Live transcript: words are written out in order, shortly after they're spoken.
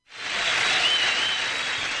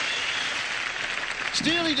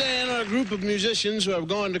Steely Dan are a group of musicians who have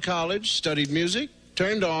gone to college, studied music,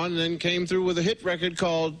 turned on, and then came through with a hit record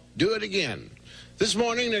called Do It Again. This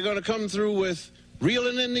morning, they're going to come through with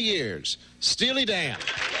Reelin' in the Years. Steely Dan.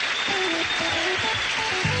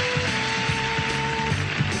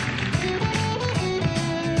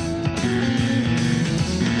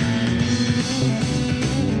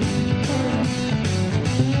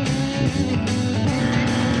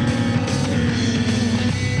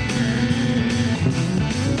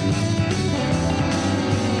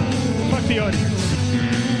 Fuck the audience.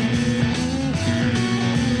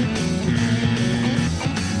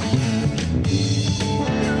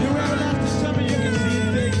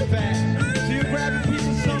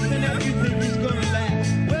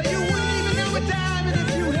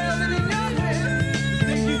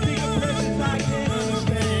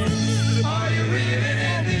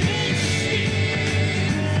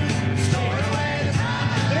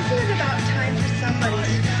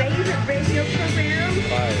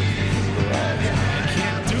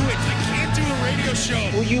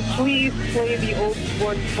 Will you please play the old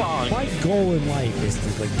sports song? My goal in life is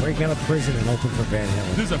to break out of prison and open for Van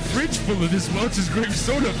Halen. There's a fridge full of this Welch's grape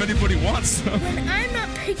soda if anybody wants some. When I'm not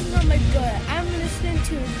picking on my gut, I'm listening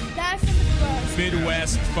to Live from the Bus.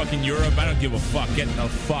 Midwest, fucking Europe, I don't give a fuck. Get the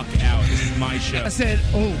fuck out. This is my show. I said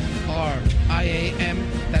O-R-I-A-M.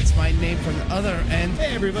 That's my name from the other end.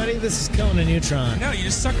 Hey everybody, this is Conan Neutron. No, you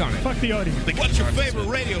just suck on it. Fuck the audience. What's your favorite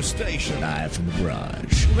radio station? Live from the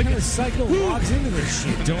barrage. What kind of cycle logs into this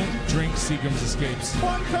shit? Don't drink Seagram's Escapes.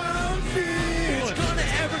 1 pound fish. It's gonna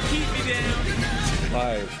ever keep me down.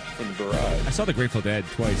 Live from the barrage. I saw the Grateful Dead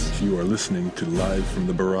twice. You are listening to Live from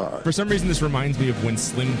the Barrage. For some reason, this reminds me of when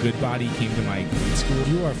Slim Goodbody came to my grade school.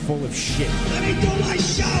 You are full of shit. Let me do my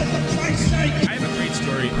show, for Christ's sake. I have a great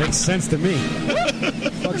story. Makes sense to me.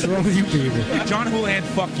 What's wrong with you people? John Houlihan,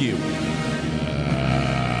 fuck you.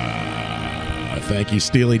 Thank you,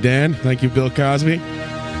 Steely Dan. Thank you, Bill Cosby.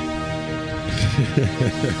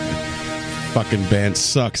 Fucking band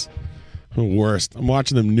sucks. Worst. I'm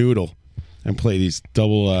watching them noodle and play these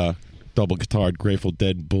double guitared Grateful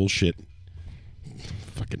Dead bullshit.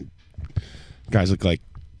 Fucking guys look like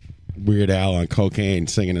Weird Al on cocaine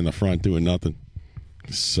singing in the front doing nothing.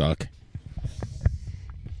 Suck.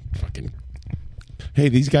 Fucking. Hey,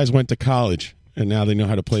 these guys went to college and now they know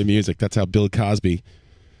how to play music. That's how Bill Cosby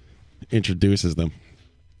introduces them.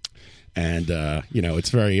 And, it's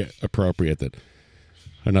very appropriate that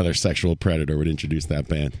another sexual predator would introduce that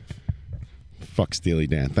band. Fuck Steely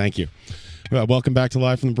Dan. Thank you. Welcome back to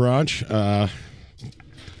Live from the Barrage. I'm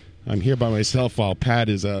here by myself while Pat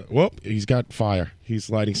is, he's got fire. He's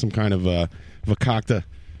lighting some kind of Vakakta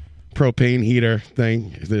propane heater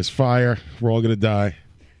thing. There's fire. We're all going to die.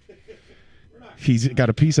 He's got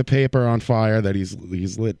a piece of paper on fire that he's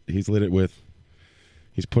lit it with.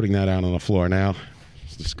 He's putting that out on the floor now.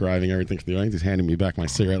 He's describing everything. He's handing me back my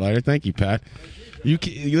cigarette lighter. Thank you, Pat. You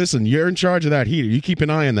listen, you're in charge of that heater. You keep an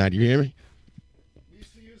eye on that. You hear me? We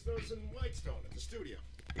used to use those in Whitestone at the studio.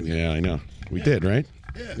 Yeah, I know. We did, right?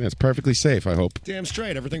 Yeah. It's perfectly safe, I hope. Damn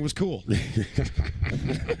straight. Everything was cool.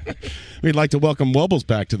 We'd like to welcome Wubbles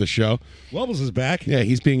back to the show. Wubbles is back. Yeah,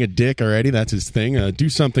 he's being a dick already. That's his thing. Do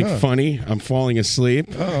something funny. I'm falling asleep.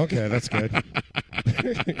 Oh, okay. That's good.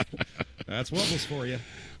 That's Wubbles for you.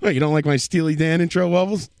 What, you don't like my Steely Dan intro,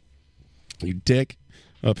 Wubbles? You dick.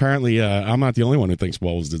 Apparently, I'm not the only one who thinks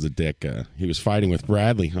Wubbles is a dick. He was fighting with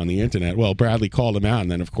Bradley on the internet. Well, Bradley called him out,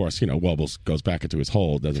 and then, of course, Wubbles goes back into his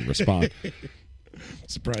hole, doesn't respond.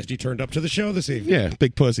 Surprised he turned up to the show this evening. Yeah,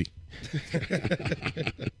 big pussy.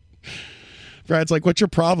 Brad's like, what's your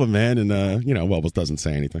problem, man? And, Wubbles doesn't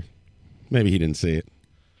say anything. Maybe he didn't see it.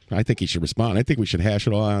 I think he should respond. I think we should hash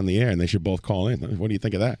it all out on the air, and they should both call in. What do you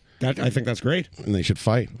think of that? I think that's great. And they should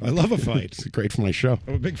fight. I love a fight. It's great for my show.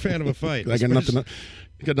 I'm a big fan of a fight. I got nothing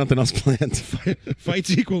else planned.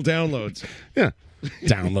 Fights equal downloads. Yeah.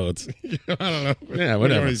 Downloads. I don't know. Yeah,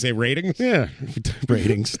 whatever. You say ratings? Yeah.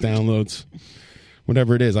 Ratings, downloads,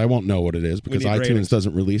 whatever it is. I won't know what it is because iTunes ratings.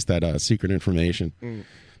 doesn't release that secret information.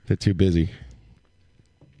 They're too busy.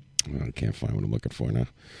 I can't find what I'm looking for now.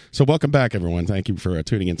 So welcome back, everyone. Thank you for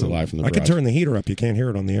tuning into Live from the Barrage. I could turn the heater up. You can't hear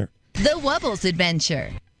it on the air. The Wubbles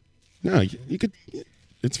Adventure. No, you could.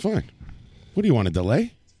 It's fine. What do you want, a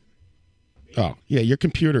delay? Oh, yeah, your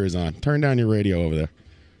computer is on. Turn down your radio over there.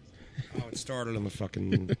 Oh, it started on the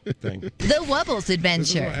fucking thing. The Wubbles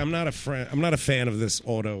Adventure. I'm not a fan of this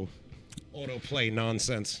auto play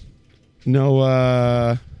nonsense.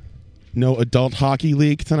 No adult hockey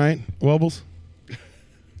league tonight, Wubbles?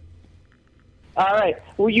 All right.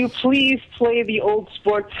 Will you please play the old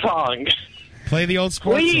sports song? Play the old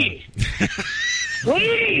sports Please. song.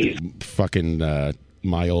 Please. Fucking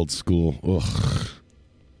My Old School. Ugh.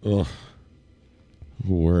 Ugh.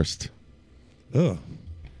 Worst. Ugh.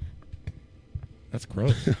 That's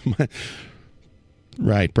gross.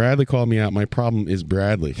 Right. Bradley called me out. My problem is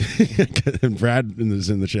Bradley. And Brad is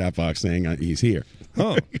in the chat box saying he's here.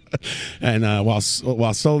 Oh. And while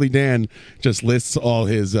Solely Dan just lists all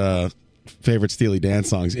his favorite Steely Dan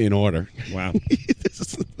songs in order. Wow.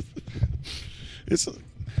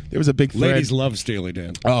 There was a big thread. Ladies love Steely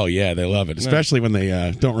Dan. Oh, yeah, they love it, especially when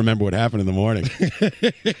they don't remember what happened in the morning.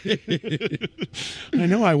 I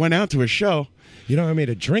know, I went out to a show. You know, I made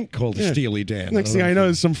a drink called Steely Dan. Next thing I know,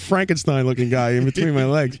 there's some Frankenstein-looking guy in between my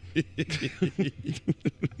legs.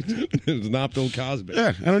 It's not Bill Cosby.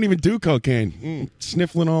 Yeah, I don't even do cocaine.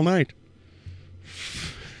 Sniffling all night.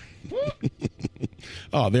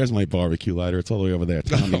 Oh, there's my barbecue lighter. It's all the way over there.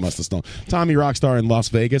 Tommy must have stolen. Tommy Rockstar in Las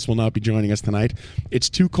Vegas will not be joining us tonight. It's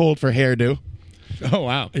too cold for hairdo. Oh,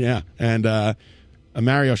 wow. Yeah, and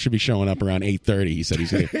Mario should be showing up around 8:30. He said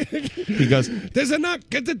he's here. He goes, "There's a knock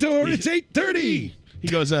at the door. It's 8:30." He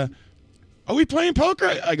goes, "Are we playing poker?"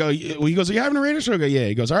 I go, well, he goes, "Are you having a radio show?" I go, "Yeah."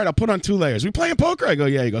 He goes, "All right, I'll put on 2 layers. We playing poker?" I go,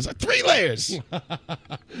 "Yeah." He goes, 3 layers.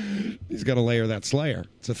 He's got to layer that Slayer.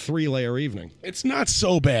 It's a 3-layer evening. It's not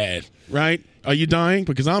so bad, right? Are you dying?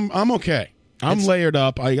 Because I'm okay. I'm layered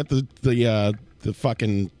up. I got the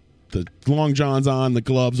fucking the long johns on, the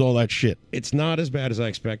gloves, all that shit. It's not as bad as I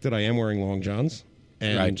expected. I am wearing long johns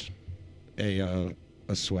and a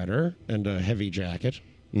sweater and a heavy jacket.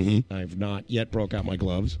 Mm-hmm. I've not yet broke out my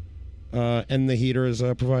gloves. And the heater is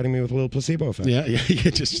providing me with a little placebo effect. Yeah.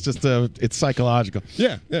 It's psychological.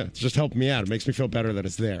 Yeah. It's just helping me out. It makes me feel better that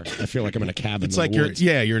it's there. I feel like I'm in a cabin. It's in like the woods.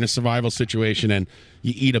 you're in a survival situation and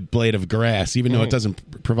you eat a blade of grass, even though it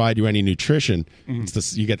doesn't provide you any nutrition.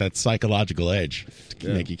 It's you get that psychological edge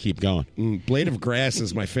to make you keep going. Blade of Grass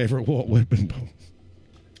is my favorite Walt Whitman poem.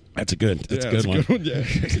 That's a good one. Good one. Yeah.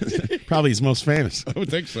 Probably his most famous. I would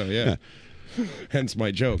think so. Yeah. Hence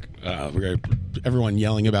my joke. Everyone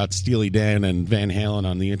yelling about Steely Dan and Van Halen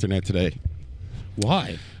on the internet today.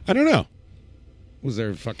 Why? I don't know. Was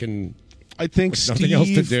there fucking... I think nothing else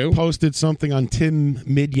to do? Posted something on Tim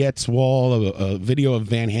Midyet's wall, a video of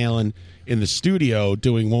Van Halen in the studio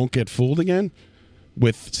doing Won't Get Fooled Again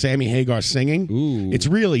with Sammy Hagar singing. Ooh. It's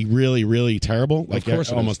really, really, really terrible. Like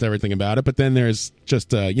almost everything about it. But then there's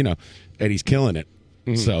just, Eddie's killing it.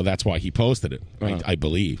 Mm-hmm. So that's why he posted it, I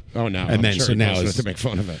believe. Oh, no. And then, sure so now it's to make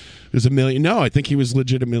fun of it. There's a million. No, I think he was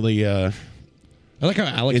legitimately. I like how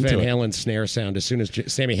Alex Van Halen's snare sound. As soon as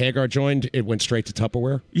Sammy Hagar joined, it went straight to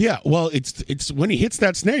Tupperware. Yeah, well, it's when he hits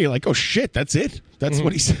that snare, you're like, oh shit, that's it. That's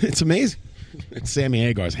what he said. It's amazing. Sammy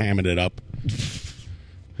Hagar's hamming it up,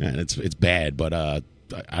 and it's bad, but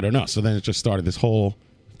I don't know. So then it just started this whole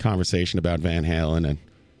conversation about Van Halen, and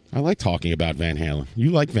I like talking about Van Halen. You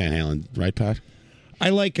like Van Halen, right, Pat? I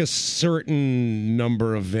like a certain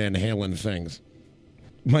number of Van Halen things.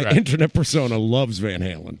 My internet persona loves Van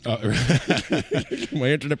Halen. My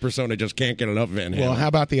internet persona just can't get enough Van Halen. Well, how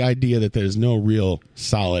about the idea that there's no real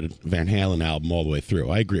solid Van Halen album all the way through?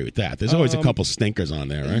 I agree with that. There's always a couple stinkers on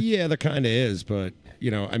there, right? Yeah, there kind of is, but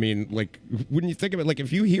I mean, like, wouldn't you think of it? Like,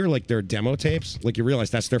 if you hear like their demo tapes, like you realize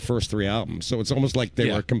that's their first 3 albums, so it's almost like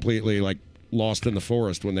they were completely like lost in the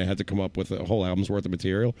forest when they had to come up with a whole album's worth of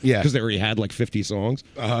material. Yeah. Because they already had like 50 songs.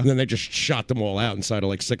 And then they just shot them all out inside of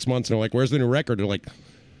like 6 months. And they're like, where's the new record? They're like,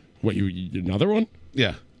 what, you another one?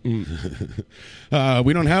 Yeah. We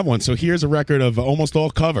don't have one. So here's a record of almost all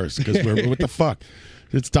covers because we're what the fuck?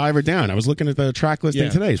 It's Diver Down. I was looking at the track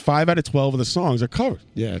listing today. 5 out of 12 of the songs are covers.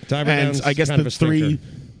 Yeah, Diver Down. And I guess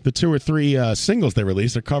the 2 or 3 singles they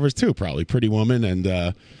released are covers too, probably Pretty Woman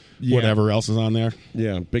and whatever else is on there.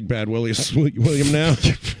 Yeah, Big Bad William now.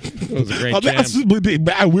 That was a great jam. That's Big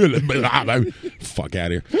Bad William. Fuck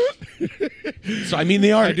out of here. So I mean,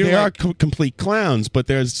 they are complete clowns, but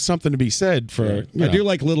there's something to be said for. I do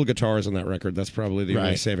like little guitars on that record. That's probably the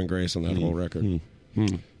only saving grace on that whole record.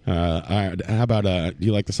 All right, how about do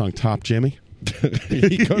you like the song Top Jimmy?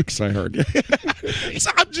 He cooks, I heard.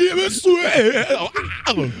 Top Jimmy swear.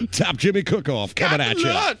 Top Jimmy cook-off coming at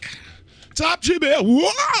you. Top Jimmy,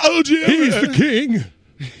 whoa, Jimmy. He's the king.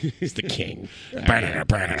 He's the king.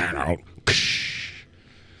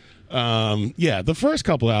 Yeah, the first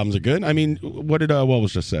couple albums are good. I mean, what did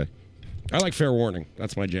Wobbles just say? I like Fair Warning.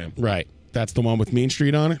 That's my jam. Right. That's the one with Mean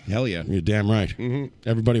Street on it? Hell yeah. You're damn right. Mm-hmm.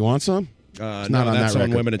 Everybody wants some? It's not on that's that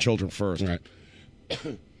on Women and Children First. Right.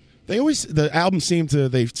 The albums seem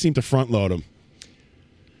to front load them.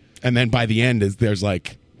 And then by the end there's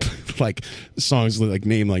like like songs like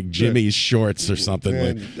named like Jimmy's Shorts or something. Yeah.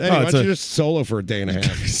 Like, Hey, why don't you just solo for a day and a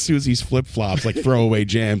half? Susie's Flip Flops, like throwaway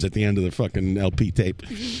jams at the end of the fucking LP tape.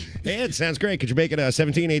 Hey, it sounds great. Could you make it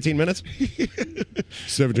 17, 18 minutes?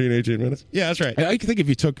 17, 18 minutes? Yeah, that's right. I think if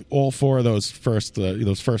you took all four of those first four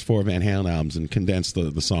Van Halen albums and condensed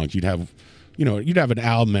the songs, you'd have an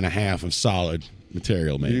album and a half of solid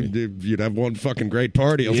material. Maybe you'd have one fucking great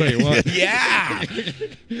party. I'll tell you what. Yeah.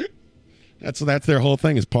 That's their whole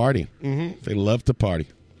thing is partying. Mm-hmm. They love to party.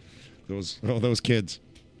 Those kids.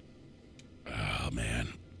 Oh man.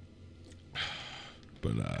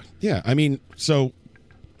 But yeah, I mean, so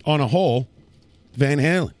on a whole, Van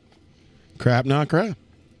Halen, crap, not crap.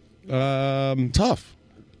 Tough.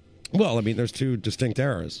 Well, I mean, there's two distinct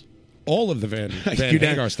eras. All of the Van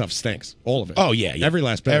Hagar stuff stinks. All of it. Oh yeah. Every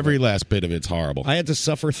last bit. Every last bit of it's horrible. I had to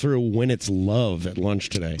suffer through When It's Love at lunch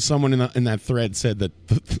today. Someone in that thread said that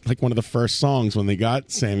like one of the first songs when they got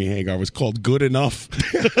Sammy Hagar was called "Good Enough."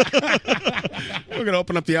 We're gonna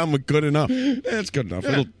open up the album with "Good Enough." It's good enough.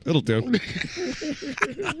 Yeah. It'll do.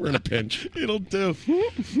 We're in a pinch. It'll do.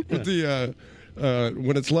 With the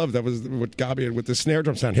When It's Love, that was what got me with the snare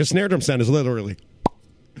drum sound. His snare drum sound is literally.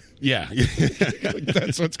 Yeah.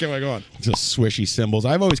 That's what's going on. Just swishy cymbals.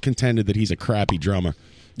 I've always contended that he's a crappy drummer.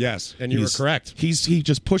 Yes, and you were correct. He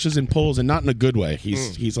just pushes and pulls, and not in a good way.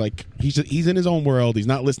 He's in his own world. He's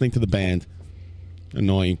not listening to the band.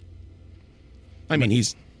 Annoying. I mean,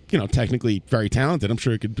 he's technically very talented. I'm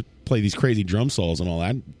sure he could play these crazy drum solos and all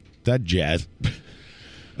that jazz.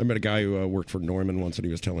 I met a guy who worked for Neumann once, and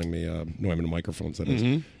he was telling me Neumann Microphones. That is,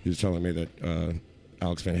 he was telling me that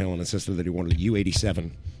Alex Van Halen insisted that he wanted a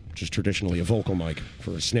U87. Which is traditionally a vocal mic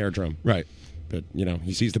for a snare drum. Right. But,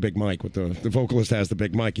 he sees the big mic. With the vocalist has the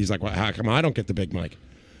big mic. He's like, well, how come I don't get the big mic?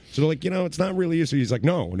 So they're like, it's not really you. So he's like,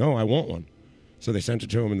 no, I want one. So they sent it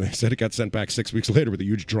to him, and they said it got sent back 6 weeks later with a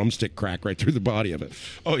huge drumstick crack right through the body of it.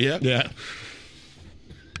 Oh, yeah? Yeah.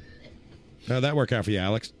 How'd that work out for you,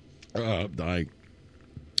 Alex?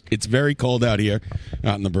 It's very cold out here,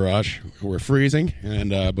 out in the barrage. We're freezing, and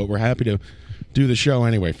but we're happy to do the show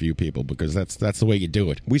anyway for you people because that's the way you do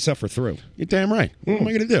it. We suffer through. You're damn right. What am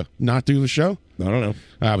I going to do? Not do the show? I don't know.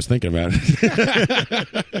 I was thinking about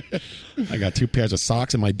it. I got 2 pairs of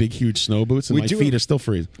socks and my big, huge snow boots, and my feet are still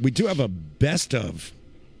freezing. We do have a best of.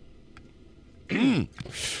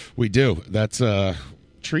 We do. That's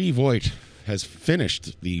Tree Voigt has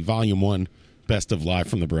finished the Volume 1 Best of Live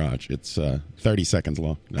from the Barrage. It's 30 seconds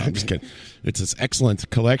long. No, I'm just kidding. It's this excellent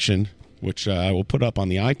collection, which I will put up on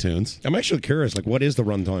the iTunes. I'm actually curious, what is the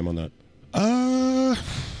runtime on that?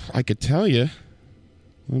 I could tell you.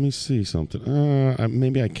 Let me see something.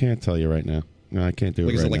 Maybe I can't tell you right now. No, I can't do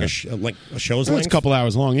it right now. Is it like a show's Well, length? it's a couple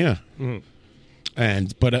hours long, yeah. Mm-hmm.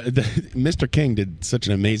 But Mr. King did such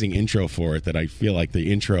an amazing intro for it that I feel like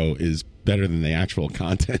the intro is better than the actual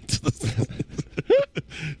content.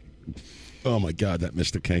 Oh my God, that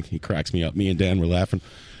Mr. King, he cracks me up. Me and Dan were laughing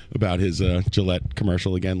about his Gillette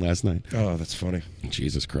commercial again last night. Oh, that's funny.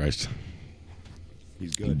 Jesus Christ.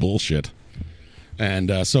 He's good. Bullshit.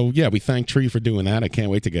 And so, yeah, we thank Tree for doing that. I can't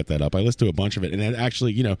wait to get that up. I listened to a bunch of it. And it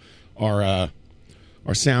actually, our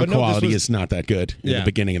sound quality is not that good in the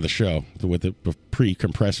beginning of the show with the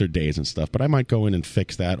pre-compressor days and stuff. But I might go in and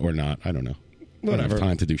fix that or not. I don't know. Whatever. I don't have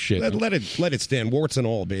time to do shit. Let it stand, warts and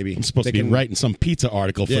all, baby. I'm supposed to be writing some pizza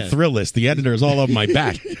article for Thrillist. The editor is all over my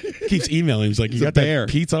back. Keeps emailing. He's like, "You got that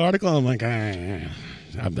pizza article?" I'm like, I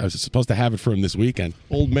was supposed to have it for him this weekend.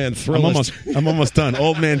 Old man Thrillist. I'm almost done.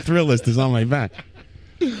 Old man Thrillist is on my back.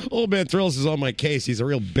 Old man Thrillist is on my case. He's a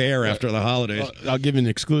real bear after the holidays. I'll give you an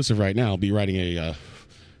exclusive right now. I'll be writing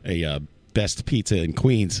a best pizza in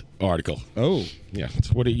Queens article. Oh, yeah.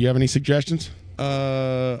 So what do you have any suggestions?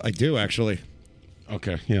 I do actually.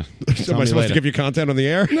 Okay, yeah. Am I supposed to give you content on the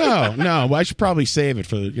air? No. Well, I should probably save it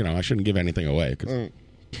for I shouldn't give anything away.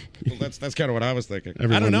 Well, that's kind of what I was thinking. I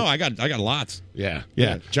Everyone- don't know. I got lots. Yeah.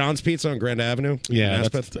 John's Pizza on Grand Avenue. Yeah,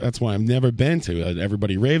 that's why I've never been to.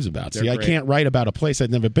 Everybody raves about. They're See, great. I can't write about a place I've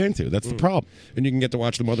never been to. That's the problem. And you can get to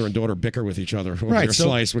watch the mother and daughter bicker with each other over your So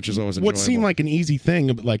slice, which is always enjoyable. what seemed like an easy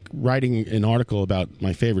thing, like writing an article about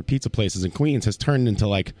my favorite pizza places in Queens, has turned into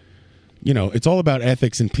like, it's all about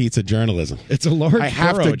ethics and pizza journalism. It's a large I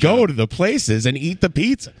have borough, to go John. to the places and eat the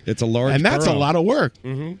pizza. It's a large and that's borough. a lot of work.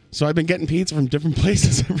 Mm-hmm. So I've been getting pizza from different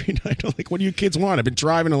places every night. I'm like, what do you kids want? I've been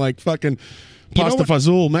driving to like fucking Pasta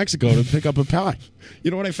Fazul, Mexico to pick up a pie.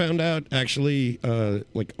 You know what I found out actually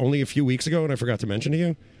like only a few weeks ago, and I forgot to mention to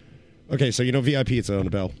you? Okay, so VI Pizza on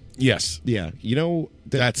the Bell. Yes. Yeah.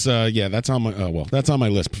 That's that's on my that's on my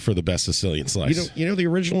list for the best Sicilian slice. You know the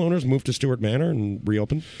original owners moved to Stewart Manor and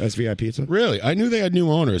reopened as VI Pizza? Really? I knew they had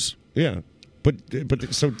new owners. Yeah.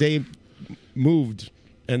 But so Dave moved,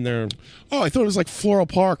 and they're I thought it was like Floral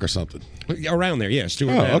Park or something. around there. Yeah,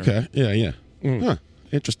 Stuart. Oh, Manor. okay. Yeah. Huh.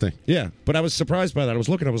 Interesting. Yeah, but I was surprised by that. I was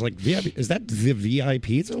looking. I was like, VIP, is that the VI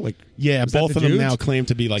pizza? Like, Yeah, is that both the of them dudes? now claim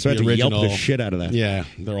to be like So I the had to yelp original. the shit out of that. Yeah,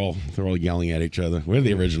 they're all yelling at each other. We're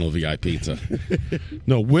the original VI Pizza.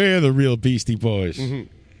 No, we're the real Beastie Boys.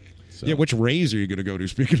 So. Yeah, which Rays are you going to go to?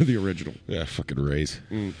 Speaking of the original. Yeah, fucking Rays.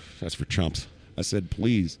 That's for chumps. I said,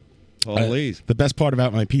 please. Please. The best part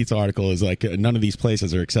about my pizza article is like none of these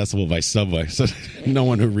places are accessible by subway, so no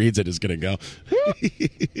one who reads it is going to go.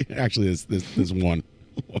 Actually, there's one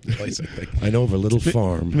place I think. I know of a little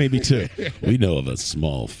farm. Maybe two. We know of a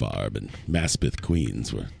small farm in Maspeth,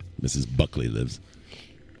 Queens, where Mrs. Buckley lives.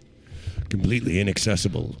 Completely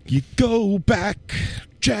inaccessible. You go back,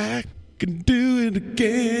 Jack, and do it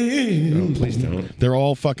again. Oh, please don't. They're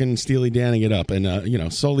all fucking Steely Danning it up.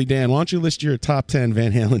 And, Solely Dan, why don't you list your top 10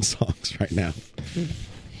 Van Halen songs right now?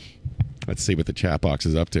 Let's see what the chat box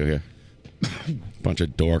is up to here. Bunch of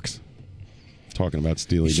dorks talking about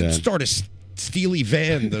Steely You should Dan. start a Steely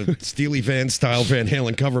Van, the Steely Van style Van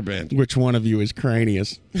Halen cover band. Which one of you is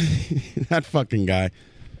Cranius? That fucking guy.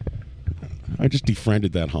 I just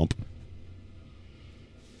defriended that hump.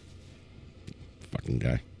 Fucking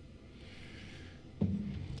guy.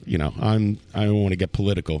 I don't want to get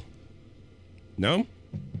political. No?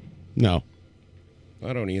 No.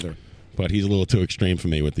 I don't either. But he's a little too extreme for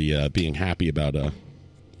me with the being happy about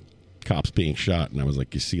cops being shot. And I was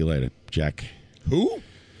like, you see you later, Jack. Who?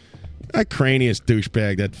 That Cranius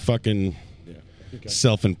douchebag, that fucking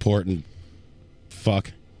self-important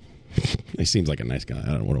fuck. He seems like a nice guy. I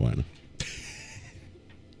don't know. What do I know?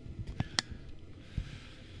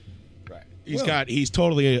 He's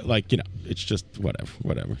totally like, it's just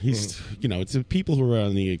whatever. He's, it's the people who are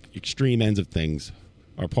on the extreme ends of things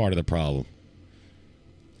are part of the problem.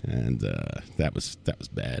 And that was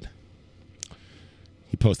bad.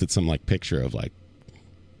 He posted some like picture of like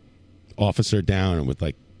officer down and with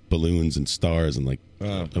like balloons and stars and like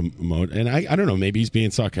and I don't know, maybe he's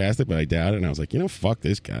being sarcastic, but I doubt it. And I was like, fuck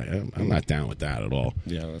this guy. I'm not down with that at all.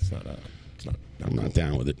 Yeah, that's not. I'm not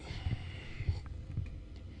down with it.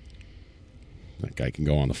 That guy can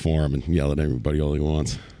go on the forum and yell at everybody all he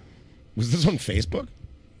wants. Was this on Facebook?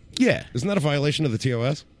 Yeah. Isn't that a violation of the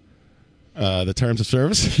TOS? The terms of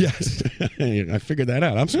service? Yes. I figured that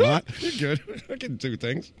out. I'm smart. You're good. I can do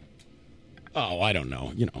things. Oh, I don't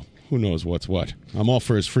know. Who knows what's what. I'm all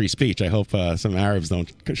for his free speech. I hope some Arabs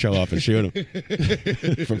don't show up and shoot him.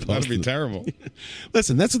 That'd be terrible.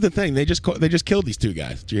 Listen, that's the thing. They just killed these two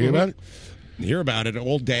guys. Did you hear about it? Hear about it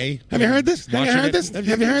all day. Have you heard this? Have you heard this? Have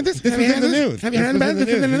you heard this? This is in the news. Have you heard about this?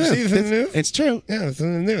 This is in the news. It's true. Yeah, it's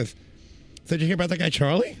in the news. Did you hear about that guy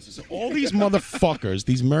Charlie? All these motherfuckers,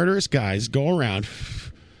 these murderous guys, go around,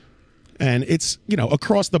 and it's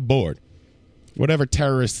across the board. Whatever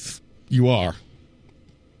terrorists you are,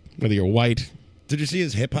 whether you're white, did you see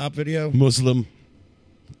his hip hop video? Muslim,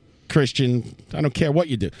 Christian, I don't care what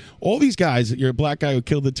you do. All these guys, you're a black guy who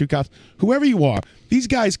killed the two cops, whoever you are, these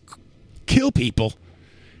guys kill people,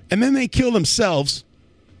 and then they kill themselves,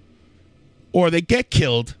 or they get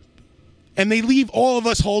killed, and they leave all of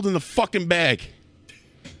us holding the fucking bag.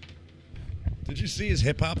 Did you see his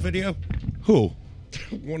hip hop video? Who?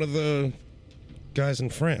 One of the guys in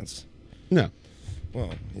France. No.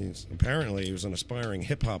 Well, apparently he was an aspiring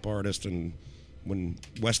hip hop artist, and when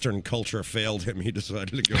Western culture failed him, he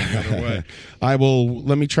decided to go the other way.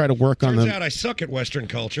 Let me try to work on Turns out I suck at Western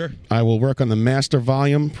culture. I will work on the master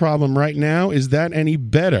volume problem right now. Is that any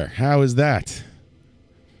better? How is that?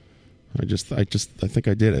 I think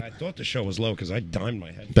I did it. I thought the show was low because I dimed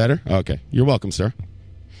my head. Better? Okay. You're welcome, sir.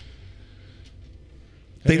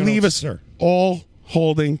 They leave us all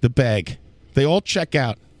holding the bag. They all check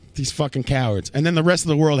out, these fucking cowards. And then the rest of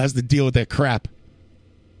the world has to deal with their crap.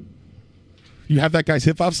 You have that guy's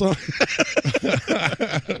hip hop song?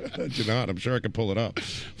 Did you not? I'm sure I could pull it up.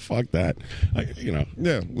 Fuck that.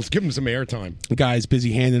 Yeah, let's give him some airtime. The guy's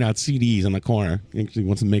busy handing out CDs on the corner. He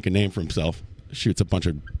wants to make a name for himself. Shoots a bunch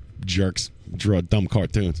of jerks, draw dumb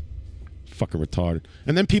cartoons. Fucking retarded.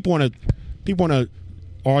 And then people want to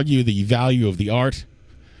argue the value of the art.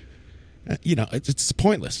 It's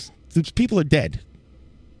pointless. People are dead.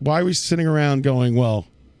 Why are we sitting around going, well,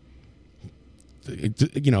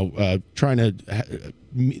 trying to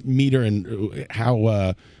meter and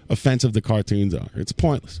how offensive the cartoons are? It's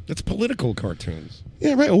pointless. It's political cartoons.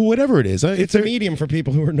 Yeah, right. Well, whatever it is. It's a medium for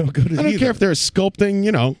people who are no good at it. I don't care if they're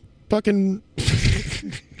sculpting, fucking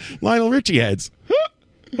Lionel Richie heads.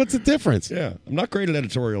 What's the difference? Yeah, I'm not great at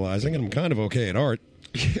editorializing, and I'm kind of okay at art.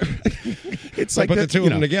 It's I like put that, the two you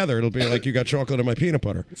of them know, together, it'll be like you got chocolate in my peanut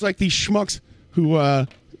butter. It's like these schmucks who,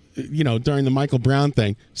 during the Michael Brown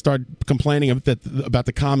thing, start complaining about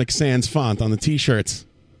the Comic Sans font on the T-shirts.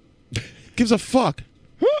 Gives a fuck.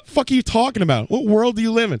 What the fuck are you talking about? What world do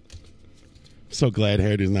you live in? I'm so glad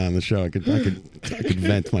Harry's not on the show. I could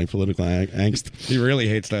vent my political angst. He really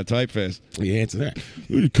hates that typeface. He hates that.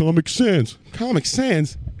 Comic Sans. Comic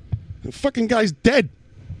Sans? The fucking guy's dead.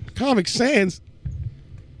 Comic Sans?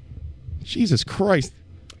 Jesus Christ.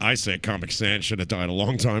 I say Comic Sans should have died a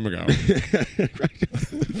long time ago.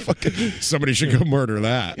 Somebody should go murder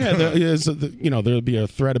that. Yeah, there'll be a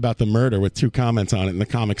thread about the murder with 2 comments on it, and the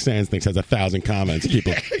Comic Sans thing has 1,000 comments.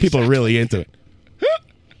 People are really into it.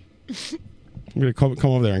 I'm going to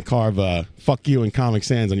come over there and carve fuck you and Comic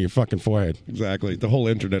Sans on your fucking forehead. Exactly. The whole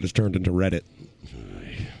internet has turned into Reddit.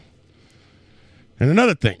 And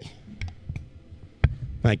another thing.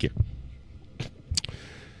 Thank you.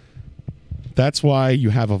 That's why you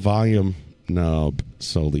have a volume knob,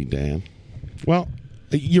 solely, Dan. Well,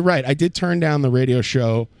 you're right. I did turn down the radio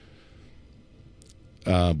show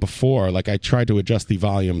before. Like, I tried to adjust the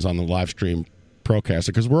volumes on the live stream Procaster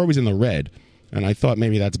because we're always in the red. And I thought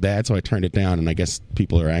maybe that's bad, so I turned it down. And I guess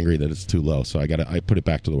people are angry that it's too low. So I put it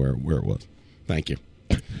back to where it was. Thank you.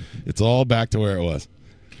 It's all back to where it was.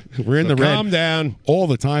 We're in the red. Calm down. All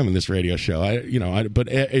the time in this radio show. But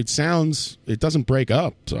it doesn't break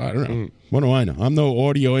up. So I don't know. What do I know? I'm no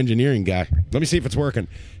audio engineering guy. Let me see if it's working.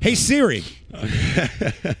 Hey, Siri.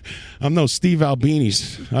 I'm no Steve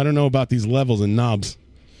Albini's. I don't know about these levels and knobs.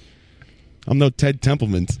 I'm no Ted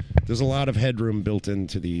Templeman. There's a lot of headroom built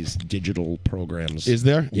into these digital programs. Is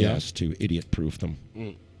there? Yes, to idiot-proof them.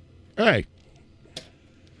 Hey.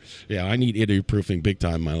 Yeah, I need idiot-proofing big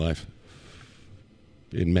time in my life.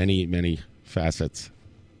 In many, many facets.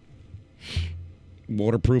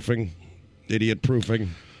 Waterproofing,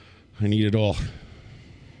 idiot-proofing. I need it all.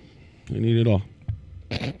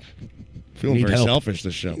 Feeling very selfish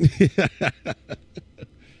this show.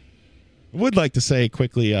 I would like to say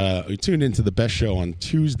quickly, we tuned into the Best Show on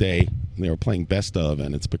Tuesday. They were playing Best Of,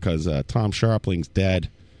 and it's because Tom Sharpling's dad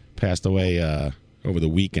passed away over the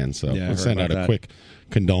weekend. So Yeah, I we'll heard send out about a quick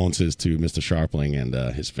condolences to Mr. Sharpling and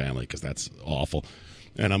his family because that's awful.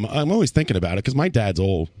 And I'm always thinking about it because my dad's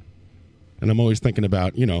old, and I'm always thinking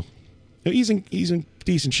about he's in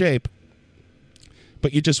decent shape,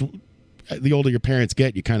 but you just the older your parents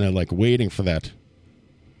get, you kind of like waiting for that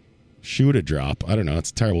shoe to drop. I don't know. It's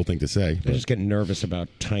a terrible thing to say. I just get nervous about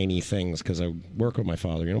tiny things because I work with my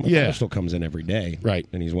father. My Yeah. father still comes in every day. Right.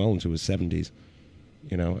 And he's well into his 70s.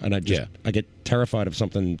 And I get terrified of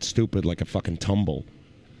something stupid like a fucking tumble.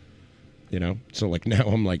 So like now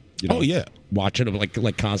I'm like, oh yeah, watching him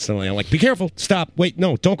like constantly. I'm like, be careful, stop, wait,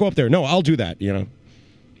 no, don't go up there. No, I'll do that.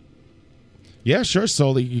 Yeah, sure.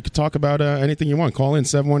 So you could talk about anything you want. Call in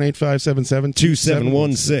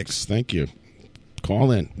 718-577-2716. Thank you.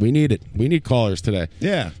 Call in. We need it. We need callers today.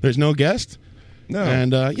 Yeah. There's no guest. No.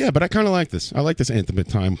 And but I kind of like this. I like this intimate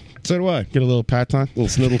time. So do I. Get a little pat time, a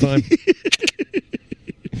little sniddle time.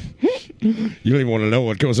 You don't even want to know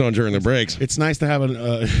what goes on during the breaks. It's nice to have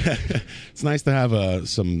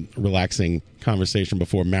some relaxing conversation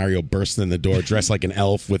before Mario bursts in the door dressed like an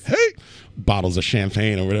elf with bottles of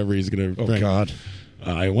champagne or whatever he's going to bring. Oh God.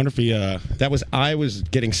 I wonder if he... I was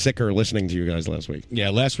getting sicker listening to you guys last week.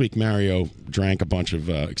 Yeah, last week Mario drank a bunch of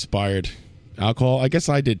expired alcohol. I guess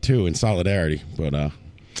I did too, in solidarity. But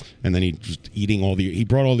and then he just he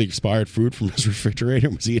brought all the expired food from his refrigerator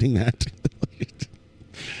and was eating that.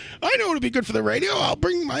 I know it'll be good for the radio. I'll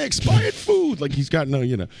bring my expired food. Like he's got no,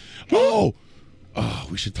 Oh,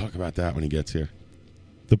 we should talk about that when he gets here.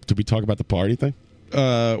 Did we talk about the party thing?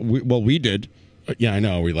 We did. Yeah, I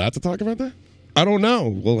know. Are we allowed to talk about that? I don't know.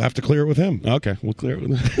 We'll have to clear it with him. Okay, we'll clear it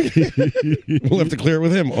with him. We'll have to clear it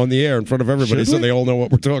with him on the air in front of everybody so they all know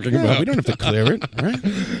what we're talking about. We don't have to clear it, right?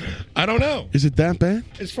 I don't know. Is it that bad?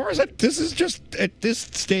 As far as this is just, at this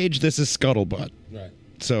stage, this is scuttlebutt. Right.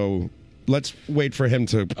 So let's wait for him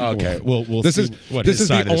to... Okay, we'll this see is what this his is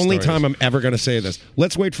side the of the only story time is. I'm ever going to say this.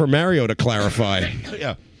 Let's wait for Mario to clarify.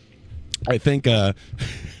 Yeah. I think...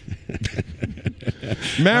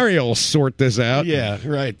 Mario will sort this out. Yeah,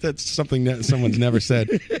 right. That's something that someone's never said.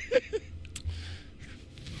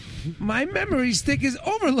 My memory stick is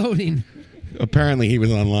overloading. Apparently, he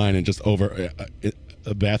was online and just over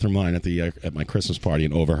a bathroom line at my Christmas party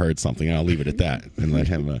and overheard something. And I'll leave it at that and let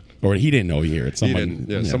him. Or he didn't know he heard it.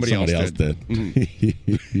 Somebody else did.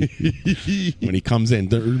 When he comes in,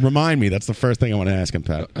 remind me. That's the first thing I want to ask him,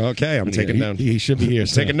 Pat. Okay, I'm taking down. He should be here.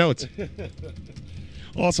 Taking notes.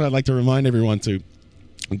 Also, I'd like to remind everyone to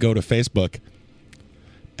go to Facebook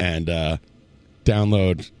and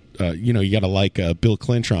download. You got to like Bill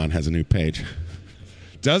Clintron has a new page.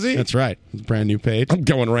 Does he? That's right. It's a brand new page. I'm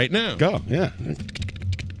going right now. Go, yeah.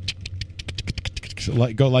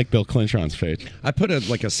 So go like Bill Clintron's page. I put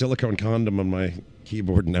a silicone condom on my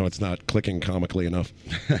keyboard, and now it's not clicking comically enough.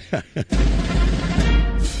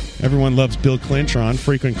 Everyone loves Bill Clintron,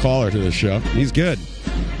 frequent caller to the show. He's good.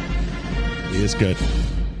 He is good.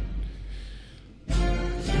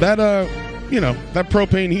 That that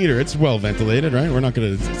propane heater, it's well ventilated, right? We're not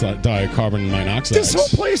going to die of carbon monoxide. This whole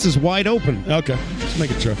place is wide open. Okay, just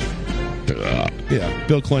make it sure. Yeah,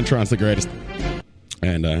 Bill Clintron's the greatest.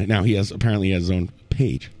 And now he has his own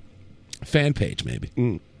page. Fan page,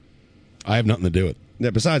 maybe. I have nothing to do with it. Yeah,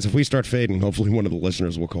 besides, if we start fading, hopefully one of the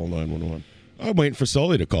listeners will call 911. I'm waiting for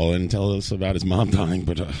Sully to call in and tell us about his mom dying,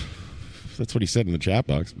 but that's what he said in the chat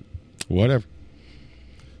box. Whatever.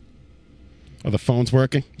 Are the phones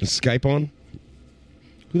working? Is Skype on?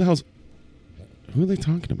 Who are they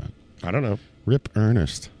talking about? I don't know. Rip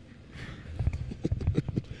Ernest.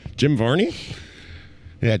 Jim Varney?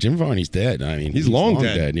 Yeah, Jim Varney's dead. I mean, he's long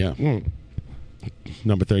dead. Yeah.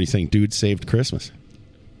 Number 30 saying, "Dude saved Christmas."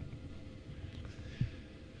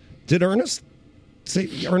 Did Ernest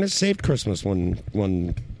saved Christmas one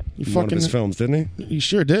of his films, didn't he? He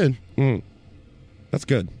sure did. That's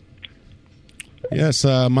good. Yes,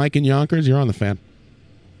 Mike in Yonkers, you're on the fan.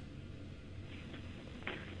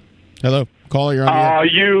 Hello, caller, you're on the air. Are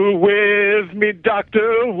you with me,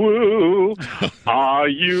 Dr. Wu? Are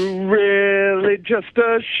you really just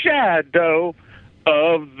a shadow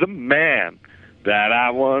of the man that I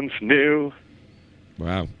once knew?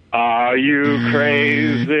 Wow. Are you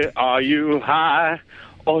crazy? Are you high?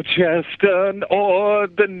 Or just an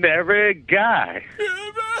ordinary guy?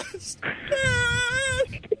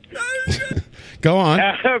 Go on.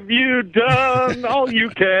 Have you done all you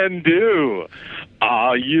can do?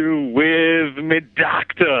 Are you with me,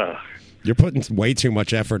 doctor? You're putting way too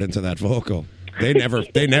much effort into that vocal. They never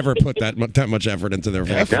put that much effort into their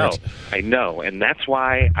vocal. I know, and that's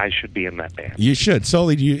why I should be in that band. You should.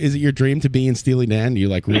 Sully, is it your dream to be in Steely Dan? Do you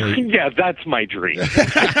really? Yeah, that's my dream.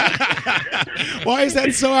 Why is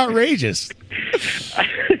that so outrageous?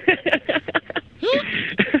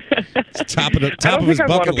 It's top of his I bucket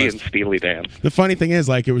want to be list. in Steely Dan. The funny thing is,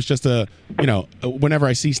 it was just whenever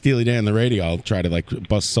I see Steely Dan on the radio, I'll try to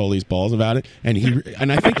bust Sully's balls about it, and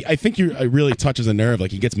I think it really touches a nerve.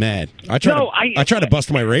 He gets mad. I try to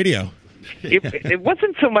bust my radio. It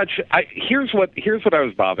wasn't so much. Here's what I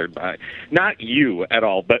was bothered by. Not you at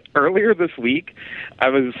all, but earlier this week, I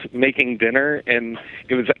was making dinner, and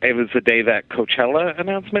it was the day that Coachella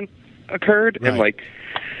announcement occurred, right.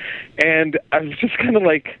 and I was just kind of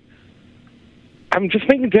I'm just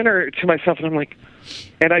making dinner to myself, and I'm like,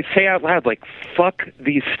 and I say out loud, fuck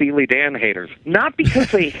these Steely Dan haters. Not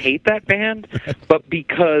because they hate that band, but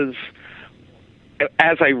because,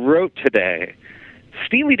 as I wrote today,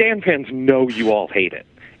 Steely Dan fans know you all hate it.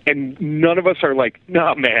 And none of us are like,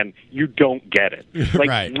 nah, man, you don't get it.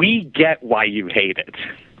 Right. We get why you hate it.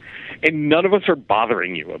 And none of us are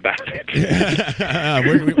bothering you about it.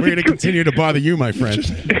 We're going to continue to bother you, my friend.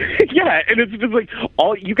 Yeah, and it's just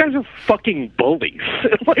all you guys are fucking bullies.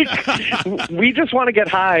 We just want to get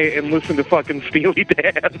high and listen to fucking Steely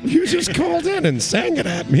Dan. You just called in and sang it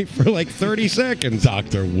at me for 30 seconds.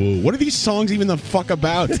 Dr. Wu. What are these songs even the fuck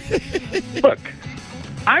about? Look,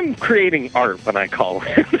 I'm creating art when I call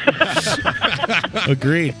in.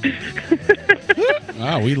 Agreed.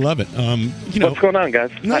 Wow, we love it. What's going on, guys?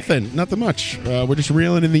 Nothing much. We're just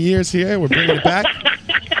reeling in the years here. We're bringing it back.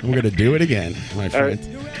 We're going to do it again, my friend.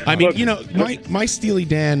 I mean, my Steely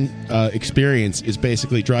Dan experience is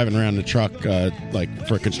basically driving around in a truck,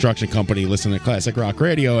 for a construction company, listening to classic rock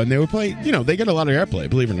radio, and they would play. They get a lot of airplay,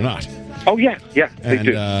 believe it or not. Oh yeah, they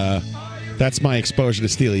do. That's my exposure to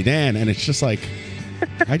Steely Dan, and it's just I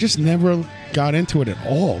just never got into it at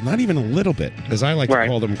all, not even a little bit. As I like to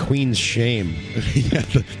call them, Queen's shame. Yeah,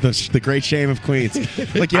 the great shame of Queens. You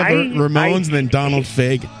have Ramones and then Donald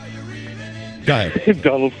Fagen. Go ahead.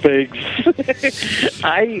 Donald Fagen.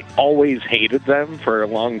 I always hated them for a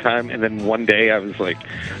long time, and then one day I was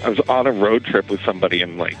on a road trip with somebody,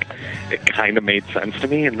 and it kind of made sense to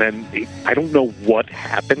me, and then I don't know what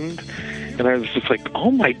happened, and I was just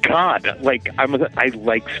oh my god, I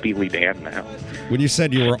like Steely Dan now. When you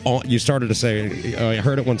said you were on, you started to say, I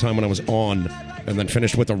heard it one time when I was on, and then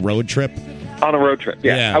finished with a road trip. On a road trip,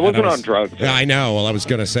 yeah. I wasn't on drugs. Yeah, I know. Well, I was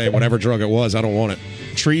going to say, whatever drug it was, I don't want it.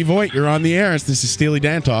 Tree Voigt, you're on the air. This is Steely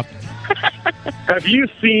Dan Talk. Have you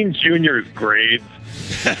seen Junior's grades?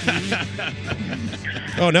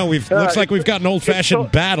 Oh, no, looks like we've got an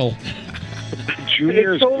old-fashioned battle.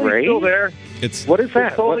 Junior's totally Grave? still there. What is that?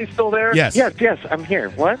 It's totally What? still there. Yes, I'm here.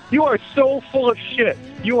 What? You are so full of shit.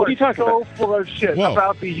 What are you talking so about? full of shit Whoa.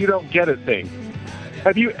 about the you don't get it thing.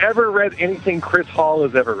 Have you ever read anything Chris Hall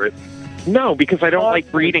has ever written? No, because I don't like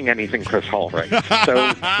reading anything Chris Hall writes.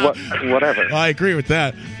 So whatever. I agree with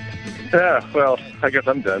that. Yeah, well, I guess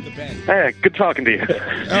I'm done. Hey, good talking to you.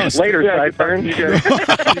 Later, yeah, sideburns.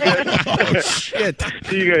 Oh, shit.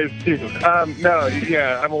 See you guys too. No,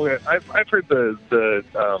 yeah, I'm aware. I've heard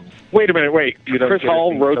the Wait a minute, wait. You don't Chris get it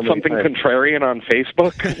Hall so wrote many something times. contrarian on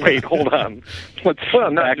Facebook? Wait, hold on. Let's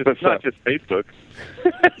back this not up. just Facebook.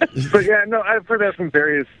 But yeah, no, I've heard that from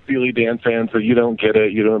various Steely Dan fans. So you don't get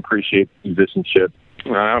it, you don't appreciate musicianship.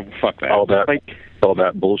 Fuck that. All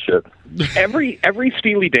that bullshit. Every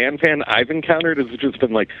Steely Dan fan I've encountered has just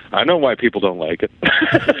been like, I know why people don't like it.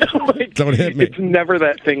 Like, don't hit me. It's never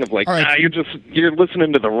that thing of like, All right. you're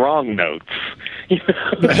listening to the wrong notes. You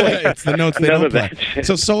know? Like, It's the notes they none don't of play. that shit.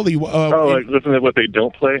 So, Soli, like listen to what they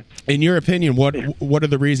don't play. In your opinion, what are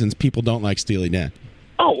the reasons people don't like Steely Dan?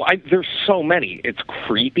 Oh, there's so many. It's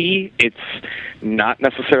creepy. It's not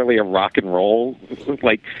necessarily a rock and roll.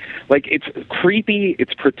 Like it's creepy.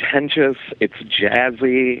 It's pretentious. It's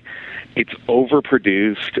jazzy. It's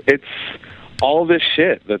overproduced. It's all this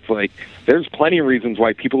shit that's like, there's plenty of reasons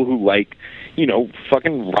why people who like,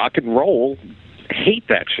 fucking rock and roll hate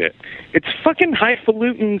that shit. It's fucking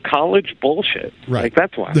highfalutin college bullshit. Right. Like,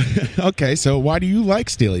 that's why. Okay, so why do you like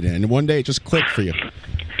Steely Dan? And one day it just clicked for you.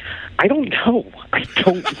 I don't know. I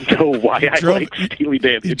don't know why I like Steely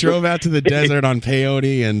Dan. You drove out to the desert on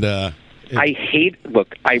peyote and...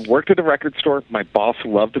 Look, I worked at a record store. My boss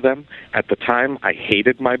loved them. At the time, I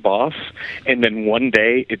hated my boss. And then one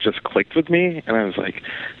day, it just clicked with me. And I was like,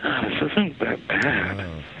 this isn't that bad.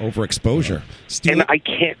 Overexposure. And I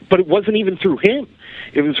can't, but it wasn't even through him.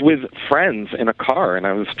 It was with friends in a car. And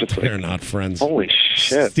I was just like, they're not friends. Holy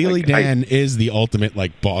shit. Steely Dan is the ultimate,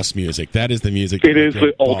 boss music. That is the music It that is your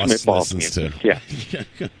the ultimate boss listens music. to.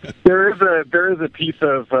 Yeah. There is a piece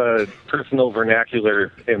of personal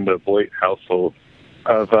vernacular in the Voight household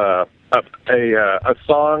of a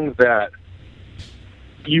song that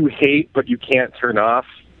you hate but you can't turn off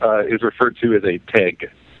is referred to as a peg.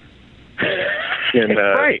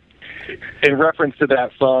 Right. In reference to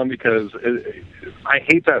that song, because I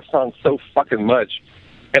hate that song so fucking much,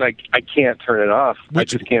 and I can't turn it off. I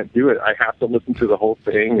just can't do it. I have to listen to the whole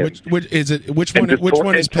thing. And, Which is it? Which and one? just Which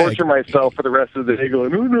one is Peg? torture myself for the rest of the day,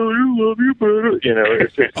 going, "Oh no, you love you better."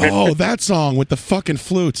 It's just, Oh, that song with the fucking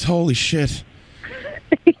flutes. Holy shit.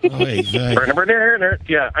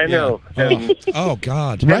 Yeah, I know. Oh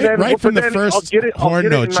God! And then- Right from but the then first I'll get it horn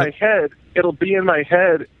in note. my head. It'll be in my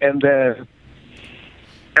head, and then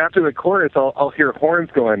after the chorus, I'll hear horns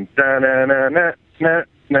going na na na na na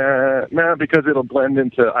na na, because it'll blend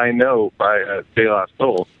into "I Know" by De La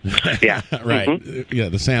Soul. Yeah, right. Mm-hmm. Yeah,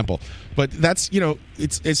 the sample. But that's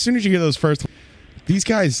it's as soon as you hear those first, these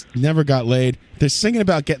guys never got laid. They're singing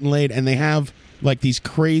about getting laid, and they have these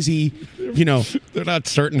crazy, they're not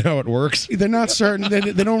certain how it works. They're not certain. They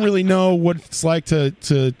don't really know what it's like to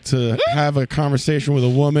have a conversation with a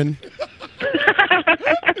woman.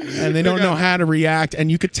 And they don't know how to react. And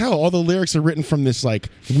you could tell all the lyrics are written from this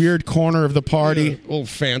weird corner of the party. Little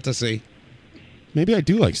fantasy. Maybe I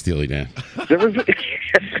do like Steely Dan. There was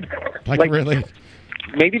really.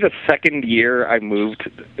 Maybe the second year I moved,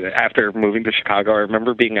 after moving to Chicago, I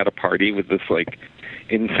remember being at a party with this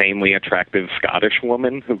insanely attractive Scottish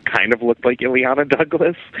woman who kind of looked like Ileana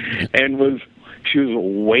Douglas, and she was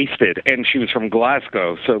wasted, and she was from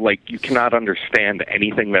Glasgow, so you cannot understand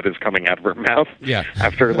anything that is coming out of her mouth. Yeah.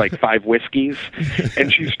 After 5 whiskeys,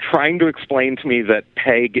 and she's trying to explain to me that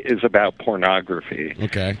Peg is about pornography.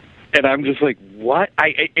 Okay. And I'm just like, what?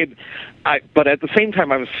 But at the same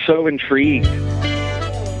time, I was so intrigued.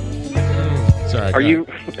 Sorry.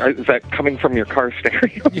 Is that coming from your car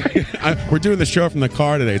stereo? We're doing the show from the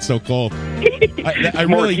car today. It's so cold. I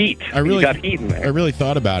More really, heat. I really, You got heat in there. I really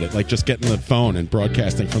thought about it, just getting the phone and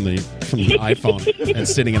broadcasting from the iPhone and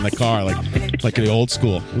sitting in the car, like the old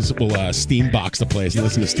school. We'll steam box the place and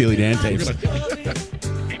listen to Steely Dan tapes.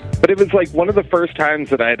 But it was one of the first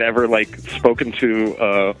times that I had ever spoken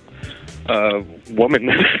to a woman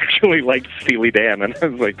that actually liked Steely Dan, and I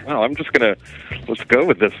was like, "Oh, let's go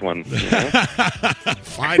with this one."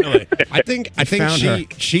 Finally, I think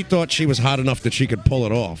she thought she was hot enough that she could pull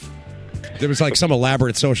it off. There was some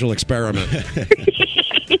elaborate social experiment.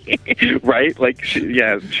 right? Like,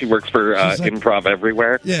 she works for Improv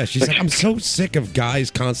Everywhere. Yeah, she's like, I'm so sick of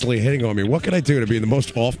guys constantly hitting on me. What can I do to be the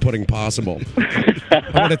most off-putting possible?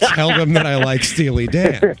 I'm going to tell them that I like Steely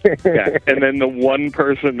Dan. Yeah, and then the one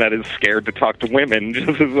person that is scared to talk to women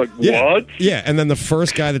just is like, what? Yeah, and then the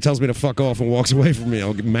first guy that tells me to fuck off and walks away from me,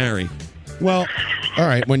 I'll marry. Well, all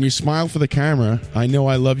right. When you smile for the camera, I know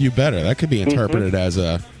I love you better. That could be interpreted as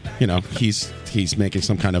a, he's making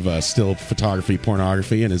some kind of still photography,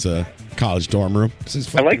 pornography in his college dorm room.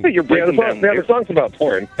 I like that you're breaking down. The song's about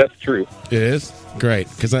porn. That's true. It is great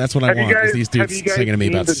because that's what I want. Is these dudes singing to me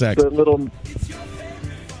about sex.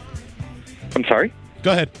 I'm sorry.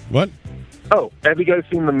 Go ahead. What? Oh, have you guys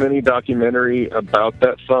seen the mini documentary about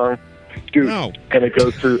that song? Dude. No. And it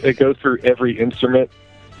goes through every instrument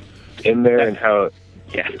in there and how.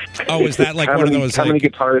 Yeah. Oh, is that like one of those? How many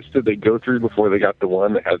guitarists did they go through before they got the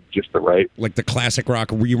one that had just the right? Like the classic rock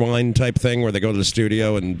rewind type thing where they go to the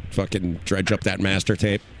studio and fucking dredge up that master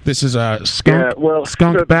tape? This is a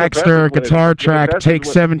Skunk Baxter guitar track, take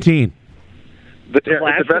 17.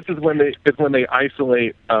 The best is when they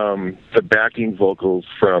isolate the backing vocals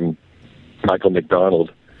from Michael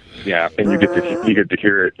McDonald. Yeah, and you get to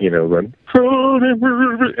hear it, run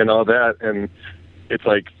and all that, and it's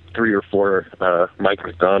like 3 or 4 Mike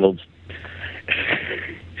McDonalds.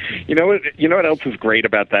 You know what else is great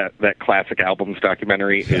about that classic albums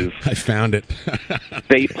documentary is I found it.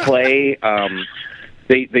 They play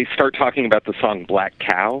they start talking about the song Black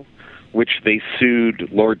Cow, which they sued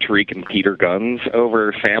Lord Tariq and Peter Guns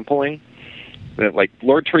over sampling. That like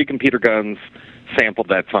Lord Tariq and Peter Guns sampled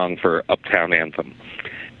that song for Uptown Anthem.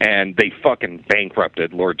 And they fucking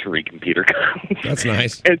bankrupted Lord Tariq and Peter Guns. That's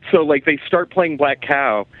nice. And so, like, they start playing Black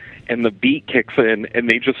Cow, and the beat kicks in, and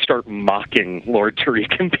they just start mocking Lord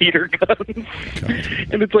Tariq and Peter Guns.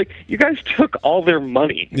 And it's like, you guys took all their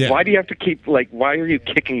money. Yeah. Why do you have to keep, why are you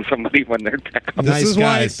kicking somebody when they're down? Nice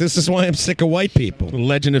guys. This is why I'm sick of white people. The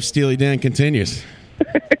legend of Steely Dan continues.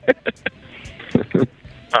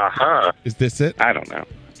 Is this it? I don't know.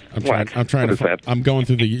 I'm trying to. I'm going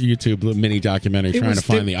through the YouTube mini documentary trying to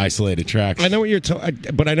find the isolated tracks. I know what you're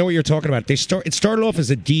but I know what you're talking about. It started off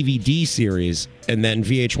as a DVD series, and then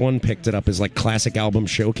VH1 picked it up as like classic album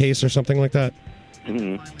showcase or something like that.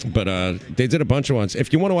 Mm-hmm. But they did a bunch of ones.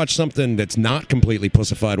 If you want to watch something that's not completely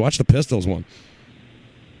pussified, watch the Pistols one.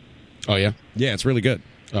 Oh yeah, yeah, it's really good.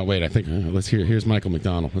 Oh wait, I think let's hear. Here's Michael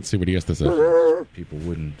McDonald. Let's see what he has to say. People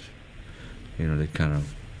wouldn't, they kind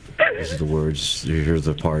of. These are the words. You hear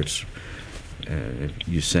the parts.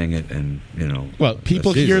 You sing it, and Well,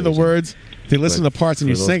 people hear the words. They listen to the parts, and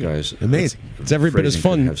you sing guys, it. Amazing. It's every bit as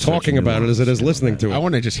fun talking about it as it is listening to it. I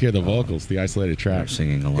want to just hear the vocals, the isolated track.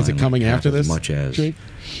 Singing a line. Is it coming after this? As much as Jake?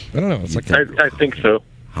 I don't know. It's like I think so.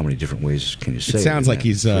 How many different ways can you say it? Sounds like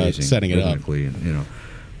he's setting it up. And,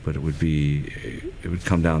 but it would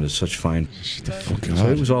come down to such fine. So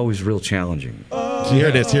it was always real challenging. Here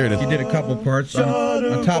it is. He did a couple parts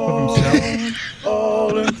on top of himself.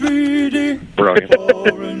 Brilliant.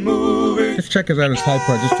 Just check us out his high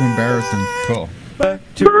part just to embarrass him. Cool.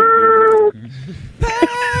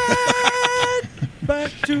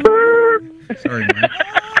 Sorry, Mike.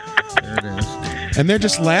 There it is. And they're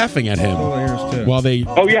just laughing at him while they.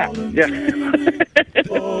 Oh yeah, yeah.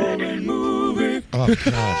 Oh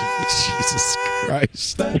God, Jesus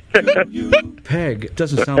Christ! Peg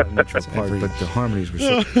doesn't sound like much of a part, but the harmonies were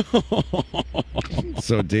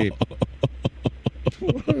so deep.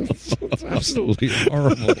 It's absolutely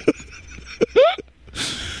horrible.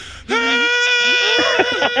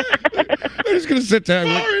 I'm just gonna sit down.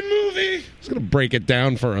 Foreign movie. Just gonna break it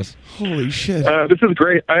down for us. Holy shit! This is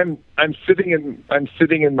great. I'm sitting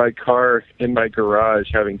in my car in my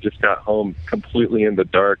garage, having just got home, completely in the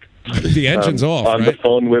dark. The engine's off. On right?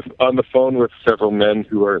 the phone with several men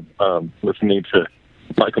who are listening to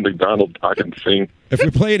Michael McDonald talk and sing. If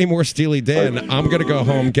we play any more Steely Dan, I'm gonna go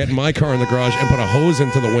home, get in my car in the garage, and put a hose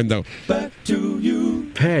into the window. Back to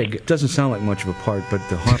you. Peg doesn't sound like much of a part, but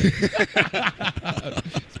the harmony.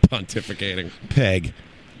 Pontificating. Peg.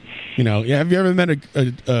 Have you ever met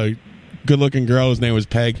a good-looking girl whose name was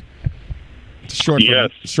Peg? It's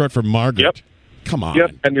short for Margaret. Yep. Come on.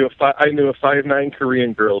 Yep. I knew a 5'9"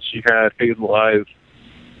 Korean girl. She had hazel eyes,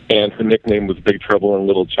 and her nickname was Big Trouble in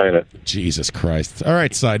Little China. Jesus Christ! All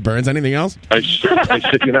right, Sideburns. Anything else? I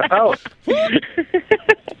shit you not out.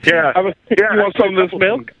 Yeah. You want some of this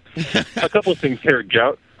milk? A couple of things here,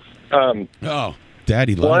 Gout.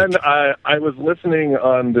 Daddy. One, I was listening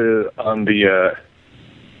on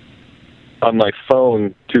my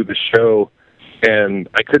phone to the show, and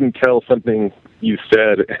I couldn't tell something you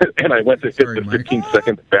said, and I went to hit the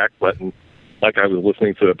 15-second back button, like I was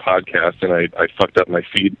listening to a podcast, and I fucked up my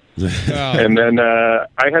feed. And then I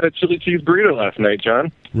had a chili cheese burrito last night,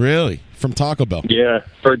 John. Really? From Taco Bell? Yeah.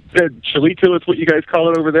 Or Chilito is what you guys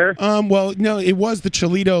call it over there? Well, no, it was the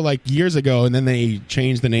Chilito like years ago, and then they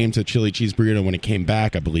changed the name to Chili Cheese Burrito when it came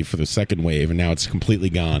back, I believe, for the second wave, and now it's completely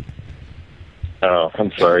gone. Oh,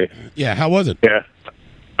 I'm sorry. Yeah, how was it? Yeah.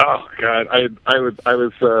 Oh God, I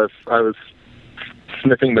was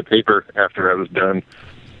sniffing the paper after I was done.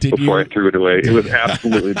 Before I threw it away, it was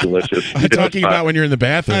absolutely delicious. I'm talking about when you're in the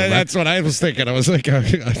bathroom. That's what I was thinking. I was like, I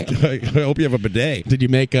hope you have a bidet. Did you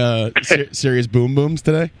make serious boom booms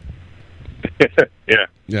today? Yeah.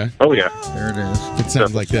 Yeah. Oh yeah. There it is. It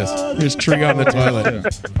sounds like this. There's tree on the toilet.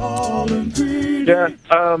 Yeah.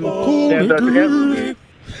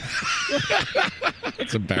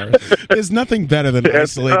 That's embarrassing. There's nothing better than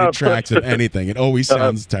isolated tracks of anything. It always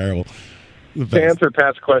sounds terrible. To answer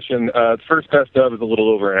Pat's question, the first best of is a little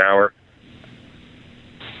over an hour.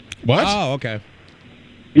 What? Oh, okay.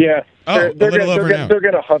 Yeah. Oh, they're a little over an hour. They're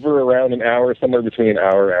going to hover around an hour, somewhere between an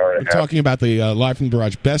hour and a We're half. talking about the Live from the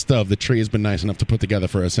Barrage best of the tree has been nice enough to put together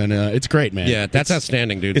for us, and it's great, man. Yeah, that's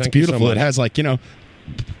outstanding, dude. It's Thank you so beautiful. much. It has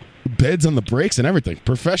beds on the brakes and everything.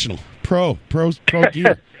 Professional. Pro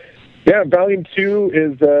gear. Yeah, Volume 2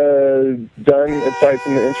 is done aside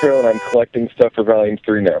from the intro, and I'm collecting stuff for Volume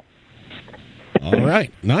 3 now. All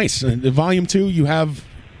right, nice. And Volume 2, you have,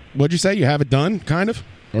 what'd you say? You have it done, kind of?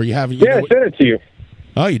 Or you haven't? Yeah, I sent it to you.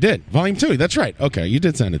 Oh, you did? Volume 2, that's right. Okay, you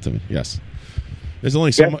did send it to me, yes. There's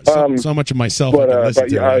only so much of myself I can listen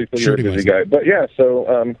to. Obviously you're a busy guy. But yeah,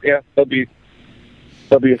 so, there'll be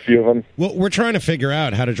a few of them. Well, we're trying to figure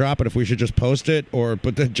out how to drop it, if we should just post it,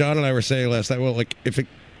 but John and I were saying last night, well, like, if it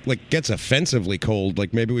gets offensively cold,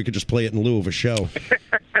 like maybe we could just play it in lieu of a show.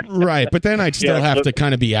 Right, but then I'd still have to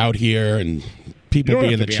kind of be out here and people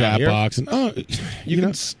be in the chat box. And you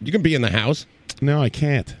can be in the house. No, I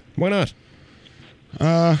can't. Why not?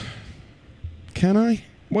 Can I?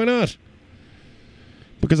 Why not?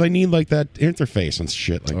 Because I need like that interface and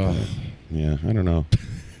shit like that. Yeah, I don't know.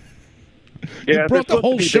 Yeah, you brought the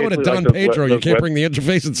whole show to Don Pedro. You can't bring the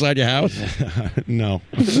interface inside your house? No.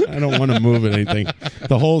 I don't want to move anything.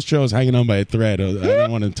 The whole show is hanging on by a thread. I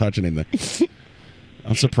don't want to touch anything.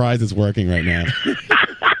 I'm surprised it's working right now.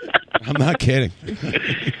 I'm not kidding.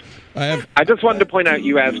 I just wanted to point out,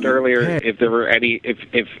 you asked earlier if there were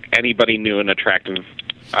if anybody knew an attractive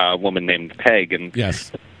woman named Peg, and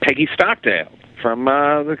yes, Peggy Stockdale from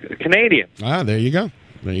the Canadian. Ah, there you go.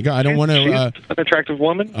 There you go. I don't want to. She's an attractive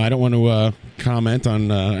woman. I don't want to comment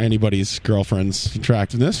on anybody's girlfriend's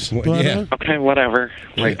attractiveness. But, okay, whatever.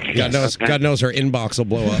 Like, God knows her inbox will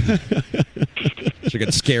blow up. She'll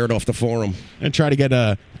get scared off the forum. And try to get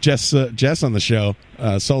Jess on the show,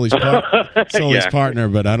 Sully's partner,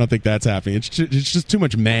 but I don't think that's happening. It's just too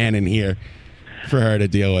much man in here for her to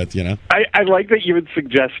deal with, you know. I like that you had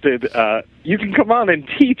suggested you can come on and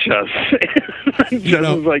teach us. Jess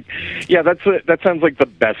was like, yeah, that sounds like the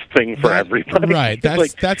best thing for everybody. Right.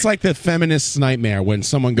 That's like the feminist's nightmare when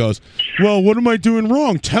someone goes, well, what am I doing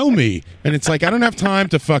wrong? Tell me. And it's like, I don't have time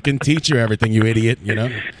to fucking teach you everything, you idiot, you know?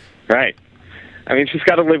 Right. I mean, she's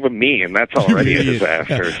got to live with me, and that's already a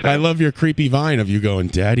disaster. I love your creepy vine of you going,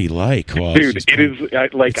 Daddy, like. Well, dude, it is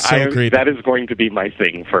creepy. That is going to be my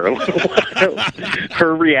thing for a little while.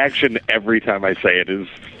 Her reaction every time I say it is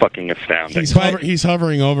fucking astounding. He's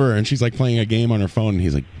hovering over her, and she's like playing a game on her phone, and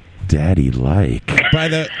he's like, Daddy, like.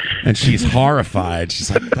 And she's horrified. She's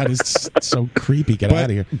like, that is so creepy. Get out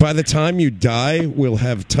of here. By the time you die, we'll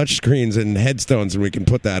have touchscreens and headstones, and we can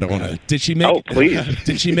put that on it. Did she make? Please.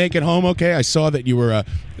 Did she make it home okay? I saw that you were.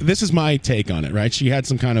 This is my take on it, right? She had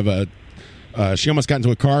some kind of a. She almost got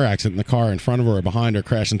into a car accident, and the car in front of her or behind her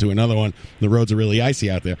crashed into another one. The roads are really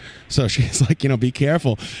icy out there. So she's like, be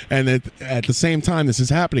careful. And at the same time this is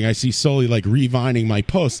happening, I see Sully like revining my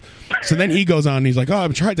posts. So then he goes on and he's like, oh,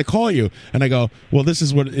 I've tried to call you. And I go, well, this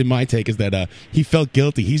is what in my take is that he felt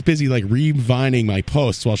guilty. He's busy like revining my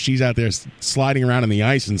posts while she's out there sliding around in the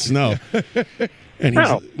ice and snow. And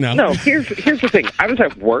no. Here's the thing. I was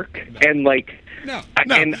at work and like.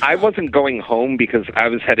 And I wasn't going home because I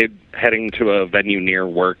was heading to a venue near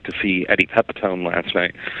work to see Eddie Pepitone last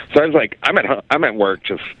night. So I was like, I'm at work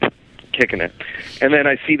just kicking it. And then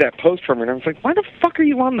I see that post from her, and I was like, why the fuck are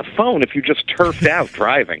you on the phone if you just turfed out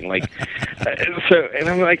driving? Like, and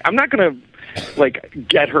I'm like, I'm not going to like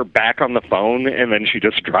get her back on the phone, and then she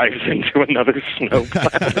just drives into another snowplow.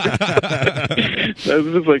 So I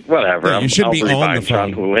was just like, whatever. Yeah, you should be on the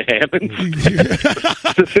phone. John Houlihan.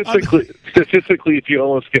 Statistically, if you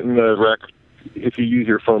almost get in the wreck, if you use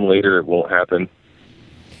your phone later, it won't happen.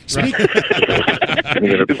 Is that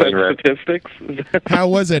statistics? How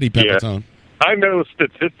was Eddie Pepitone? I know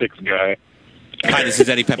statistics guy. Hi, this is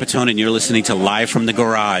Eddie Pepitone, and you're listening to Live from the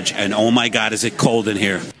Garage. And oh my God, is it cold in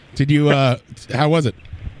here? Did you? How was it?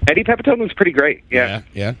 Eddie Pepitone was pretty great. Yeah.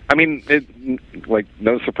 Yeah. I mean,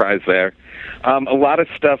 no surprise there. A lot of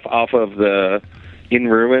stuff off of the In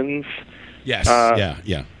Ruins. Yes.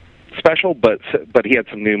 Yeah. Special, but he had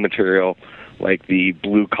some new material, like the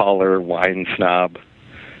Blue Collar Wine Snob,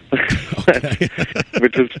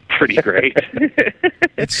 which is pretty great.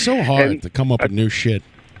 It's so hard to come up with new shit.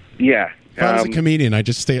 Yeah. If I was a comedian, I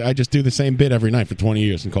just do the same bit every night for 20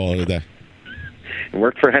 years and call it a day. It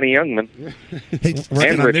worked for Henny Youngman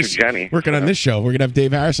and Richard Jenny. Working on this show, we're gonna have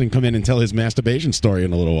Dave Harrison come in and tell his masturbation story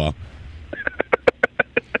in a little while.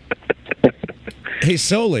 Hey,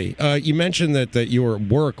 Soli, you mentioned that you were at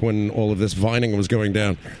work when all of this vining was going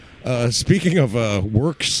down. Speaking of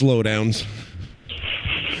work slowdowns,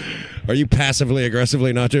 are you passively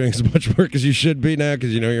aggressively not doing as much work as you should be now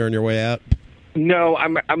because you know you're on your way out? No,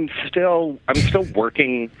 I'm still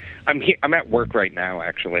working. I'm at work right now,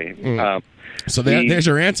 actually. So there's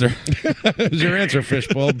your answer. There's your answer,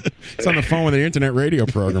 Fishbowl. It's on the phone with the internet radio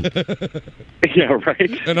program. Yeah,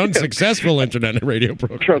 right. An unsuccessful internet radio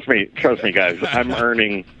program. Trust me, guys. I'm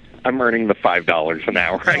earning the $5 an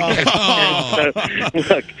hour right now. So,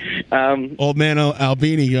 look, old man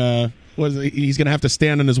Albini, he's going to have to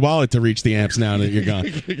stand on his wallet to reach the amps now that you're gone.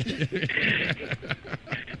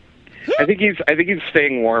 I think he's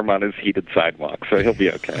staying warm on his heated sidewalk, so he'll be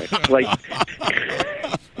okay.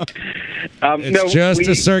 It's just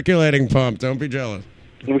a circulating pump. Don't be jealous.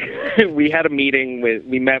 We had a meeting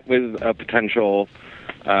we met with a potential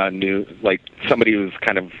somebody who was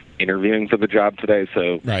kind of interviewing for the job today.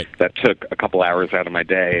 So that took a couple hours out of my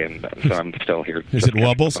day, and so I'm still here. Is it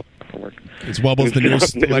Wubbles? Is Wubbles the new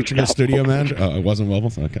electrical studio manager? Oh, it wasn't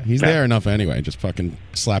Wubbles. Okay, he's there enough anyway. Just fucking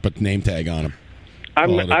slap a name tag on him.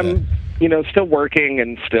 I'm still working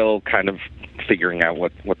and still kind of figuring out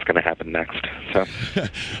what's going to happen next. So,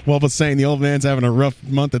 Wubbles saying the old man's having a rough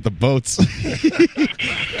month at the boats.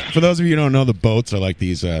 For those of you who don't know, the boats are like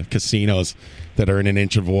these casinos that are in an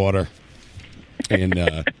inch of water in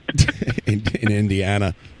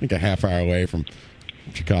Indiana, I think a half hour away from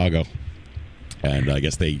Chicago. And I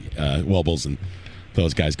guess Wubbles and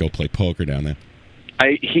those guys go play poker down there.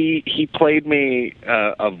 He played me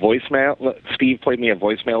a voicemail. Steve played me a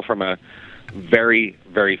voicemail from a very,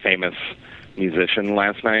 very famous musician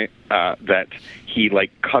last night that he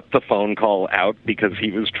cut the phone call out because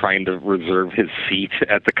he was trying to reserve his seat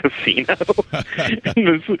at the casino. And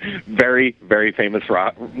this very, very famous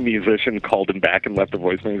rock musician called him back and left a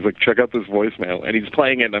voicemail. He's like, check out this voicemail. And he's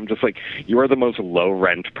playing it, and I'm just like, you are the most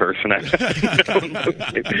low-rent person I've ever known.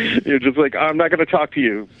 You're just like, I'm not going to talk to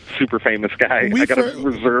you, super famous guy. I got to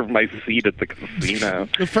reserve my seat at the casino.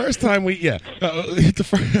 The first time the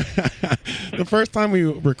first time we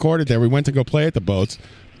recorded there, we went to go play at the boats,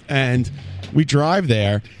 and we drive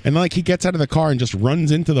there, and he gets out of the car and just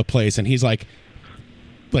runs into the place, and he's like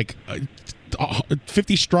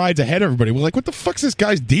 50 strides ahead of everybody. We're like, what the fuck's this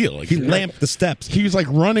guy's deal? He lamped the steps. He was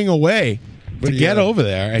running away to get over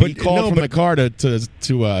there, and he called from the car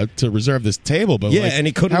to reserve this table. But and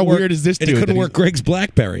he couldn't. How work, weird is this? And he couldn't work Greg's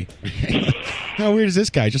BlackBerry. How weird is this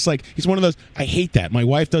guy? Just he's one of those. I hate that. My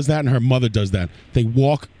wife does that, and her mother does that. They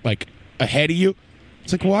walk ahead of you.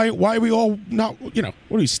 It's like, why are we all not, what are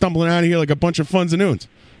we stumbling out of here like a bunch of funs and oons?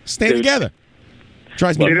 Stay together.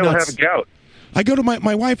 Drives me nuts. They don't have a gout. I go to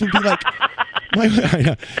my wife would be like,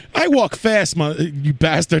 I walk fast, you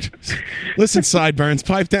bastard. Listen, sideburns,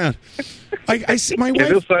 pipe down. I see my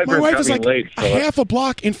wife is like half a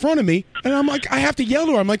block in front of me, and I'm like, I have to yell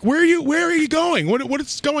to her. I'm like, where are you going? What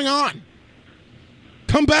is going on?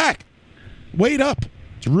 Come back. Wait up.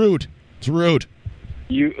 It's rude.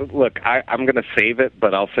 I'm going to save it,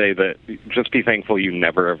 but I'll say that just be thankful you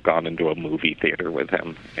never have gone into a movie theater with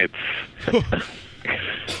him. It's.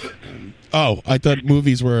 Oh, I thought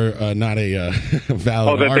movies were not a valid art.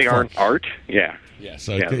 Oh, that they aren't art? Yeah. Yeah,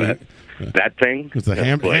 so that thing? It's a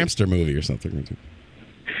hamster movie or something.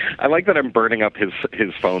 I like that I'm burning up his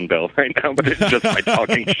phone bill right now, but it's just by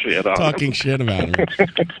talking shit on Talking him. shit about him.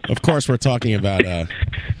 Of course, we're talking about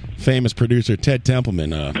famous producer Ted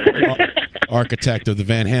Templeman, architect of the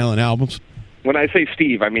Van Halen albums. When I say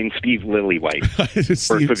Steve, I mean Steve Lillywhite. Birth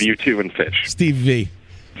of U2 and Fish. Steve V.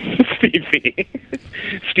 Steve V.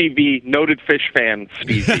 Steve V. Noted Fish fan,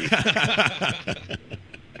 Steve V.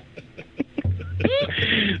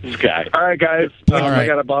 This guy. All right, guys. All right. I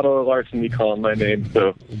got a bottle of Larceny calling my name,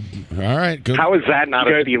 so. All right, good. How is that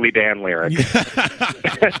not a Steely Dan lyric?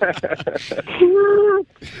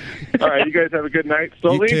 All right, you guys have a good night.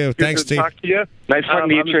 Slowly. You too. Thanks, good Steve. to talk to you. Nice talking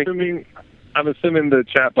to you, I'm Trey. assuming I'm assuming the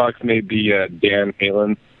chat box made the Dan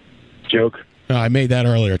Halen joke. I made that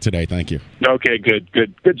earlier today. Thank you. Okay, good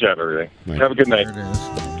job, everything. Right. Have a good night.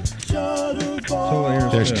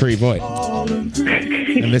 There's Tree Void.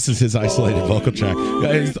 And this is his isolated vocal track.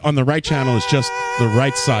 On the right channel is just the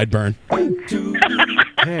right sideburn.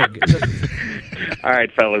 All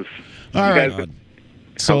right, fellas. All You right. guys-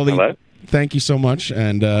 Sully, Hello? thank you so much,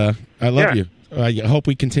 and I love you. I hope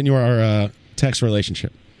we continue our text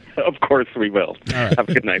relationship. Of course we will. All right. Have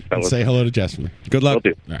a good night, And fellas. say hello to Jess for me. Good luck.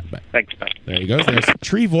 Will do. All right, bye. Thanks, bye. There you go. There's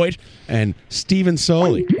Tree Void and Steven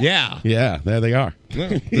Soli. Yeah. Yeah, there they are.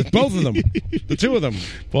 Both of them. The two of them.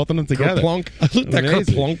 Both of them together. Kerplunk. I look that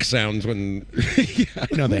Amazing. kerplunk sounds when... I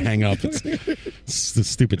know they hang up. It's the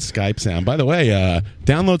stupid Skype sound. By the way,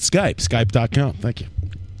 download Skype, skype.com. Thank you.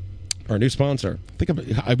 Our new sponsor.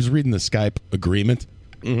 I was reading the Skype agreement,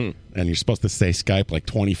 and you're supposed to say Skype like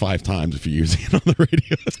 25 times if you're using it on the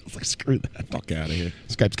radio. I was like, screw that. Fuck out of here.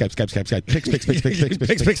 Skype. Pix.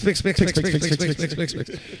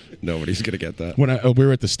 Nobody's going to get that. When we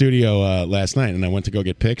were at the studio last night, and I went to go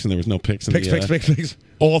get Pix, and there was no Pix in Pix.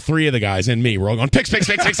 all three of the guys and me were all going, Pix.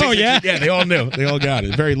 Oh, yeah? Yeah, they all knew. They all got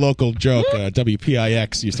it. Very local joke.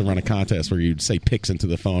 WPIX used to run a contest where you'd say Pix into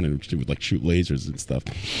the phone, and it would like shoot lasers and stuff.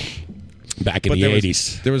 Back in the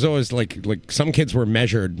 80s. There was always like some kids were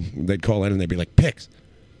measured. They'd call in and they'd be like, Pix.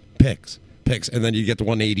 And then you get the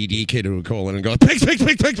one ADD kid who would call in and go, Pix.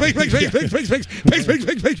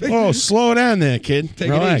 Oh, slow down there, kid. Take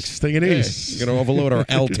it Relax. easy. Take it Yeah, easy. you're going to overload our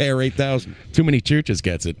Altair 8000. Too many churches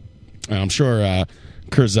gets it. I'm sure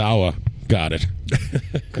Kurzawa got it.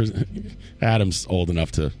 Adam's old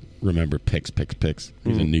enough to remember Pix.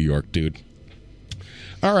 He's a New York dude.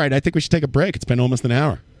 All right, I think we should take a break. It's been almost an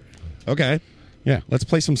hour. Okay. Yeah, let's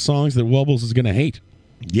play some songs that Wubbles is going to hate.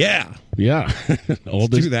 Yeah. Old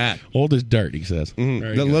do that. Old as dirt, he says.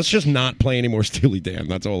 Let's just not play any more Steely Dan.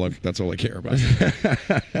 That's all I care about.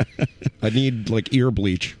 I need like ear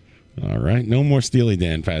bleach. All right, no more Steely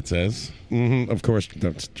Dan, Pat says. Of course,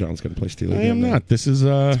 John's going to play Steely Dan. I am not. This is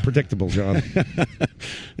It's predictable, John.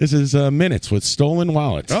 This is Minutes with Stolen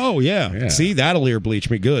Wallets. Oh yeah. See, that'll ear bleach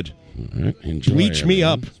me good. All right, enjoy, bleach me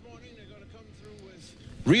up.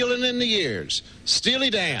 Reeling in the years.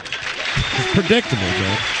 Steely Dan. It's predictable,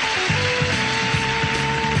 John.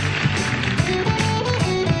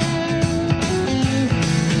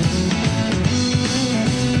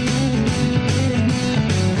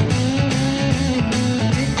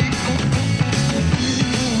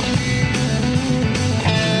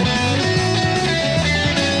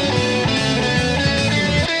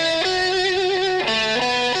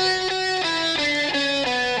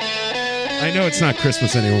 I know it's not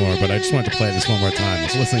Christmas anymore, but I just wanted to play this one more time. I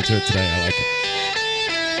was listening to it today. I like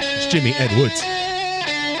it. It's Jimmy Ed Woods.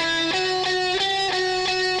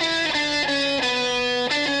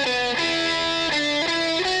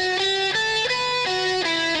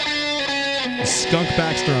 Skunk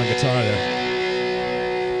Baxter on guitar there.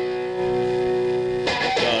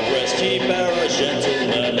 God rest ye Barrow,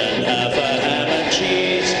 gentlemen, and have a ham and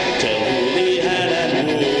cheese. Tell Houlihan and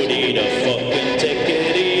Woody to fucking take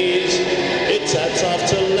it easy. It's hats off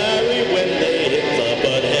to Larry when they hit the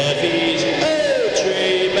butt heavies. Oh,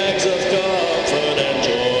 3 bags of comfort and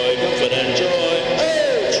joy, comfort and joy.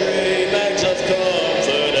 Oh, 3 bags of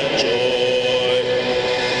comfort and joy.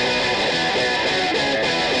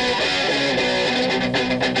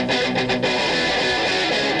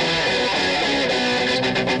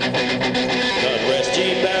 God rest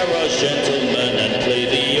ye Barrow,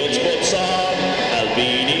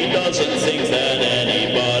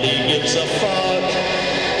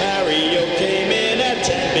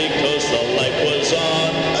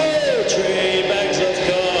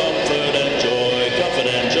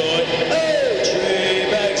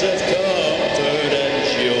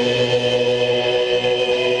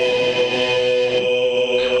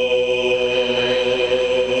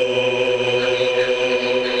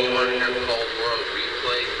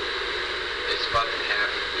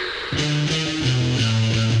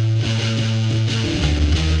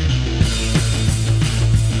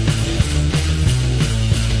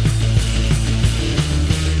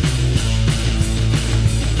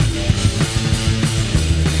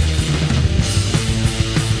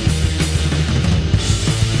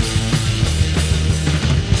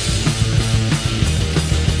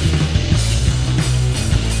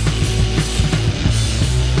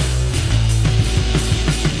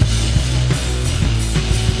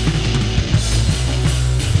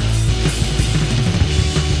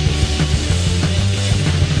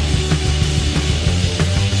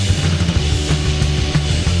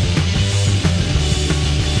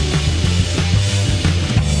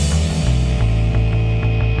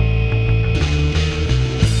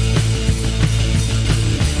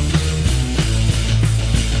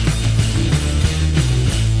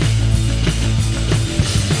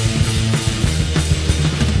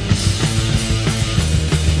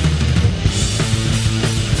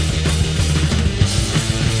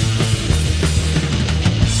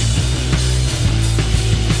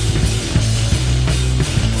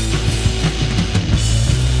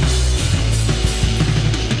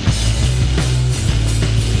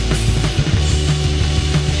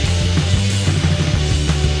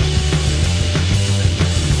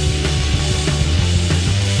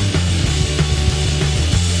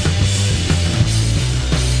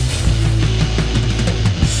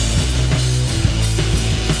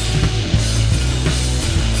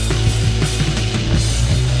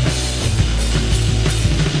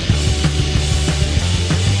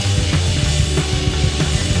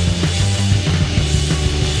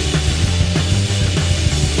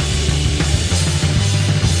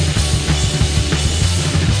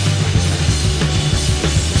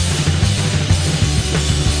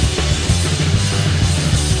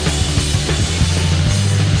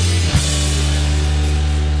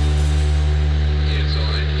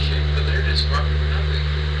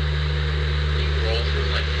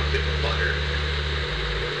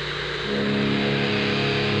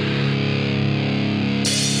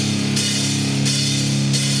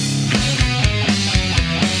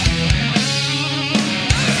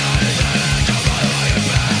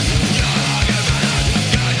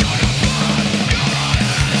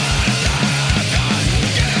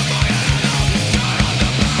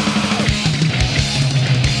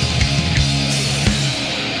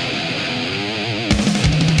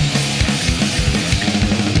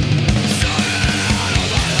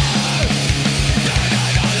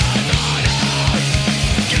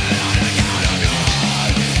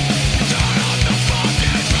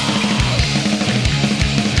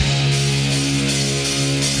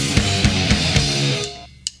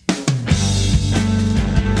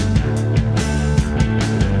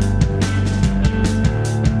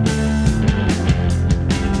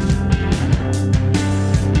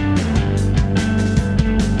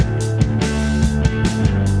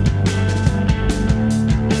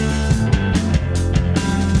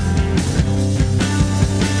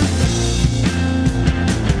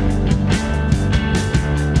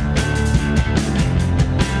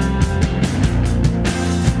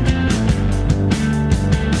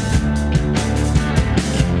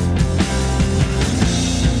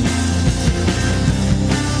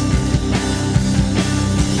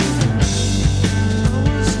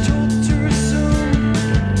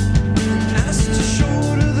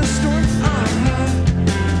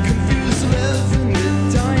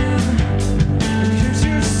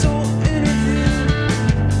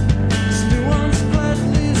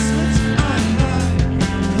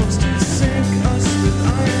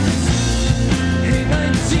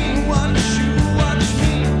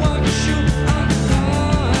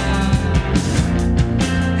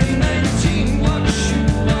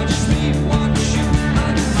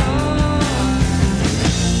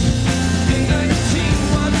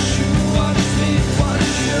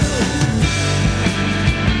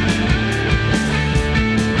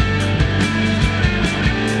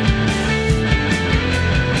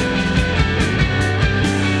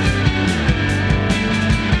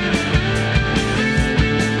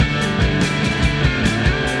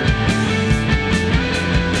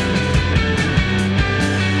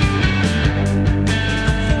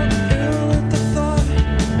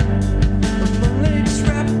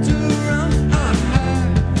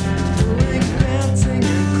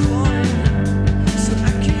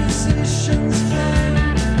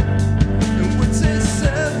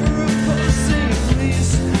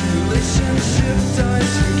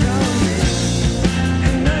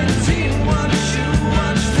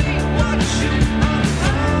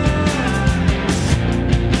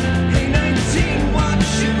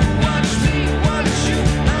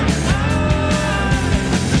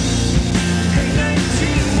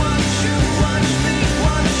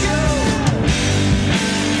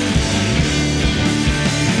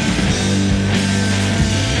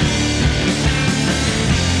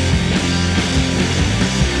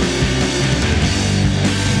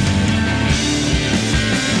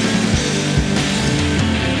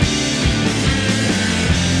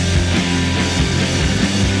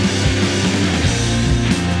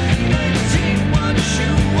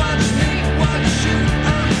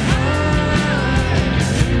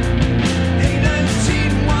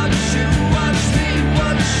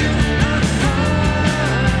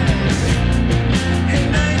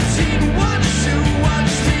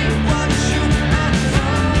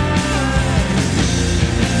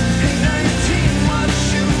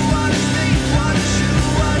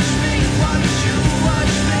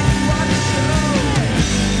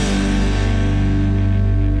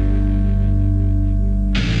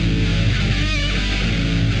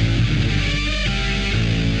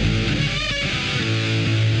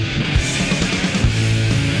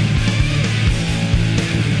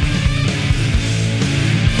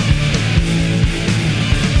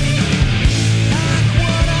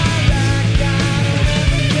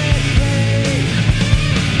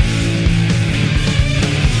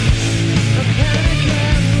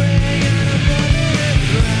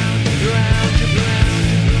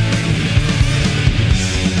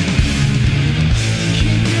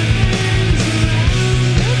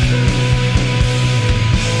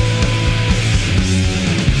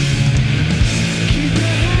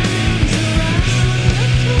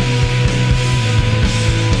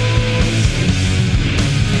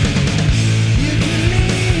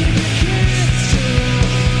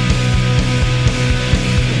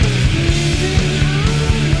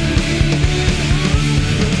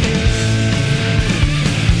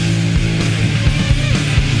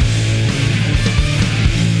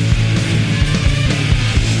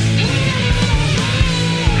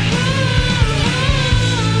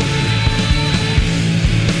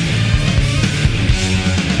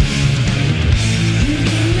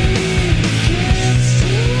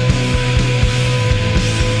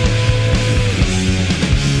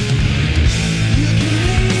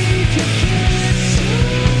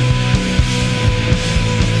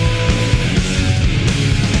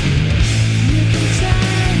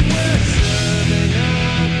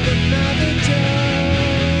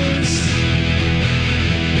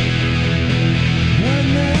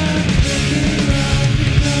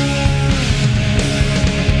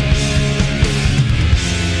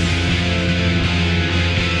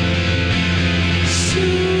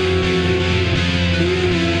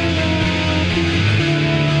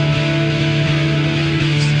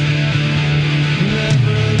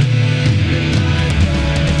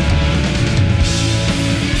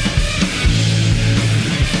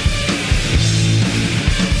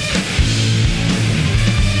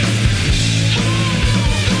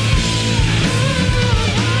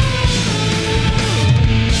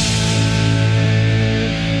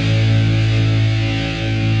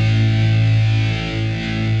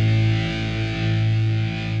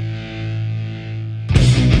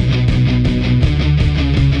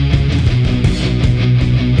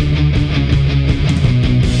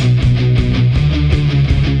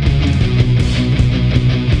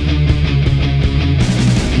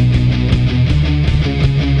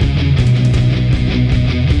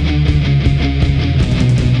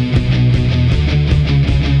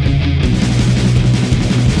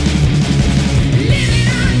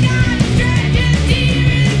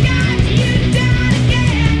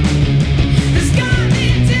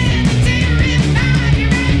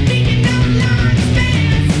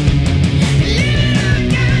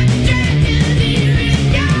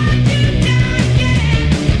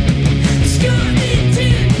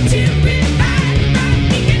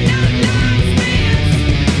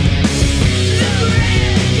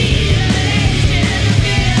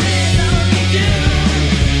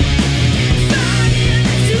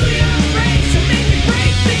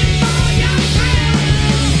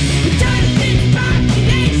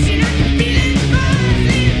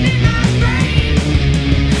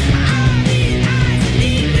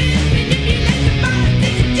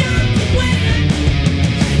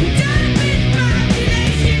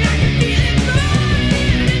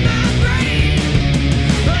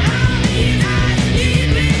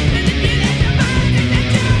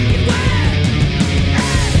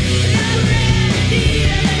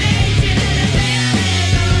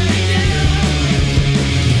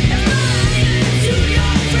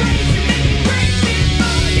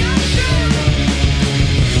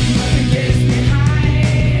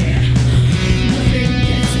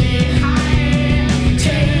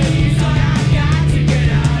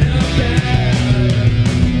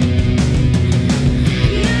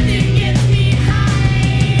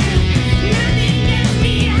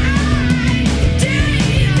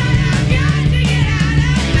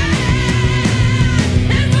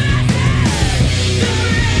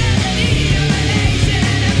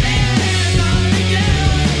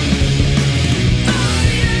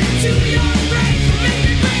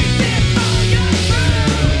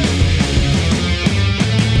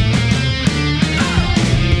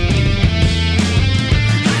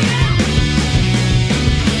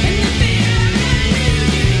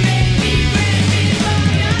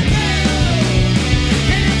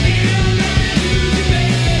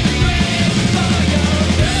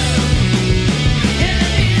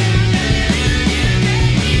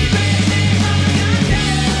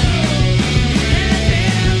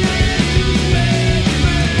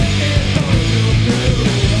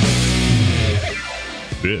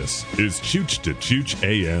 This is Chooch to Chooch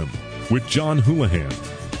AM with John Houlihan.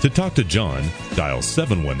 To talk to John, dial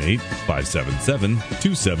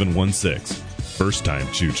 718-577-2716. First time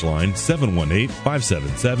Chooch line,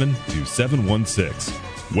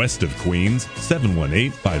 718-577-2716. West of Queens,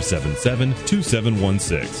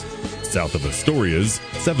 718-577-2716. South of Astoria's,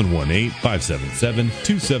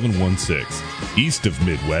 718-577-2716. East of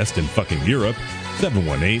Midwest and fucking Europe,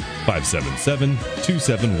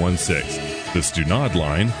 718-577-2716. The Stunad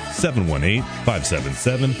line,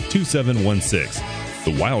 718-577-2716.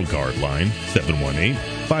 The Wildcard line,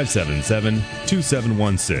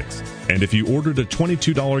 718-577-2716. And if you ordered a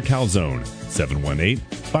 $22 calzone,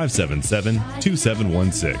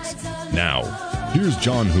 718-577-2716. Now, here's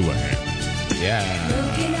John Houlihan.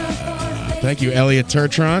 Yeah. Thank you, Elliot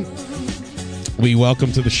Turtron. We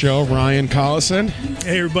welcome to the show Ryan Collison.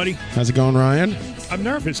 Hey, everybody. How's it going, Ryan? I'm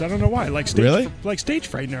nervous. I don't know why. Like stage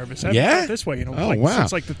fright nervous. I haven't felt this way, wow.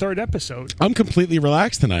 Since like the third episode. I'm completely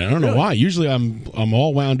relaxed tonight. I don't know why. Usually I'm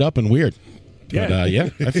all wound up and weird. But I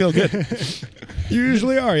feel good. You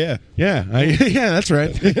usually are, yeah. Yeah, that's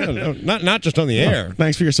right. Not just on the air.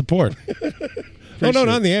 Thanks for your support. No, not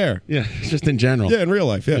on the air. Yeah, just in general. Yeah, in real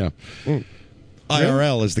life, yeah.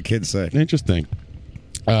 IRL, as the kids say. Interesting.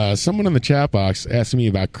 Someone in the chat box asked me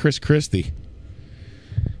about Chris Christie.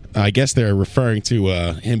 I guess they're referring to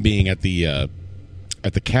him being at the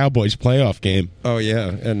Cowboys playoff game. Oh yeah,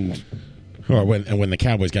 and when the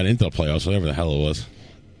Cowboys got into the playoffs, whatever the hell it was,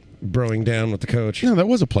 broing down with the coach. No, that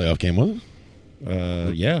was a playoff game, wasn't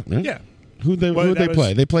it? Yeah. Who'd they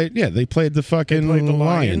play? They played the fucking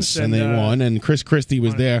Lions, and they won. And Chris Christie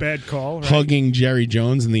was there, bad call, right? Hugging Jerry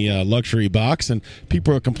Jones in the luxury box, and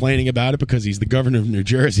people are complaining about it because he's the governor of New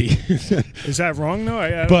Jersey. Is that wrong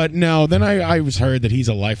though? But no, then I was heard that he's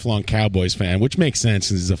a lifelong Cowboys fan, which makes sense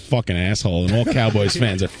since he's a fucking asshole, and all Cowboys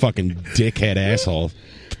fans are fucking dickhead assholes.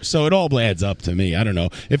 So it all adds up to me. I don't know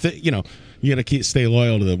if you got to stay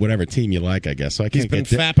loyal to whatever team you like, I guess. So I can't. He's been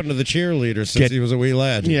fapping to the cheerleader since he was a wee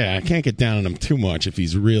lad. Yeah, I can't get down on him too much if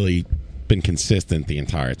he's really been consistent the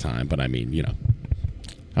entire time. But I mean,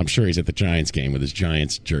 I'm sure he's at the Giants game with his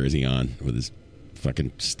Giants jersey on, with his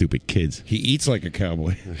fucking stupid kids. He eats like a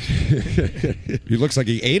cowboy. He looks like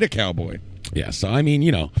he ate a cowboy. Yeah, so I mean,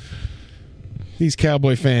 these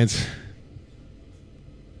Cowboy fans,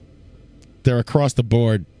 they're across the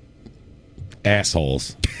board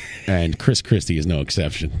assholes, and Chris Christie is no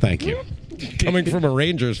exception. Thank you. Coming from a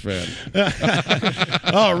Rangers fan.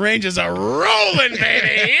 Oh, Rangers are rolling,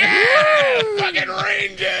 baby! Yeah! Fucking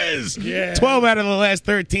Rangers! Yeah. 12 out of the last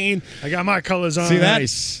 13. I got my colors on. See that?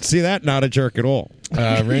 Nice. See that? Not a jerk at all.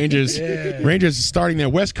 Rangers Rangers starting their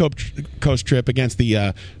West Coast trip against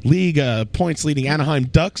the league points leading Anaheim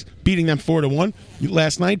Ducks, beating them 4-1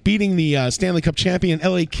 last night, beating the Stanley Cup champion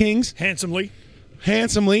LA Kings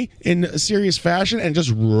handsomely in serious fashion, and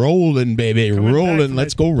just rolling, baby, rolling.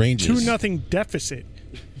 Let's go Rangers. 2-0 deficit.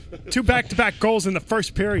 2 back-to-back goals in the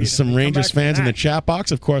first period. Some Rangers fans in the chat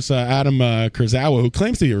box. Of course, Adam Kurzawa, who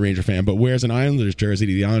claims to be a Ranger fan, but wears an Islanders jersey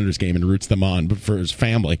to the Islanders game and roots them on for his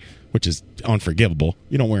family, which is unforgivable.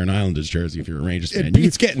 You don't wear an Islanders jersey if you're a Rangers fan.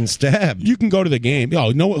 It's getting stabbed. You can go to the game.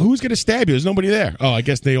 Oh, no, who's going to stab you? There's nobody there. Oh, I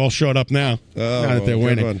guess they all showed up now. Oh, now that they're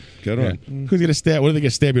winning. Good one. Who's going to stab? What are they going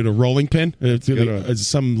to stab you with a rolling pin? Is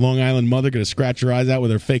some Long Island mother going to scratch your eyes out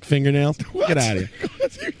with her fake fingernails? Get out of here.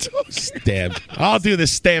 Stabbed. I'll do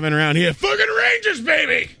this stabbing around here. Fucking Rangers,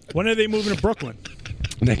 baby. When are they moving to Brooklyn?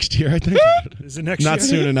 Next year, I think. Is it next year? Not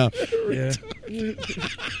soon enough. Yeah.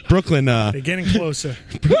 Brooklyn. They're getting closer.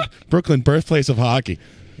 Brooklyn, birthplace of hockey.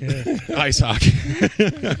 Yeah. Ice hockey.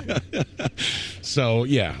 So,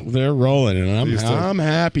 yeah, they're rolling, and I'm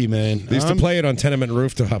happy, man. They used to play it on tenement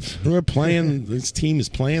rooftops. We're playing, this team is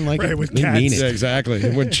playing like right, with they cats. mean it. Yeah,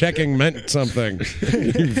 exactly. When checking meant something.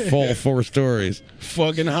 You fall 4 stories.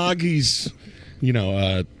 Fucking hoggies.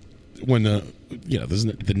 When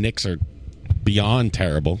the Knicks are beyond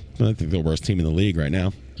terrible. I think they're the worst team in the league right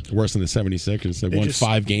now. Worse than the 76ers. They won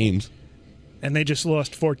 5 games. And they just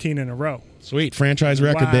lost 14 in a row. Sweet. Franchise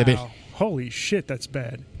record, baby. Holy shit, that's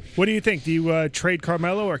bad. What do you think? Do you trade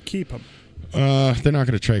Carmelo or keep him? They're not going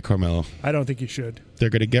to trade Carmelo. I don't think you should. They're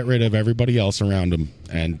going to get rid of everybody else around him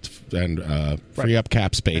and free up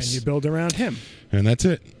cap space. And you build around him. And that's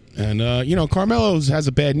it. And, Carmelo has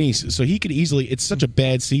a bad knee, so he could easily, it's such a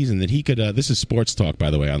bad season that he could, this is sports talk,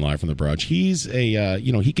 by the way, on Live from the Barrage. He's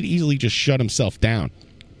he could easily just shut himself down.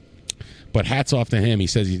 But hats off to him. He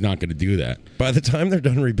says he's not going to do that. By the time they're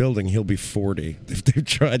done rebuilding, he'll be 40. They've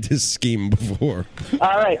tried this scheme before.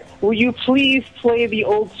 All right. Will you please play the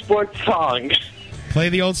old sports song? Play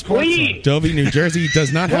the old sports song. Dovey, New Jersey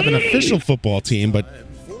does not have an official football team, but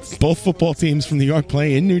Both football teams from New York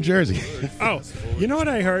play in New Jersey. Oh, you know what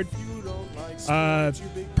I heard?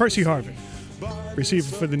 Percy Harvin,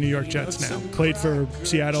 receiver for the New York Jets now. Played for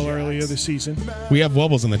Seattle earlier this season. We have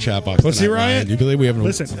Wubbles in the chat box. Pussy tonight, Riot? Do you believe we have?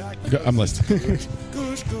 Listen. I'm listening.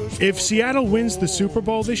 If Seattle wins the Super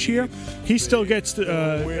Bowl this year, he still gets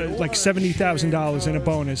like $70,000 in a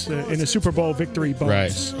bonus, in a Super Bowl victory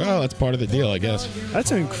bonus. Right. Well, that's part of the deal, I guess.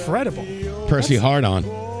 That's incredible. Percy hard on.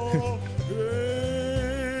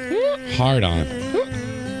 Hard on.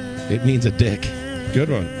 It means a dick. Good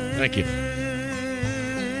one. Thank you.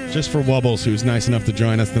 Just for Wubbles, who's nice enough to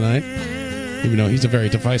join us tonight, even though he's a very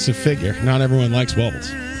divisive figure. Not everyone likes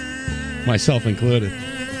Wubbles, myself included.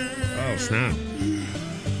 Oh, snap.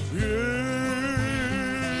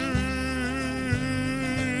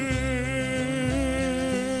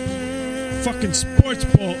 Fucking sports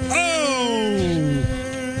ball. Oh!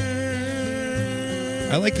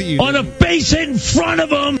 I like that you... On a base hit in front of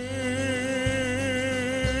him!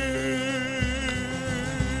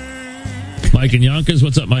 Mike and Yonkers,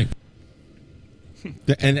 what's up, Mike?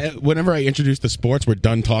 And whenever I introduce the sports, we're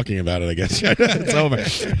done talking about it, I guess. It's over.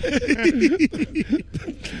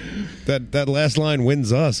 That last line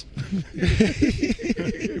wins us.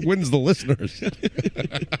 Wins the listeners.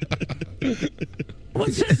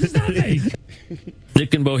 What sense does that make?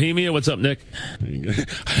 Nick in Bohemia, what's up, Nick?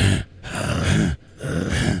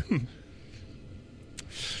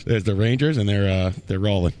 There's the Rangers, and they're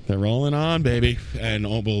rolling. They're rolling on, baby. And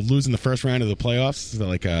we'll lose in the first round of the playoffs,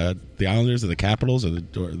 like the Islanders or the Capitals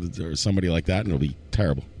or somebody like that, and it'll be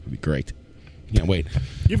terrible. It'll be great. Can't wait.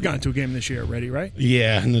 You've gone to a game this year already, right?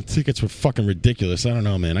 Yeah, and the tickets were fucking ridiculous. I don't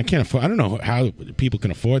know, man. I can't afford. I don't know how people can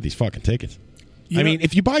afford these fucking tickets. I mean,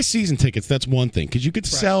 if you buy season tickets, that's one thing, because you could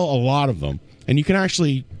sell a lot of them, and you can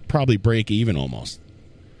actually probably break even almost.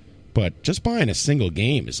 But just buying a single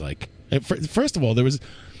game is like... First of all, there was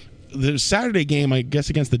the Saturday game, I guess,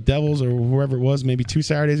 against the Devils or whoever it was, maybe 2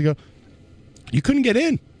 Saturdays ago. You couldn't get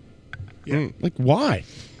in. Yeah. Like, why?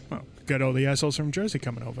 Well, got all the assholes from Jersey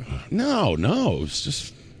coming over. No. It was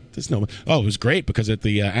just... There's no... Oh, it was great, because at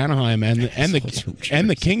the Anaheim and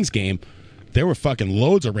the Kings game... There were fucking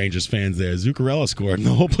loads of Rangers fans there. Zuccarello scored, and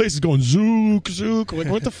the whole place is going, Zook. Like,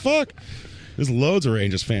 what the fuck? There's loads of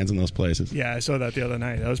Rangers fans in those places. Yeah, I saw that the other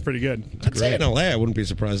night. That was pretty good. I'd say in L.A., I wouldn't be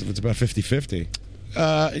surprised if it's about 50-50.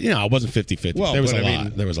 It wasn't 50-50. Well, there was a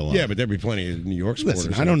lot. There was a lot. Yeah, but there'd be plenty of New York supporters.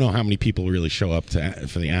 Listen, I don't know how many people really show up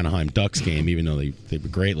for the Anaheim Ducks game, even though they were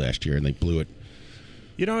great last year and they blew it.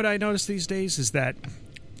 You know what I noticed these days is that...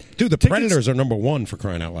 Dude, the Predators are number one, for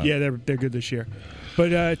crying out loud. Yeah, they're good this year.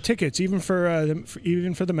 But tickets, even for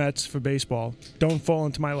the Mets for baseball, don't fall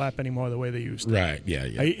into my lap anymore the way they used to. Right? Yeah.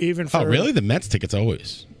 Even for, oh, really? The Mets tickets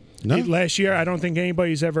always. No. Last year, I don't think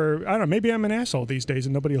anybody's ever. I don't know. Maybe I'm an asshole these days,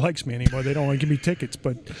 and nobody likes me anymore. They don't want to give me tickets,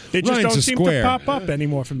 but they just don't seem to pop up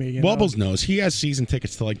anymore for me. Wubbles knows he has season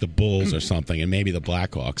tickets to like the Bulls or something, and maybe the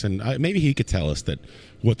Blackhawks, and maybe he could tell us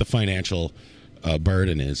what the financial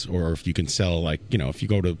burden is, or if you can sell if you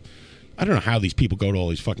go to. I don't know how these people go to all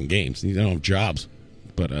these fucking games. They don't have jobs.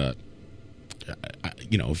 But,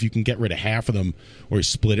 if you can get rid of half of them or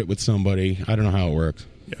split it with somebody, I don't know how it works.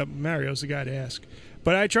 Yeah, Mario's the guy to ask.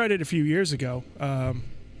 But I tried it a few years ago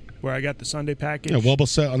where I got the Sunday package. Yeah,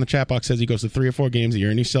 Wubble on the chat box says he goes to 3 or 4 games a year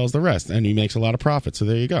and he sells the rest, and he makes a lot of profit. So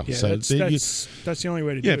there you go. Yeah, so that's the only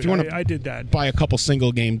way to do it. If you want to I did that. Buy a couple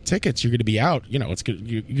single game tickets, you're going to be out. You're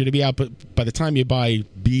going to be out, but by the time you buy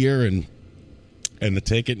beer and the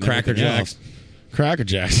ticket and Cracker Jacks. Cracker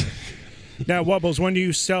Jacks. Now, Wubbles, when do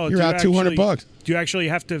you sell it? You're out $200. Do you actually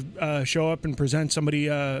have to show up and present somebody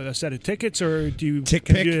a set of tickets, or do you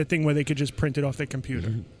do a thing where they could just print it off their computer?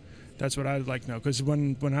 Mm-hmm. That's what I'd like to know. Because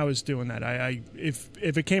when I was doing that,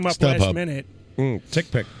 if it came up last minute, tick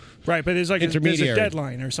pick. Right, but there's a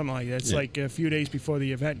deadline or something like that. It's like a few days before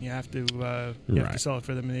the event, and you have to sell it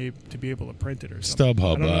for them to be able to print it or something.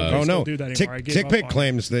 StubHub. I don't do that anymore. TickPick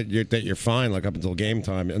claims that you're fine, like up until game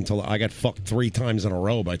time. Until I got fucked 3 times in a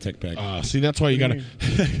row by TickPick. See, that's why you got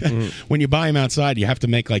to. When you buy them outside, you have to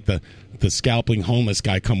make like the scalping homeless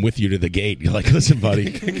guy come with you to the gate. You're like, listen,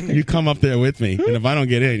 buddy, you come up there with me, and if I don't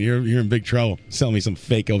get in, you're in big trouble. Sell me some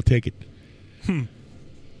fake ticket.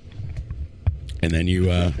 And then you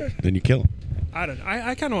kill him. I don't know.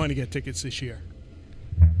 I kind of want to get tickets this year.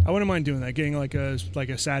 I wouldn't mind doing that, getting like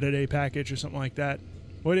a Saturday package or something like that.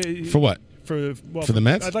 For what? For the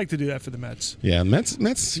Mets? I'd like to do that for the Mets. Yeah, Mets.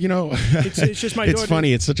 It's just my. It's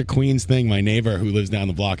funny. It's such a Queens thing. My neighbor who lives down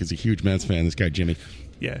the block is a huge Mets fan. This guy Jimmy.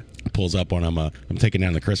 Yeah. Pulls up when I'm taking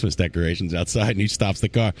down the Christmas decorations outside, and he stops the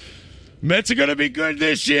car. Mets are going to be good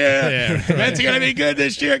this year. Yeah. Mets are going to be good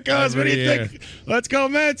this year, Cuz. What do you Every think? Let's go,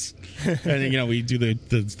 Mets. And, we do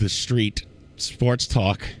the street sports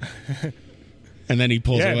talk. And then he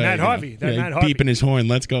pulls away. Matt Harvey. Matt Harvey. Beeping his horn.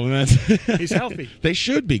 Let's go, Mets. He's healthy. They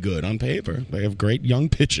should be good on paper. They have great young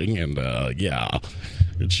pitching, and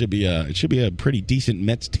it should be a pretty decent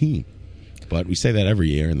Mets team. But we say that every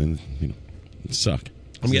year, and then suck.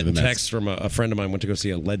 I'm getting texts from a friend of mine went to go see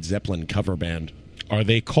a Led Zeppelin cover band. Are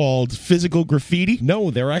they called Physical Graffiti?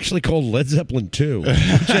 No, they're actually called Led Zeppelin 2. Which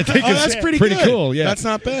I think is that's pretty good. Cool. Yeah, that's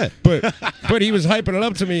not bad. But he was hyping it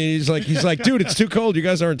up to me. He's like, dude, it's too cold. You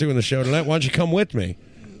guys aren't doing the show tonight. Why don't you come with me?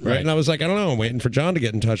 Right. And I was like, I don't know. I'm waiting for John to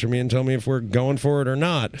get in touch with me and tell me if we're going for it or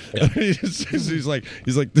not. Yeah. he's like,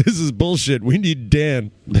 this is bullshit. We need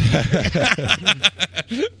Dan.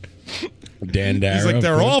 Dan Darrow. He's like,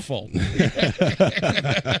 they're awful.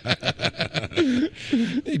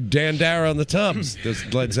 Dan Darrow on the Tubs.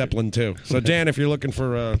 There's Led Zeppelin 2. So, Dan, if you're looking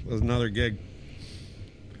for another gig,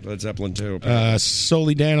 Led Zeppelin 2.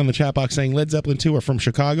 Solely Dan on the chat box saying Led Zeppelin 2 are from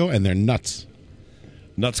Chicago, and they're nuts.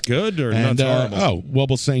 Nuts good or nuts horrible?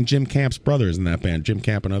 Wobble's saying Jim Camp's brother is in that band. Jim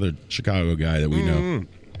Camp, another Chicago guy that we know.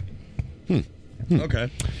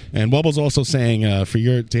 Okay. And Wobble's also saying,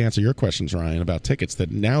 to answer your questions, Ryan, about tickets,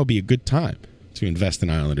 that now would be a good time to invest in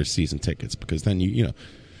Islanders season tickets, because then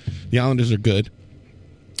the Islanders are good.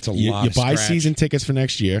 It's a lot. You of buy scratch. season tickets for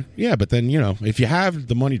next year. Yeah, but then if you have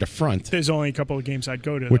the money to front, There's only a couple of games I'd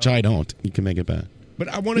go to, which though. I don't, you can make it back. But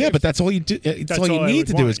I want to. Yeah, but that's all you do. That's all you I need would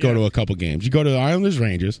to do want, is go to a couple games. You go to Islanders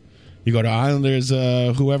Rangers. You go to Islanders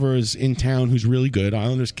whoever is in town who's really good.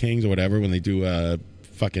 Islanders Kings or whatever when they do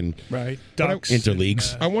fucking Ducks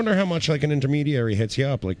interleagues. I wonder how much like an intermediary hits you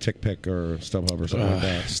up, like TickPick or StubHub or something like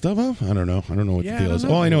that. StubHub? I don't know. I don't know what Yeah, the deal I is.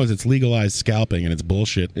 don't know. All I know is it's legalized scalping and it's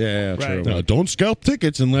bullshit. Yeah, true. Right. Don't scalp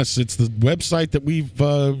tickets unless it's the website that we've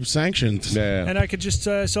sanctioned. Yeah. And I could just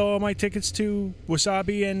sell all my tickets to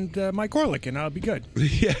Wasabi and Mike Orlick, and I'll be good.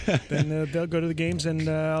 Yeah. Then they'll go to the games, and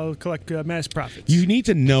I'll collect mass profits. You need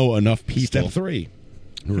to know enough people Step 3.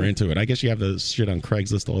 who are into it. I guess you have the shit on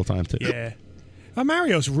Craigslist all the time, too. Yeah.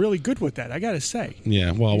 Mario's really good with that, I got to say.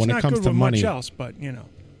 Yeah, well, He's when not it comes good to with money, much else, but,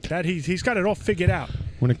 that he's got it all figured out.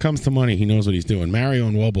 when it comes to money, he knows what he's doing. Mario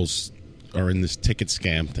and Wobbles are in this ticket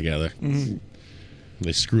scam together. Mm-hmm.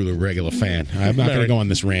 They screw the regular fan. I'm not going to go on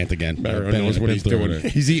this rant again. Mario I've been- knows I've what been he's through doing.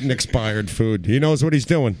 it. He's eating expired food. He knows what he's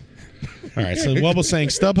doing. All right, so Wobble's saying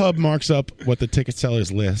StubHub marks up what the ticket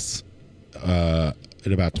sellers lists at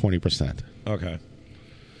about 20%. Okay.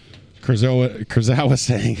 Kurzawa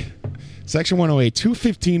saying Section 108,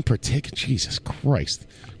 $2.15 per ticket. Jesus Christ.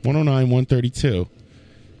 109, 132.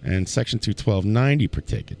 And Section 212, $90 per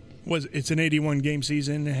ticket. It's an 81 game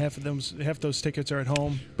season. Half those tickets are at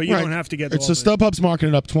home, but you Right. don't have to get. So StubHub's marking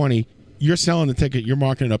it up 20. You're selling the ticket. You're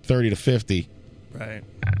marking it up 30 to 50. Right.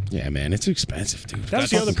 Yeah, man, it's expensive, dude.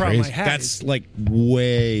 That's the other problem I had. That's like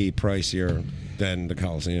way pricier than the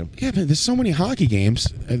Coliseum. Yeah, man, there's so many hockey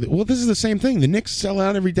games. Well, this is the same thing. The Knicks sell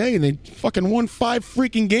out every day, and they fucking won 5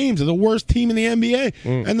 freaking games. They're the worst team in the NBA,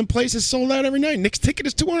 and the place is sold out every night. Knicks ticket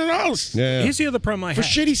is $200. Yeah. Here's the other problem I for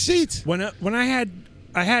had. shitty seats. When I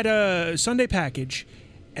had a Sunday package,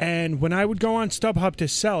 and when I would go on StubHub to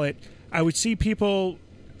sell it, I would see people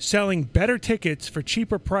selling better tickets for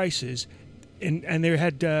cheaper prices, and they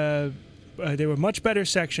had they were much better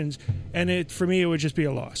sections, and for me it would just be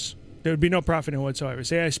a loss. There would be no profit in it whatsoever.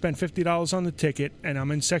 Say I spent $50 on the ticket, and I'm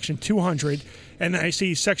in section 200, and I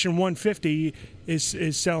see section 150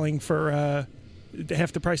 is selling for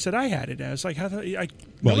half the price that I had it. I was like,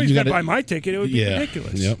 nobody's going to buy my ticket. It would be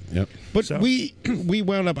ridiculous. Yep. But we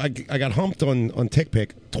wound up. I got humped on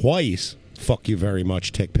TickPick twice. Fuck you very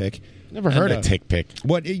much, TickPick. Never heard of TickPick.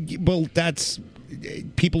 What? Well, that's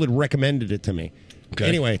people had recommended it to me. Okay.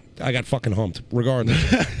 Anyway, I got fucking humped. Regardless,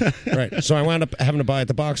 right? So I wound up having to buy at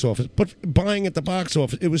the box office. But buying at the box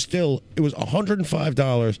office, it was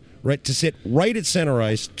 $105, right, to sit right at center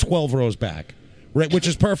ice, 12 rows back. Right, which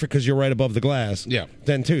is perfect because you're right above the glass. Yeah.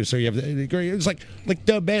 Then too, so you have it's like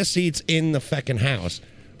the best seats in the feckin' house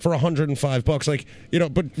for $105. Like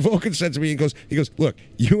but Vulcan said to me, he goes, look,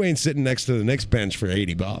 you ain't sitting next to the Knicks bench for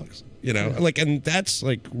 $80. And that's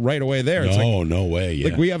like right away there. It's like, no way. Yeah.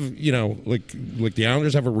 Like we have, like the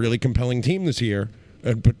Islanders have a really compelling team this year,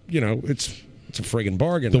 but it's a friggin'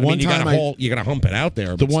 bargain. The one you time you gotta hump it out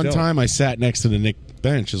there. The but one still. time I sat next to the Knicks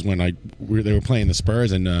bench is when they were playing the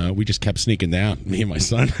Spurs, and we just kept sneaking down, me and my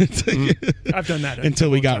son. I've done that until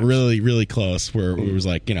we got really, really close, where it was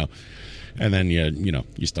like, and then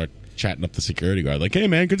you start chatting up the security guard, like, "Hey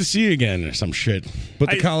man, good to see you again," or some shit. But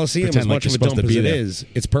the Coliseum, as much of a dump as it there. is,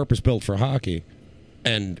 it's purpose built for hockey.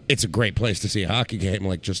 And it's a great place to see a hockey game.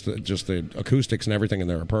 Like just the acoustics and everything in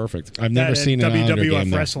there are perfect. I've never seen an Islander game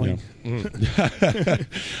there. wrestling.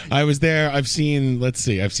 I was there. I've seen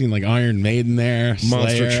like Iron Maiden there,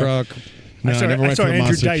 Monster Slayer. Truck. No, I never went to a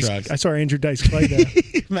Monster Truck. I saw Andrew Dice Clay there.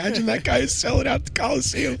 Imagine that guy is selling out the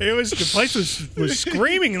Coliseum. The place was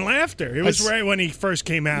screaming in laughter. It was right when he first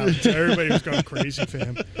came out. So everybody was going crazy for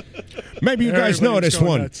him. Maybe you guys know this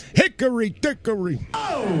one. Nuts. Hickory Dickory.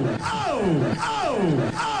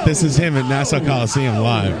 This is him at Nassau Coliseum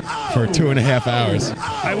live for 2.5 hours.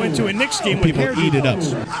 I went to a Knicks game with People Hairdo eat it up.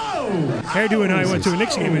 Hairdo and I went to a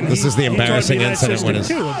Knicks game, and This is the embarrassing he taught me that incident when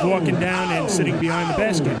system, too, of walking down and sitting behind the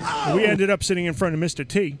basket. We ended up sitting in front of Mr.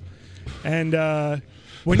 T, and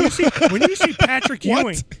when you see Patrick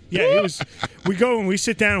Ewing, we go and we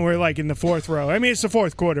sit down and we're like in the fourth row. I mean, it's the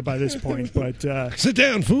fourth quarter by this point, but sit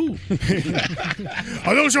down, fool.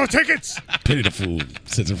 Are those your tickets? Pity the fool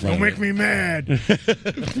sits in front Don't of make me mad.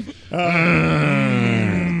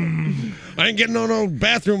 I ain't getting on no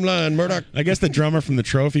bathroom line, Murdoch. I guess the drummer from the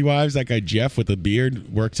Trophy Wives, that guy Jeff with the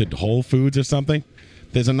beard, works at Whole Foods or something.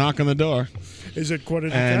 There's a knock on the door. Is it quarter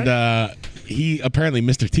to and 10? He apparently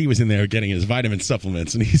Mr. T was in there getting his vitamin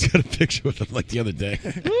supplements, and he's got a picture with him like the other day.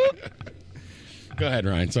 Go ahead,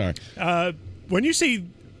 Ryan. Sorry. When you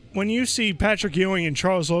see Patrick Ewing and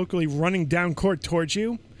Charles Oakley running down court towards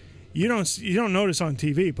you, you don't notice on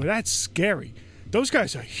TV, but that's scary. Those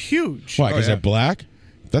guys are huge. Why? Because they're black?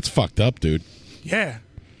 That's fucked up, dude. Yeah.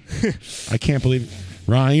 I can't believe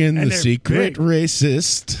Ryan, And the they're secret big.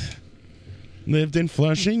 racist, lived in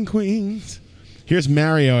Flushing, Queens. Here's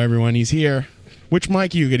Mario, everyone. He's here. Which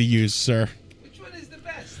mic are you going to use, sir?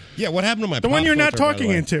 Yeah, what happened to my The one pop you're not filter, by the talking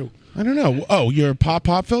way? into. I don't know. Oh, your pop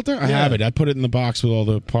filter? I have it. I put it in the box with all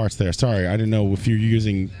the parts there. Sorry, I didn't know if you're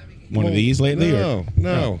using one of these lately.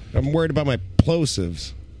 No. I'm worried about my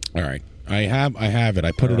plosives. All right. I have it.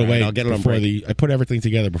 I put All it right, away I'll get it on before break. I put everything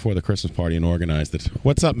together before the Christmas party and organized it.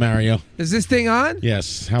 What's up, Mario? Is this thing on?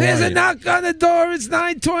 Yes. How There's are a you? knock on the door. It's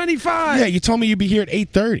 9:25. Yeah, you told me you'd be here at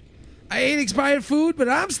 8:30. I ate expired food, but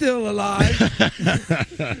I'm still alive.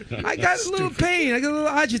 I got a little pain. I got a little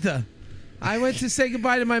agita. I went to say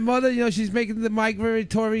goodbye to my mother. You know, she's making the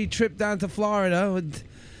migratory trip down to Florida with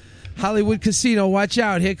Hollywood Casino. Watch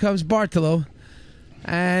out. Here comes Bartolo.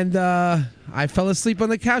 And I fell asleep on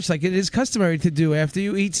the couch like it is customary to do after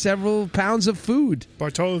you eat several pounds of food.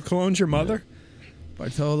 Bartolo Colon's your mother?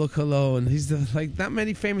 Bartolo Colon. He's like not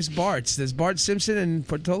many famous Barts. There's Bart Simpson and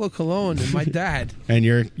Bartolo Colon and my dad. And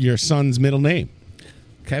your son's middle name?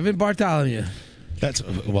 Kevin Bartholomew. That's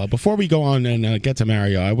well. Before we go on and get to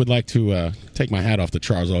Mario, I would like to take my hat off to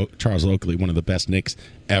Charles Oakley, one of the best Knicks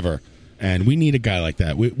ever. And we need a guy like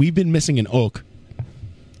that. We've been missing an Oak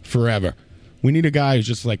forever. We need a guy who's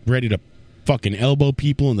just like ready to fucking elbow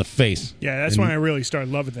people in the face. Yeah, that's when I really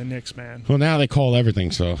started loving the Knicks, man. Well, now they call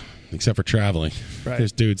everything so, except for traveling. Right.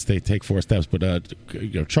 There's dudes they take 4 steps, but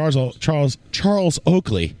Charles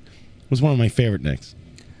Oakley was one of my favorite Knicks.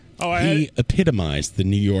 Oh, He epitomized the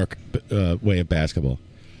New York way of basketball.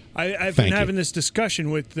 I've Thank been you. having this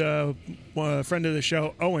discussion with a friend of the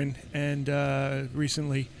show, Owen, and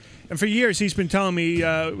recently. And for years, he's been telling me,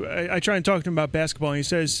 I try and talk to him about basketball, and he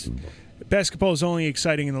says basketball is only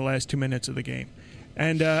exciting in the last 2 minutes of the game.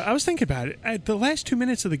 And I was thinking about it. The last 2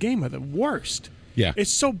 minutes of the game are the worst. Yeah.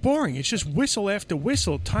 It's so boring. It's just whistle after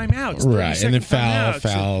whistle, timeouts, Right, and then 30-second timeouts.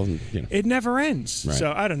 foul. You know. It never ends. Right.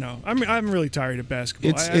 So I don't know. I'm really tired of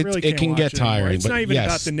basketball. I really it can't can watch get it anymore. tiring. It's but not even yes.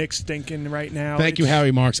 about the Knicks stinking right now. Thank you, It's-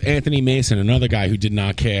 Harry Marks. Anthony Mason, another guy who did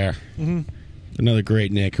not care. Mhm. Another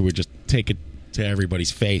great Nick who would just take it to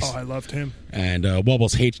everybody's face. Oh, I loved him. And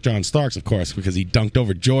Wubbles hates John Starks, of course, because he dunked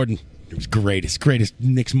over Jordan. It was greatest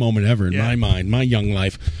Knicks moment ever in my mind. My young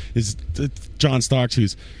life is John Starks,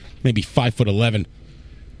 who's maybe 5'11",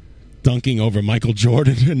 dunking over Michael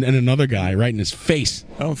Jordan and another guy right in his face.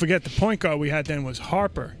 Don't forget the point guard we had then was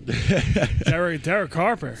Harper. Derek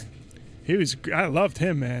Harper. I loved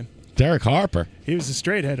him, man. Derek Harper. He was the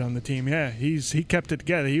straight head on the team. Yeah, he kept it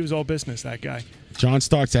together. He was all business, that guy. John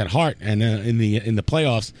Starks had heart, and in the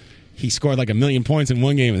playoffs, he scored like 1 million points in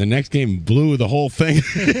one game, and the next game blew the whole thing.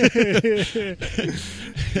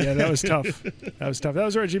 Yeah, that was tough. That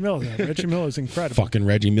was Reggie Miller, though. Reggie Miller is incredible. Fucking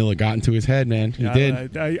Reggie Miller got into his head, man. He Yeah,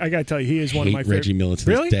 did. I got to tell you, he is one of Hate my favorite. Reggie Miller to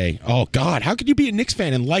Really? this day. Oh God, how could you be a Knicks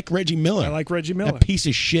fan and like Reggie Miller? I like Reggie Miller. That piece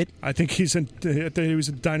of shit. I think he was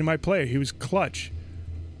a dynamite player. He was clutch.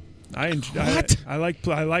 I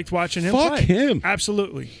liked watching him Fuck play. him.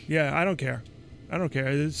 Absolutely. Yeah, I don't care.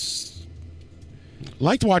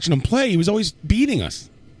 Liked watching him play. He was always beating us.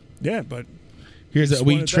 Yeah, but We one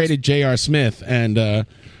of the traded J.R. Smith, and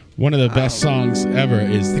One of the best songs ever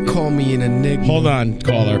is. They call me an enigma. Hold on,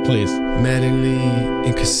 caller, please. Maddeningly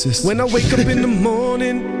inconsistent. When I wake up in the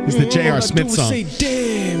morning, It's the J.R. all I Smith do is song. say,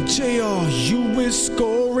 damn, J.R., you is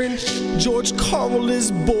scoring. George Carl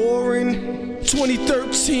is boring.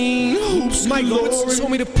 2013, hoops Mike Lewis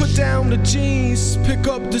told me to put down the jeans, pick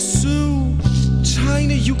up the suit.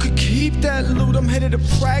 China, you could keep that loot. I'm headed to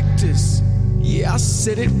practice. Yeah, I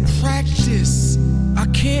said it, practice. I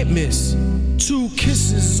can't miss. 2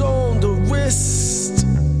 kisses on the wrist.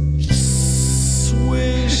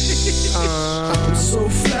 Swish. I'm so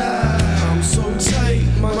fly, I'm so tight.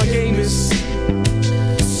 My game is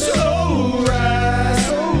so right,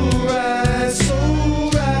 so right, so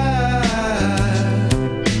right.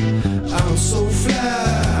 I'm so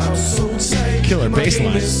fly, I'm so tight. Killer My bass game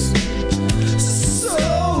line. is so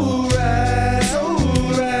right, so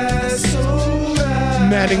right, so right.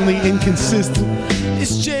 Maddeningly inconsistent.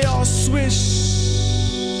 It's J.R. Swish.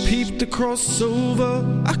 Peep the crossover.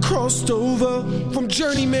 I crossed over from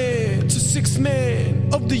journeyman to 6th man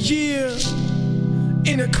of the year.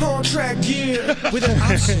 In a contract year with an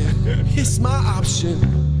option. It's my option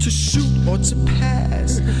to shoot or to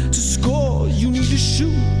pass. To score, you need to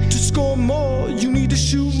shoot. To score more, you need to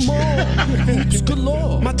shoot more. Hoops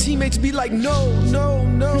galore. My teammates be like, no, no,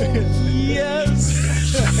 no. Yes.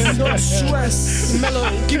 No stress. Mellow,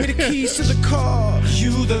 give me the keys to the car.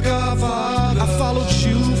 You the godfather. I followed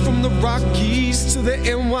you from the Rockies to the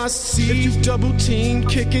NYC. If you double team,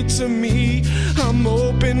 kick it to me. I'm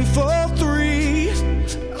open for 3.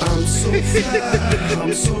 I'm so fly,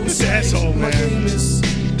 I'm so tight. Asshole, My man. game is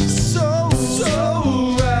so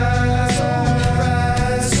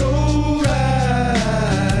right, so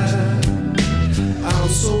right. I'm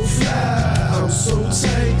so fly, I'm so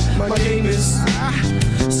tight. My game is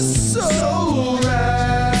so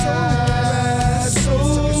right, so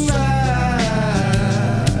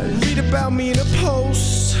right. Read about me in a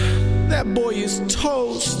post. That boy is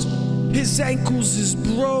toast. His ankles is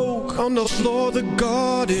broke on the floor of the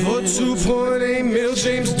garden. For 2.8 mil,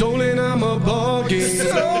 James Dolan, I'm a bargain.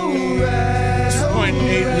 So right,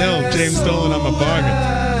 2.8 mil, James Dolan, I'm a bargain.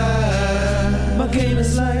 My game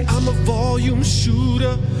is like I'm a volume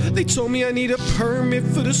shooter. They told me I need a permit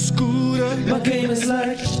for the scooter. My game is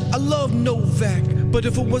like I love Novak, but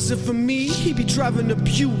if it wasn't for me, he'd be driving a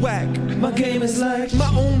Buick. My game is like my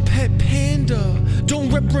own pet panda.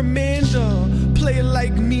 Don't reprimand her. Play it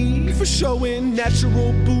like me for showing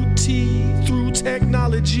natural booty through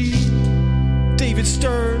technology. David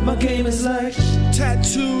Stern. My game is like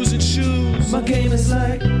tattoos and shoes. My game is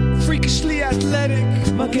like freakishly athletic.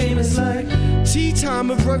 My game is like tea time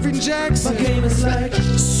with Reverend Jackson. My game is like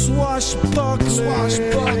swashbuckling.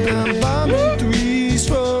 I'm bombing 3s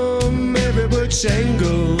from every butch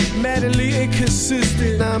angle. Madly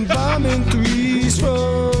inconsistent. I'm bombing 3s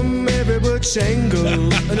from every butch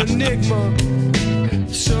angle. An enigma.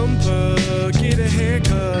 Jumper, get a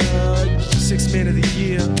haircut. 6th man of the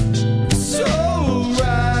year. So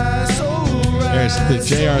right, so right. There's the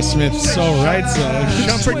J.R. Smith So Right song.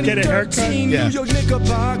 Jumper, get a haircut. Yeah. New York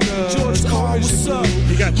Knickerbocker. George Carl, what's up?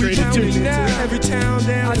 He got traded too. Now, every town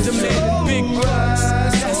down. I demand big bucks.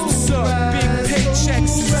 That's what's up. Big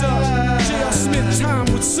paychecks is up. J.R. Smith time,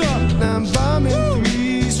 what's up? Now I'm bombing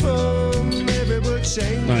 3s from every butch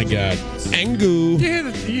angle. My God. Angu.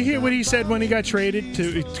 You hear what he said when he got traded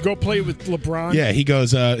to go play with LeBron? Yeah, he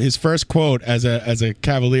goes. His first quote as a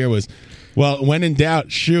Cavalier was, "Well, when in doubt,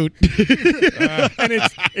 shoot." And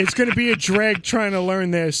it's going to be a drag trying to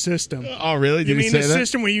learn their system. Oh, really? Did you he mean say the that?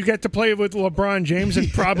 system where you get to play with LeBron James and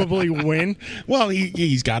probably win? Well,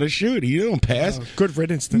 he's got to shoot. He don't pass. Good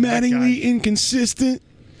riddance to that guy. Maddeningly inconsistent.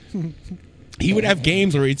 He would have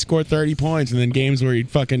games where he'd score 30 points and then games where he'd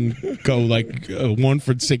fucking go like 1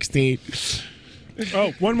 for 16.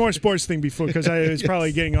 Oh, one more sports thing before, because I was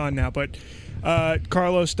probably getting on now, but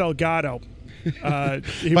Carlos Delgado.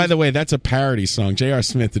 By the way, that's a parody song. J.R.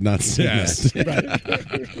 Smith did not sing that.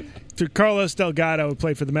 Right. To Carlos Delgado, who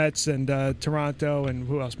played for the Mets and Toronto and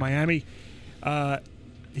who else? Miami.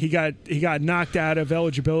 He got knocked out of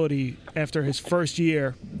eligibility after his first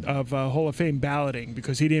year of Hall of Fame balloting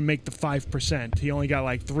because he didn't make the 5%. He only got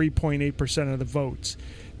like 3.8% of the votes.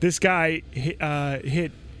 This guy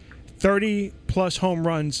hit 30-plus home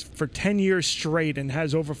runs for 10 years straight and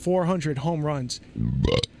has over 400 home runs.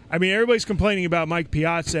 I mean, everybody's complaining about Mike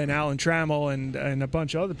Piazza and Alan Trammell and a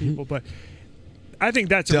bunch of other people, but I think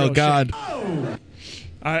that's a real shame.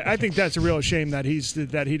 I think that's a real shame that he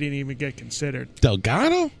didn't even get considered.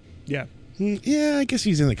 Delgado? Yeah. Yeah, I guess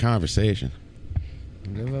he's in the conversation.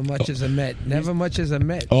 Never much as a Met. Never much as a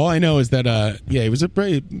Met. All I know is that he was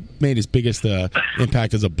made his biggest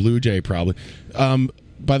impact as a Blue Jay probably.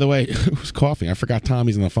 By the way, who's coughing? I forgot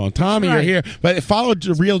Tommy's on the phone. Tommy, Right. you're here. But follow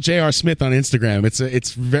Real J.R. Smith on Instagram.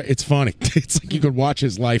 It's funny. It's like you could watch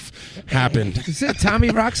his life happen. Is it Tommy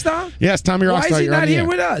Rockstar? Yes, Tommy Rockstar. Why is he you're on not the here air.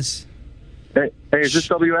 with us? Hey, is this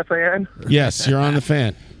WFAN? Yes, you're on the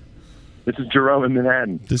fan. This is Jerome in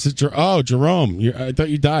Manhattan. This is Jerome. I thought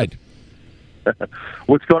you died.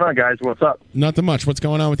 What's going on, guys? What's up? Nothing much. What's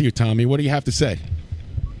going on with you, Tommy? What do you have to say?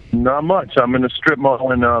 Not much. I'm in a strip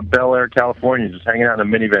mall in Bel Air, California, just hanging out in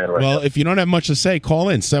a minivan right Well, if you don't have much to say, call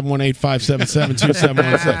in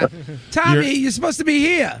 718-577-2716. Tommy, you're supposed to be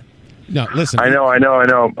here. No, listen. I know. I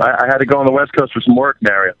had to go on the West Coast for some work,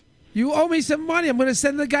 Mario. You owe me some money. I'm going to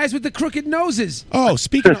send the guys with the crooked noses. Oh,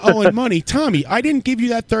 speaking of owing money, Tommy, I didn't give you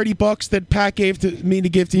that $30 that Pat gave to me to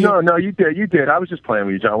give to you. No, you did. You did. I was just playing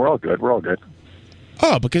with you, John. We're all good.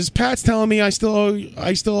 Oh, because Pat's telling me I owe him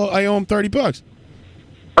 $30.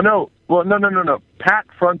 Oh, no. Well, no. Pat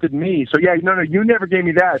fronted me. So, yeah, no, you never gave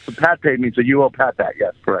me that. So Pat paid me, so you owe Pat that.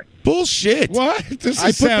 Yes, correct. Bullshit. What? This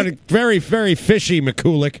is sounding very, very fishy,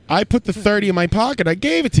 McCulick. I put the 30 in my pocket. I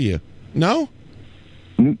gave it to you. No?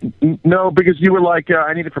 No, because you were like,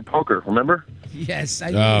 I need it for poker, remember? Yes,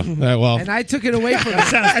 I Oh, well. And I took it away from him. That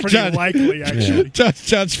sounds pretty likely, actually.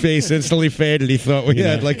 John's face instantly faded. He thought we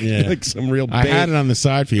had like some real I bait. had it on the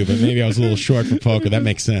side for you, but maybe I was a little short for poker. That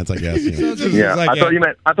makes sense, I guess. Yeah, I thought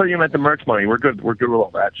you meant the merch money. We're good with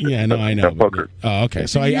all that shit. Yeah, no, I know. Poker. Oh, okay.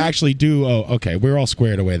 So I actually do. Oh, okay. We're all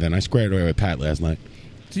squared away then. I squared away with Pat last night.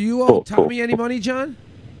 Do you owe Tommy any money, John?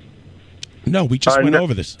 No, we just went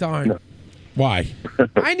over this. Darn. No. Why?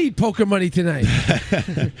 I need poker money tonight.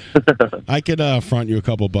 I could front you a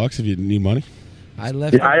couple bucks if you need money. I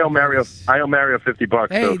left. Yeah, I owe Mario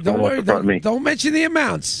 $50. Hey, so don't worry. front me. Don't mention the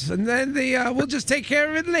amounts, and then we'll just take care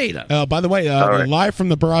of it later. By the way, the Live from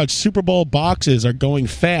the Barrage Super Bowl boxes are going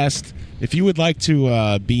fast. If you would like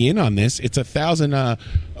to be in on this, it's 1,000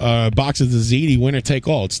 boxes of ZD, winner take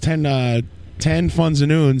all. It's 10 funds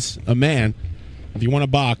and oons a man. If you want a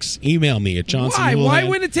box, email me at John C. Why? Houlihan. Why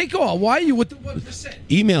wouldn't it take all? Why are you with the 1%?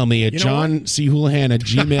 Email me at You know what?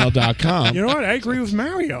 johnchoulihan@gmail.com You know what? I agree with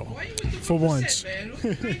Mario for once.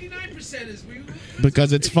 99% is we.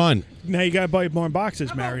 because it's fun. Now you got to buy more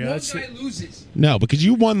boxes, Mario. One That's guy loses. No, because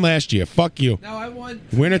you won last year. Fuck you. No, I won.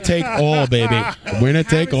 Winner take all, baby. Winner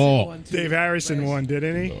take all. Dave Harrison won,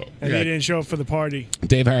 didn't he? And Yeah. he didn't show up for the party.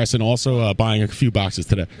 Dave Harrison also buying a few boxes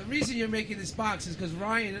today. The reason you're making this box is because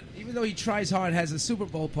Ryan, even though he tries hard, has a Super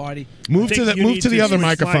Bowl party. Move to the other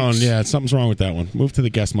microphone. Yeah, something's wrong with that one. Move to the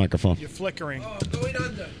guest microphone. You're flickering. Going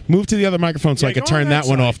under. Move to the other microphone so Yeah, I can go on turn that that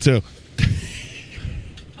one side. off too.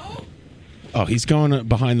 Oh, he's going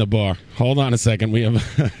behind the bar. Hold on a second. We have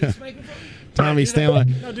Tommy Stanley.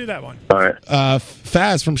 No, do that one. All right.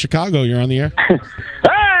 Faz from Chicago, you're on the air. Hey,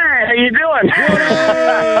 how you doing?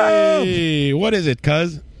 Hey, what is it,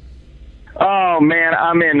 cuz? Oh man,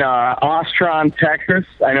 I'm in Ostron, Texas.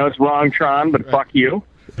 I know it's Wrongtron, but fuck you.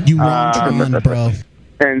 You Wrongtron, bro.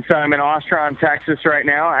 And so I'm in Ostron, Texas right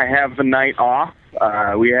now. I have the night off.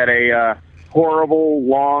 We had a horrible,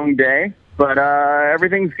 long day, but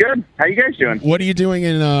everything's good. How you guys doing? What are you doing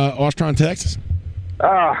in Ostron, Texas?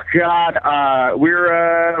 Oh God,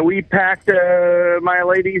 we packed my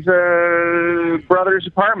lady's brother's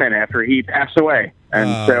apartment after he passed away, and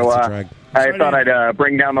I thought I'd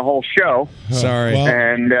bring down the whole show. Sorry. Well,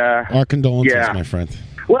 and our condolences, yeah. my friend.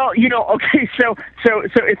 Well, okay, so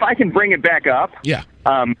if I can bring it back up, yeah.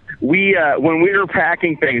 We when we were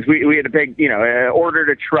packing things, we had a big, ordered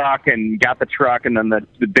a truck and got the truck, and then the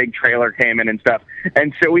big trailer came in and stuff,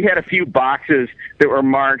 and so we had a few boxes that were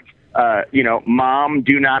marked, mom,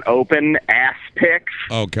 do not open ass pics.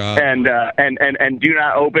 Oh God. And do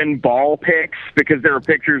not open ball pics, because there were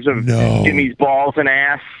pictures of Jimmy's balls and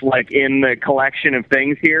ass like in the collection of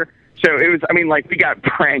things here. So it was, we got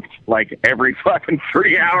pranked like every fucking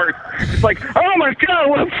 3 hours. It's like, oh my God,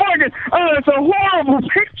 what a fucking, it's a horrible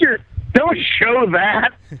picture. Don't show that.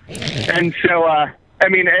 And so,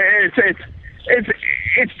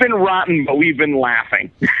 it's been rotten, but we've been laughing.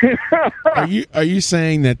 Are you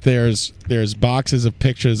saying that there's boxes of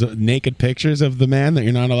pictures, naked pictures of the man that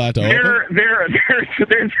you're not allowed to open?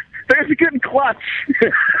 There's a good clutch.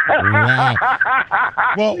 Wow.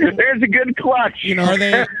 Well, there's a good clutch. Are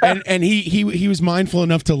they? And he was mindful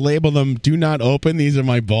enough to label them "Do not open." These are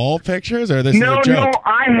my ball pictures, or this is a joke? No,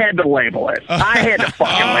 I had to label it. I had to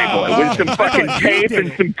fucking label it with some fucking tape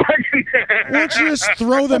and some fucking. Why don't you just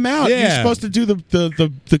throw them out? Yeah. You're supposed to do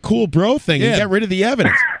the cool bro thing and get rid of the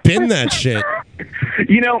evidence. Bin that shit.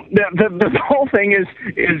 The whole thing is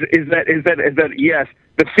that yes.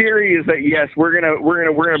 The theory is that yes, we're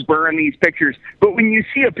gonna burn these pictures. But when you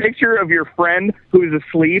see a picture of your friend who's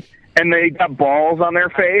asleep and they got balls on their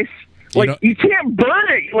face. Like, you can't burn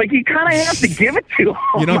it. Like, you kind of have to give it to them.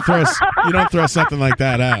 You don't throw something like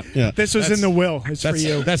that out. Yeah. This was in the will. It's for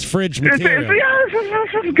you. That's fridge This material.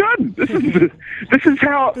 is good. This is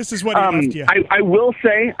how. This is what he left you. I will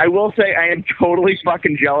say, I am totally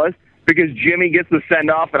fucking jealous because Jimmy gets the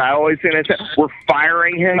send off, and I always say this: we're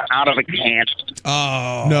firing him out of a can.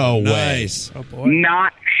 Oh, no way! Nice. Oh boy!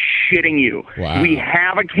 Not shitting you. Wow. We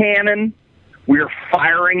have a cannon. We're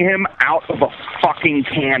firing him out of a fucking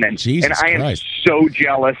cannon. Jesus and I am Christ. so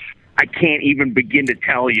jealous. I can't even begin to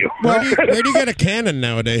tell you. Where do you get a cannon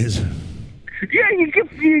nowadays? Yeah,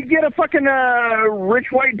 you get a fucking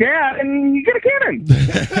rich white dad, and you get a cannon.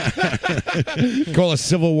 Call a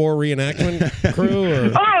Civil War reenactment crew?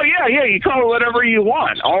 Or? Oh, yeah, you call it whatever you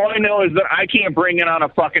want. All I know is that I can't bring it on a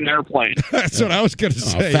fucking airplane. That's what I was going to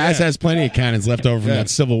say. Faz has plenty of cannons left over from that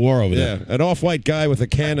Civil War over there. An off-white guy with a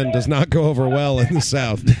cannon does not go over well in the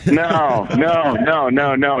South. No,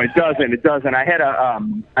 it doesn't. I had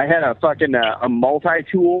a fucking a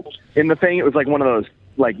multi-tool in the thing. It was like one of those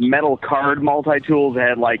like metal card multi-tools that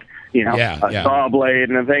had like, a saw blade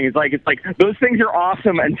and a thing. It's like those things are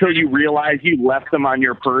awesome until you realize you left them on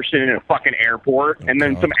your person in a fucking airport, and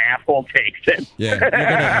then some asshole takes it.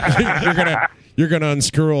 Yeah, you're gonna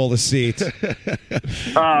unscrew all the seats.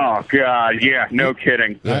 Oh God, yeah, no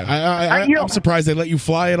kidding. I'm surprised they let you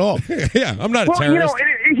fly at all. Yeah, I'm not a terrorist.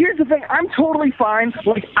 Here's the thing: I'm totally fine.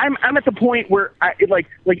 Like I'm at the point where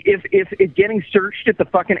if getting searched at the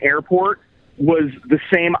fucking airport was the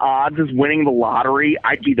same odds as winning the lottery,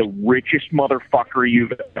 I'd be the richest motherfucker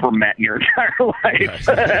you've ever met in your entire life.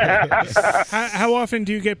 How often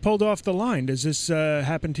do you get pulled off the line? Does this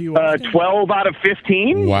happen to you often? 12 out of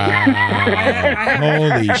 15. Wow.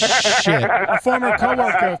 Holy shit.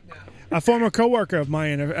 A former coworker of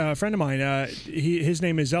mine, a friend of mine, his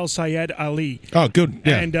name is El Sayed Ali. Oh, good.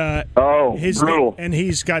 Yeah. And brutal. And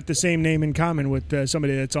he's got the same name in common with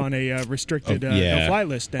somebody that's on a restricted no-fly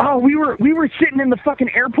list. Now. Oh, we were sitting in the fucking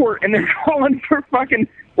airport, and they're calling for fucking,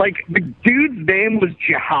 like, the dude's name was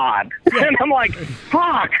Jihad. And I'm like,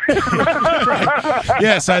 fuck.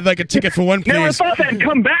 Yes, I'd like a ticket for one, please. Never thought that'd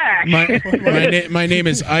come back. My name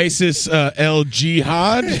is Isis El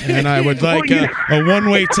Jihad, and I would like a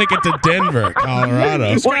one-way ticket to Denver,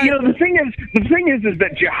 Colorado. Well, the thing is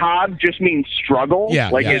that jihad just means struggle. Yeah,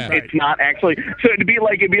 it's not actually. So it'd be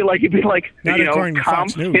like Not according to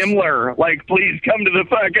Fox News. Himmler. Like, please come to the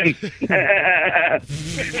fucking,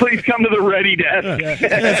 please come to the ready desk.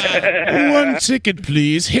 One ticket,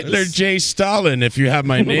 please. Hitler J. Stalin, if you have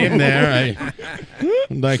my name there. I'd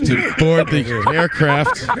like to board the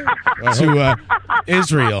aircraft to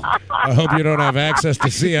Israel. I hope you don't have access to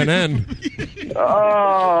CNN.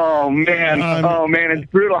 Oh, man. It's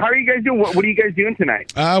brutal. How are you guys doing? What are you guys doing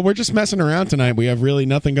tonight? We're just messing around tonight. We have really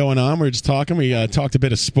nothing going on. We're just talking. We talked a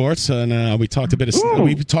bit of sports, and we talked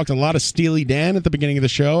a lot of Steely Dan at the beginning of the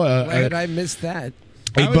show. Why did I miss that?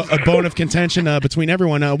 A bone of contention between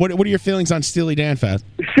everyone. What are your feelings on Steely Dan, Faz?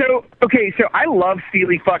 So I love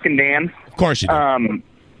Steely fucking Dan. Of course you do.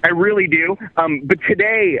 I really do. But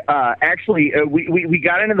today, actually, we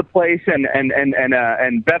got into the place, and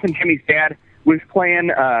Beth and Jimmy's dad was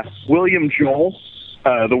playing William Joel,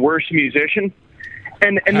 the worst musician.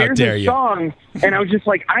 And there's a song, and I was just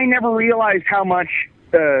like, I never realized how much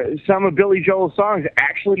some of Billy Joel's songs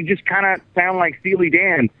actually just kind of sound like Steely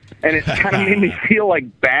Dan, and it kind of made me feel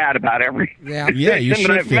like bad about every you should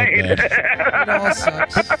that I've feel made. It all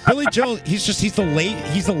sucks. Billy Joel, he's the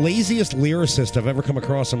laziest lyricist I've ever come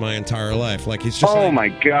across in my entire life. Like, he's just my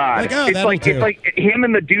God. It's like him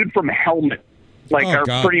and the dude from Helmet are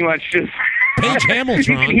God. pretty much just Page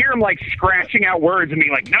Hamilton. You can hear him like scratching out words and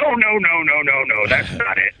being like, no, that's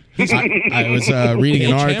not it. I was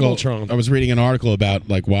reading an article. I was reading an article about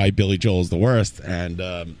like why Billy Joel is the worst, and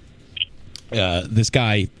this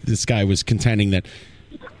guy was contending that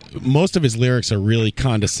most of his lyrics are really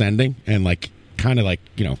condescending and like kind of like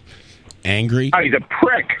angry. Oh, he's a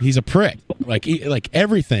prick. He's a prick. Like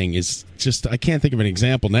everything is just. I can't think of an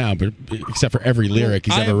example now, but except for every lyric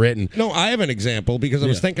he's ever written. No, I have an example because I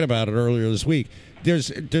was thinking about it earlier this week.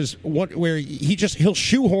 There's one where he'll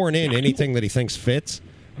shoehorn in anything that he thinks fits.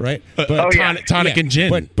 Right, tonic and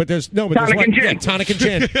gin. But there's tonic and gin. Tonic and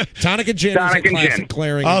gin. Tonic and gin is a classic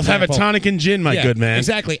glaring I'll example. have a tonic and gin, my good man.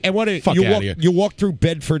 Exactly. And you walk through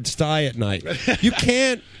Bedford-Stuyvesant at night. You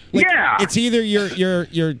can't. It's either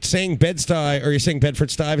you're saying Bed-Stuy or you're saying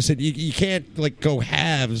Bedford-Stuyvesant. You can't go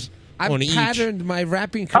halves I've on each. patterned my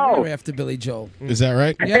rapping career after Billy Joel. Is that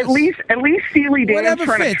right? At least Steely Dan's Whatever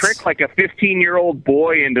trying fits. to trick like a 15-year-old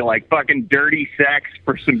boy into like fucking dirty sex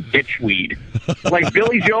for some ditchweed. Like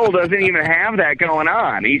Billy Joel doesn't even have that going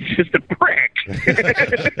on. He's just a prick.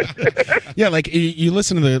 Yeah, like you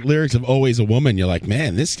listen to the lyrics of "Always a Woman," you're like,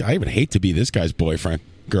 man, I would hate to be this guy's boyfriend,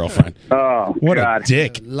 girlfriend. Oh, what God. a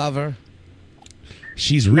dick! Lover.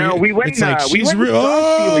 She's real. No, we went. It's like we she's went real. and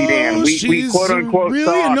saw Steely Dan. We she's quote unquote really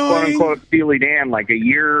saw annoying. quote unquote Steely Dan like a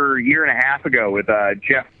year and a half ago with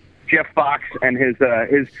Jeff Fox and his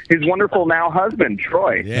wonderful now husband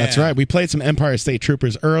Troy. That's right. We played some Empire State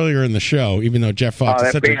Troopers earlier in the show, even though Jeff Fox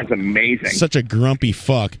is that band's amazing. Such a grumpy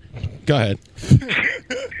fuck. Go ahead.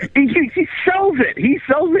 He sells it. He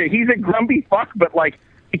sells it. He's a grumpy fuck, but like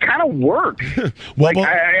it kind of works. Well, like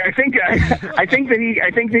I think that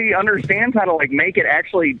he understands how to like make it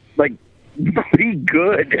actually like be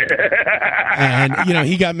good. And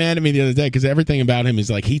he got mad at me the other day because everything about him is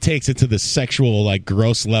like he takes it to the sexual, like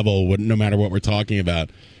gross level, no matter what we're talking about.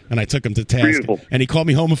 And I took him to task, Beautiful. and he called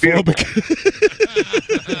me homophobic.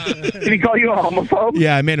 Did he call you a homophobe?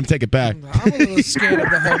 Yeah, I made him take it back. I'm a little scared of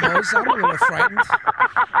the homos. I'm a little frightened.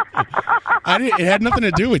 It had nothing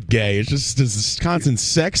to do with gay. It's just this constant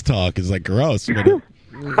sex talk is like gross. But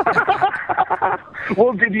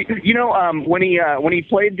well, did you know when he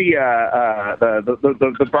played the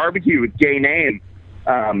barbecue with Gay Name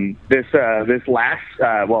this last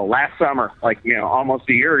summer, like almost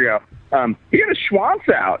a year ago, he had a Schwantz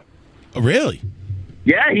out. Oh, really?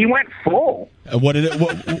 Yeah, he went full.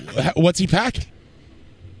 What's he packing?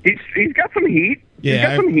 He's got some heat. Yeah, he's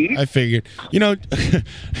got some heat. I figured.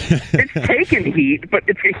 It's taking heat, but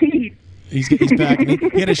it's a heat. He's packing.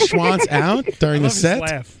 He had his Schwantz out during the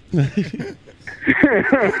set.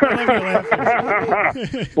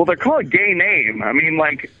 Well, they're called Gay Name. I mean,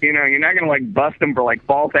 like, you're not going to, like, bust them for, like,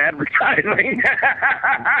 false advertising.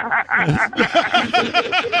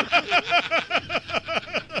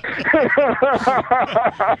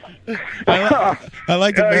 I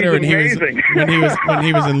liked it better when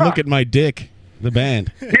he was in Look at My Dick, the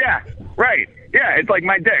band. Yeah, right. Yeah, it's like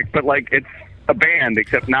My Dick, but, like, it's a band,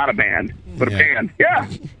 except not a band, but a band. Yeah,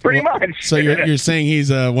 pretty much. So you're saying he's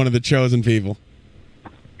one of the chosen people?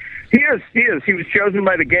 He is. He was chosen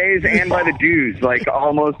by the gays and by the Jews, like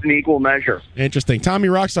almost in equal measure. Interesting. Tommy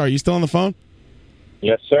Rockstar, are you still on the phone?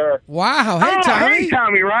 Yes, sir. Wow. Hey, Tommy. Hey,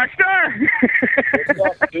 Tommy Rockstar.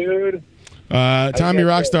 What's up, dude? Tommy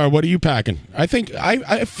Rockstar, what are you packing? I think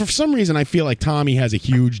I for some reason I feel like Tommy has a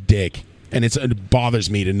huge dick, and it bothers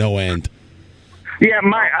me to no end. Yeah,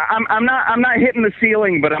 I'm not hitting the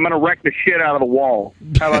ceiling, but I'm gonna wreck the shit out of the wall.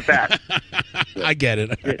 How about that? I get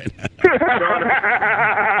it.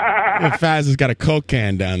 Faz has got a Coke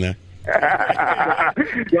can down there.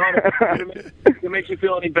 John, if it makes you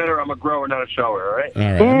feel any better, I'm a grower, not a shower. All right. All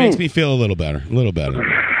right. It makes me feel a little better. A little better.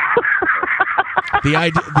 The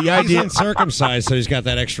idea He's uncircumcised, so he's got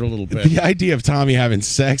that extra little bit. The idea of Tommy having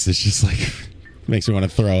sex is just like makes me want to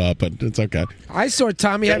throw up, but it's okay. I saw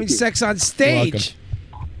Tommy having sex on stage.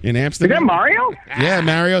 In Amsterdam. Is that Mario? Yeah,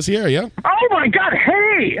 Mario's here, yeah. Oh, my God.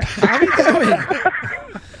 Hey. How are you doing?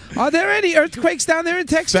 Are there any earthquakes down there in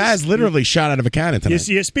Texas? Faz literally shot out of a cannon tonight.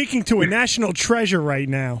 You're speaking to a national treasure right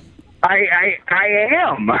now. I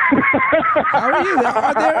am. How are you?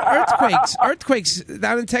 Are there earthquakes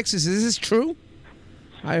down in Texas? Is this true?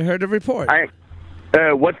 I heard a report.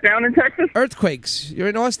 What's down in Texas? Earthquakes. You're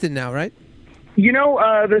in Austin now, right?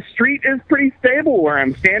 The street is pretty stable where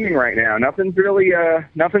I'm standing right now. Nothing's really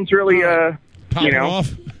Popping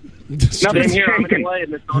off. Nothing's here. I'm shaking. in LA,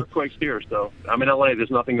 and there's no earthquakes here. So I'm in LA. There's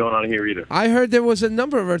nothing going on here either. I heard there was a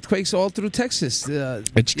number of earthquakes all through Texas.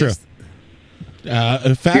 It's true.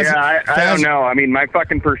 Faz, I don't know. I mean, my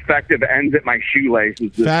fucking perspective ends at my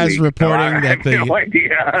shoelaces this Faz week, reporting so I have no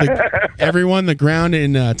idea. Everyone, the ground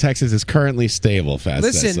in Texas is currently stable, Faz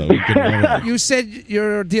says, Listen, so we can you said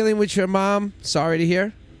you're dealing with your mom. Sorry to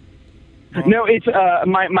hear. No, it's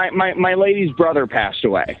my lady's brother passed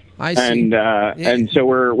away. I see. And so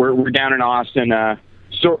we're down in Austin.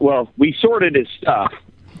 We sorted his stuff,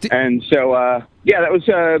 and so that was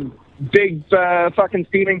a big fucking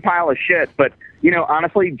steaming pile of shit. But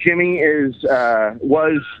honestly, Jimmy was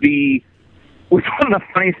one of the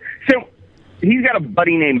funniest. So he's got a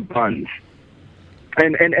buddy named Buns.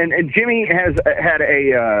 And Jimmy has had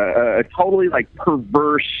a totally like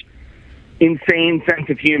perverse, insane sense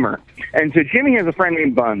of humor. And so Jimmy has a friend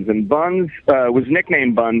named Buns, and Buns was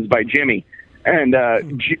nicknamed Buns by Jimmy. And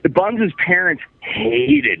Buns' parents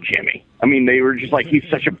hated Jimmy. I mean, they were just like, he's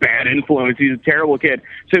such a bad influence. He's a terrible kid.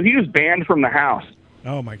 So he was banned from the house.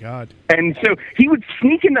 Oh my God! And so he would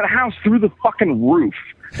sneak into the house through the fucking roof.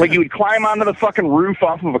 Like he would climb onto the fucking roof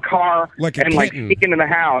off of a car and like sneak into the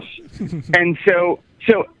house. And so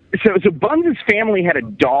Buns' family had a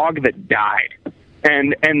dog that died,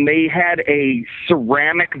 and they had a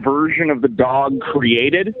ceramic version of the dog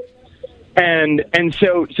created. And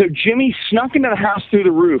so Jimmy snuck into the house through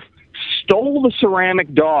the roof, stole the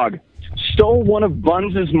ceramic dog, stole one of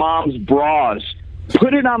Buns' mom's bras,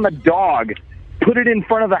 put it on the dog, put it in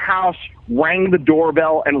front of the house, rang the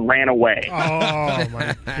doorbell, and ran away. Oh,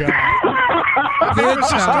 my God. Good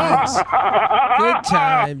times. Good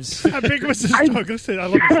times. How big was this dog? Listen, I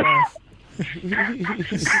love this laugh.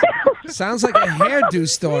 Sounds like a hairdo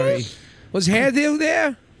story. Was Hairdo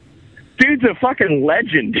there? Dude's a fucking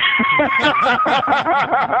legend.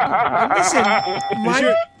 Listen,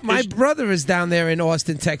 my brother is down there in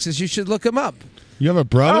Austin, Texas. You should look him up. You have a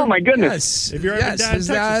brother? Oh, my goodness. Yes. If you're ever down in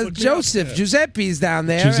Texas, Joseph. Giuseppe's down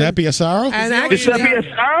there. Giuseppe Asaro? And actually, Giuseppe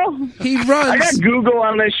Asaro? He runs. I got Google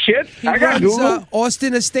on this shit. I got runs, Google.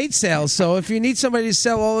 Austin estate sales. So if you need somebody to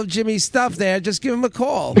sell all of Jimmy's stuff there, just give him a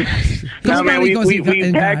call. No, man, we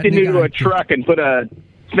packed it into a truck and put a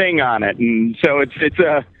thing on it, and so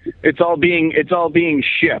it's all being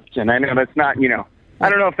shipped. And I know that's not, I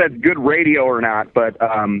don't know if that's good radio or not, but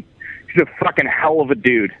he's a fucking hell of a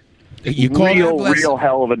dude. You call real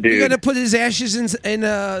hell of a dude. You're gonna put his ashes in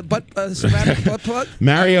a ceramic butt plug?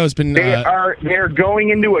 Mario's been. They're going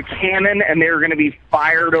into a cannon, and they're going to be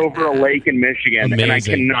fired over a lake in Michigan, and I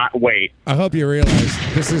cannot wait. I hope you realize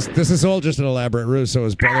this is all just an elaborate ruse so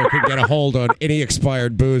his brother can get a hold on any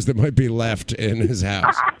expired booze that might be left in his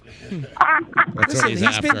house. Listen,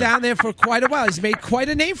 he's been down there for quite a while. He's made quite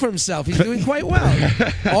a name for himself. He's doing quite well.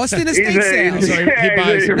 Austin Estate Sales. He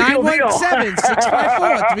buys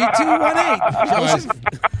 917-654-3218. Joseph.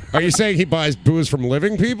 Are you saying he buys booze from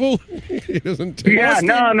living people? He doesn't. Yeah,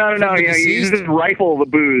 no. He used his rifle the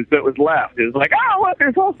booze that was left. It was like, oh, look,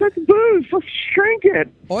 there's all sorts of booze. Let's drink it.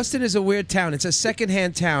 Austin is a weird town. It's a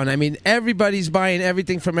secondhand town. I mean, everybody's buying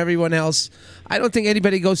everything from everyone else. I don't think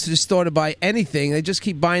anybody goes to the store to buy anything. They just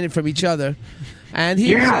keep buying it from each other. And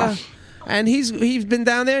he's been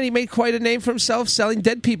down there and he made quite a name for himself selling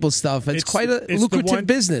dead people stuff. It's quite a lucrative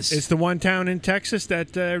business. It's the one town in Texas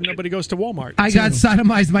that nobody goes to Walmart. I got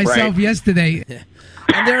sodomized myself yesterday.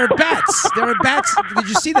 And there are bats. Did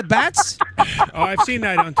you see the bats? Oh, I've seen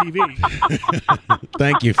that on TV.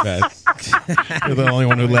 Thank you, Fez. You're the only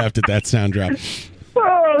one who laughed at that sound drop.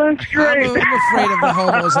 Oh, that's great. I'm afraid of the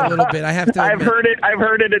homos a little bit. I have to admit. I've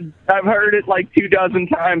heard it like 24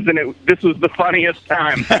 times, and this was the funniest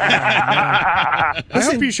time. I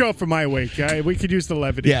hope you show up for my wake. We could use the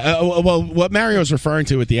levity. Yeah. Well, what Mario's referring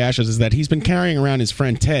to with the ashes is that he's been carrying around his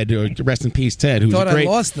friend Ted, rest in peace, Ted, who's I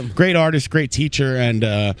lost him. Great artist, great teacher,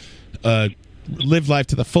 and lived life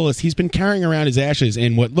to the fullest. He's been carrying around his ashes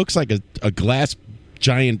in what looks like a glass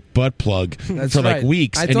giant butt plug for like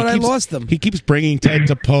weeks. I thought I lost them. He keeps bringing Ted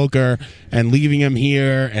to poker and leaving him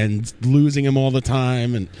here and losing him all the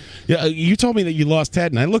time. And you told me that you lost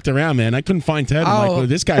Ted, and I looked around, man. I couldn't find Ted. I'm like, well,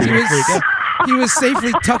 this guy's gonna freak out. He was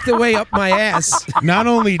safely tucked away up my ass. Not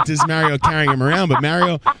only does Mario carrying him around, but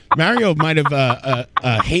Mario might have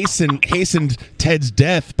hastened Ted's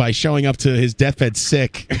death by showing up to his deathbed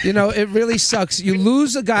sick. It really sucks. You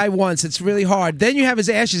lose a guy once; it's really hard. Then you have his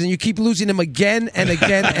ashes, and you keep losing him again and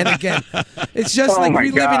again and again. It's just like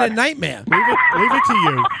reliving a nightmare. Leave it to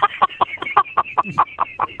you.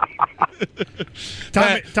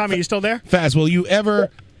 Tommy, you still there? Faz, will you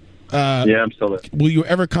ever? Yeah, I'm still there. Will you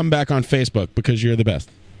ever come back on Facebook because you're the best,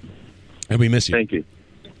 and we miss you? Thank you.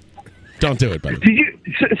 Don't do it, buddy. Did you?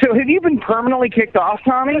 So have you been permanently kicked off,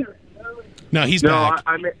 Tommy? No, he's back.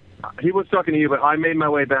 He was talking to you, but I made my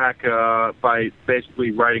way back by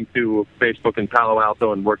basically writing to Facebook in Palo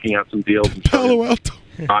Alto and working out some deals. And Palo Alto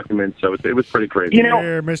documents. So it was pretty crazy.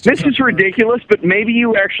 This is ridiculous, but maybe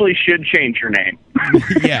you actually should change your name.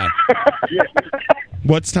 Yeah.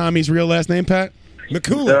 What's Tommy's real last name, Pat?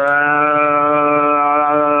 Mikulik.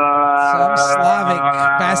 Some Slavic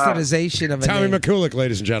bastardization of a Tommy name. Mikulik,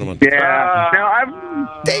 ladies and gentlemen.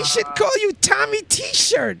 Yeah. They should call you Tommy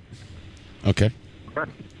T-shirt. Okay.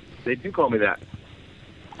 They do call me that.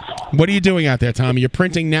 What are you doing out there, Tommy? You're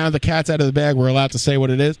printing now. The cat's out of the bag. We're allowed to say what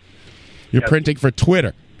it is. You're printing for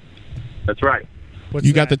Twitter. That's right.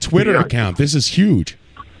 You got the Twitter account. This is huge.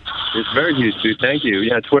 It's very huge, dude. Thank you.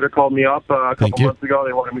 Yeah, Twitter called me up a couple months ago.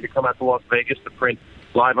 They wanted me to come out to Las Vegas to print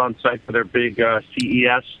live on site for their big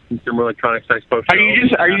CES, Consumer Electronics Expo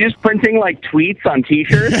show. Are you just printing like tweets on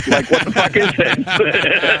T-shirts? Like what the fuck is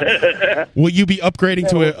this? Will you be upgrading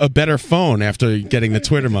to a better phone after getting the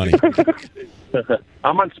Twitter money?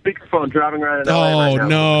 I'm on speakerphone driving around in LA right now.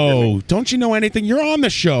 No. Don't you know anything? You're on the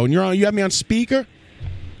show, and you have me on speaker?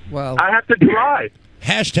 Well, I have to drive.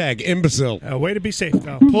 Hashtag imbecile. Way to be safe.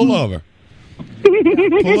 No. Pull over.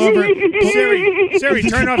 Pull over. Siri,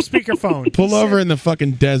 turn off speakerphone. Pull over in the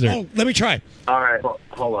fucking desert. Oh, let me try. All right.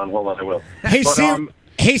 Hold on. I will. Hey, But, Siri.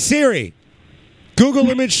 Hey, Siri. Google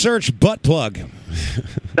image search butt plug.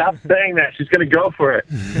 Stop saying that. She's going to go for it.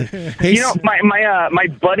 Hey, You know, my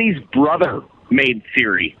buddy's brother made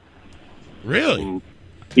Siri. Really?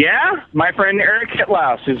 Yeah, my friend Eric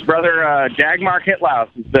Hitlaus, his brother Dagmar Hitlaus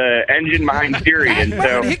is the engine behind Siri, and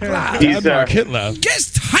so he's Hitlaus.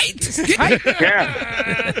 Guess height.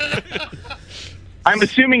 Yeah. I'm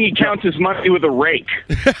assuming he counts his money with a rake.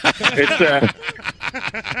 It's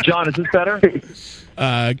John, is this better?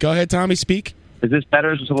 Go ahead, Tommy. Speak. Is this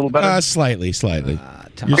better? Is this a little better? Slightly. it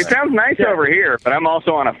sounds nice over here, but I'm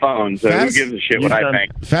also on a phone, so who gives a shit what I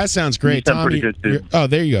think? Fast sounds great, You sound Tommy. pretty good, too. Oh,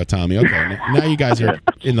 there you go, Tommy. Okay, now you guys are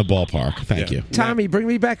in the ballpark. Thank you. Tommy, bring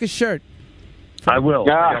me back a shirt. I will.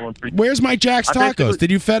 Where's my Jack's I think it Tacos? was- Did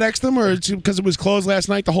you FedEx them, or because it was closed last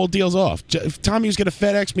night, the whole deal's off? Tommy was going to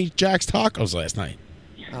FedEx me Jack's Tacos last night.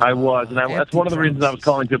 I was, and that's one of the reasons I was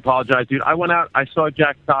calling to apologize, dude. I went out, I saw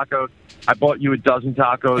Jack's Tacos, I bought you a dozen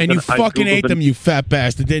tacos. And you I fucking Googled ate them, you fat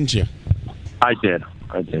bastard, didn't you? I did.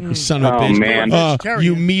 You son of a bitch. man.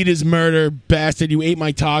 You meat is murder bastard. You ate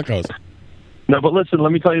my tacos. No, but listen,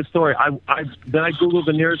 let me tell you a story. Then I Googled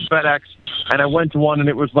the nearest FedEx, and I went to one, and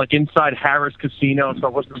it was like inside Harris Casino, so I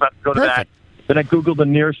wasn't about to go to that. Then I Googled the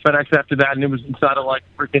nearest FedEx after that, and it was inside of like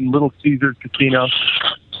freaking Little Caesars Casino.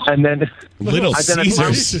 And then Little I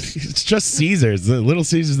Caesars. It's just Caesars. The Little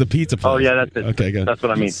Caesars, the pizza place. Oh yeah, that's it. Okay, good. That's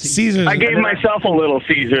what I mean. Caesars. I gave myself a Little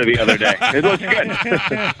Caesar the other day. It looks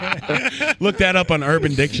good. Look that up on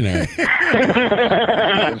Urban Dictionary.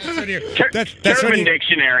 Urban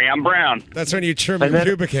Dictionary. I'm brown. That's when you trim your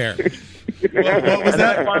pubic hair. What was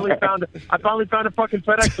that? I finally found a fucking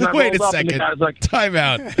FedEx, and I Wait rolled a up, and the second. guy was like, Time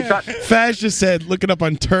out. Faz just said, look it up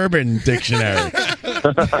on Turban Dictionary.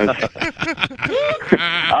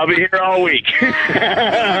 I'll be here all week.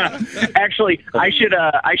 Actually, I should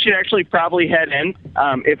actually probably head in.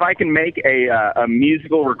 If I can make a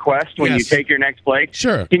musical request when you take your next break.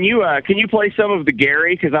 Sure. Can you play some of the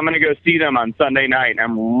Gary? Because I'm going to go see them on Sunday night, and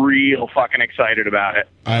I'm real fucking excited about it.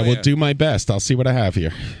 I will do my best. I'll see what I have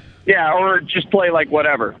here. Yeah, or just play like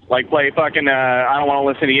whatever. Like play fucking I Don't Want to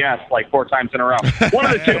Listen to Yes like 4 times in a row. One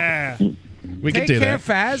of the two. We can Take do care,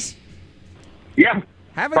 that. Faz. Yeah.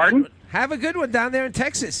 Have a good one down there in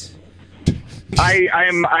Texas. I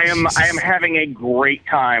am having a great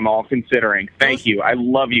time, all considering. Thank you. I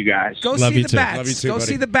love you guys. Go see the bats. Go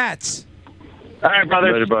see the bats. All right,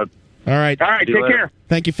 brother. Later, bud. All right. All right, take care.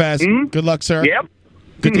 Thank you, Faz. Good luck, sir. Yep.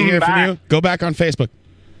 Good to hear from Bye. you. Go back on Facebook.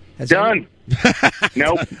 Done.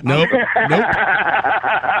 Nope. Nope. All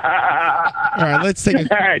right, let's take a...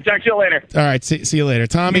 All right, talk to you later. All right, see you later.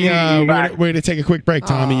 Tommy, we're going to take a quick break.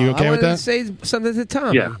 Tommy, you okay I with wanted that? to say something to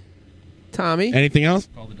Tommy. Yeah. Tommy. Anything else?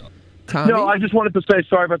 Tommy. No, I just wanted to say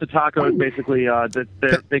sorry about the tacos. Basically,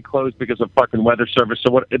 they closed because of fucking weather service.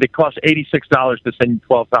 So it cost $86 to send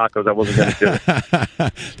 12 tacos. I wasn't going to do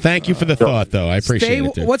it. Thank you for the thought, though. I appreciate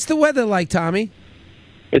it. Dude. What's the weather like, Tommy?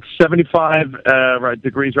 It's 75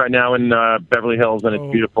 degrees right now in Beverly Hills, and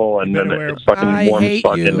it's beautiful, and then it's fucking warm as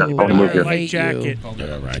fuck. And I want to move here. Light jacket. All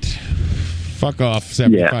right. Fuck off,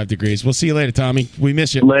 75 degrees. We'll see you later, Tommy. We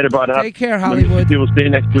miss you. Later, bud. Take care, Hollywood. We'll see you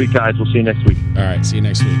next week, guys. We'll see you next week. All right, see you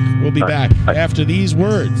next week. We'll be back after these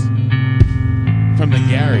words from the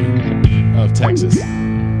Gary of Texas.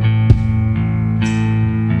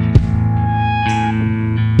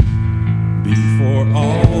 Before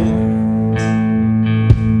all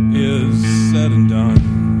is said and done,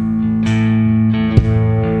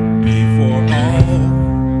 before all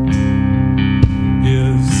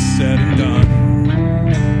is said and done,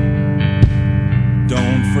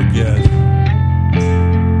 don't forget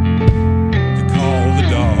to call the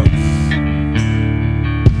dogs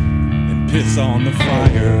and piss on the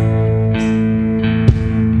fire.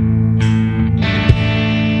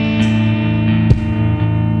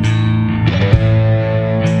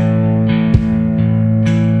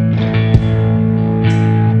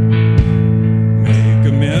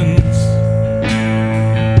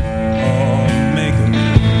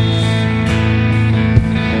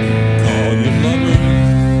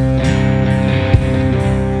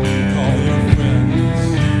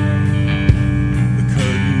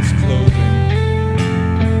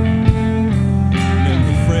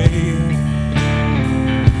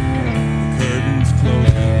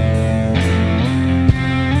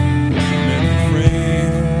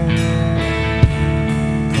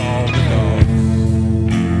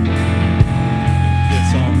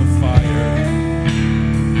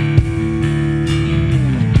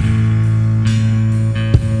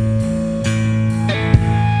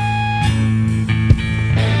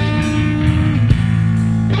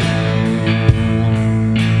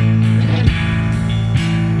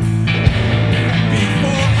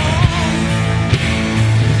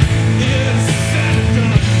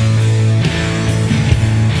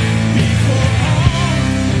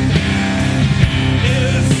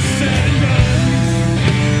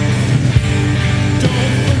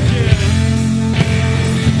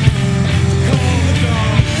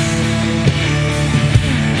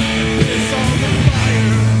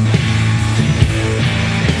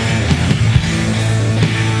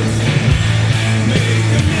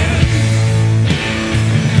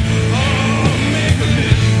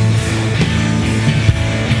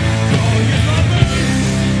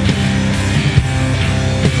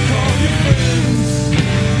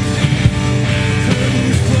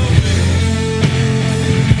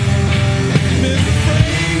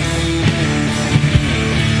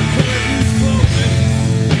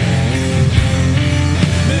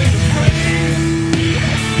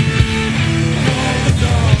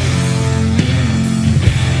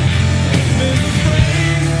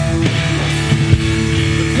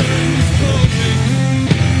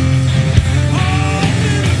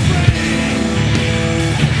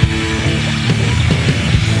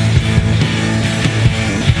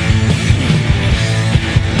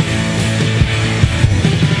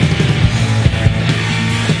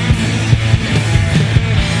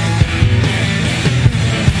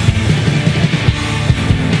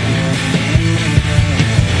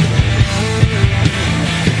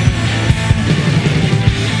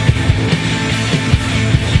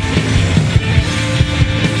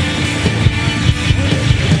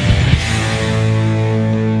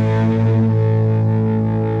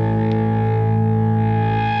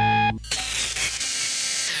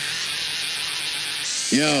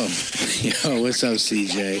 Yo, what's up,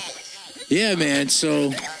 CJ? Yeah, man.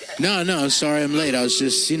 So, no, sorry I'm late. I was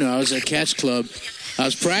just, I was at Catch Club. I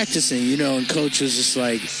was practicing, and Coach was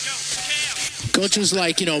like,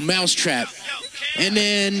 mousetrap. And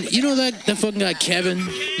then, that fucking guy, Kevin,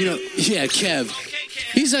 yeah, Kev.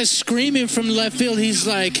 He's like screaming from left field. He's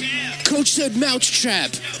like, Coach said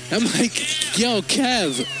mousetrap. I'm like, yo,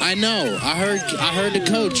 Kev, I know. I heard the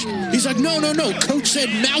coach. He's like, no, Coach said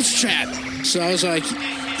mousetrap. So I was like,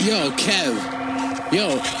 yo, Kev,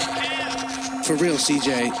 for real,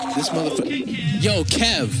 CJ, this motherfucker, yo,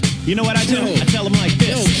 Kev. You know what I do? I tell him like this.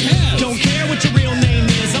 Yo, Kev. Don't care what your real name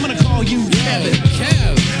is. I'm going to call you Kevin.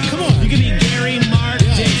 Kev, come on. You can be Gary, Mark,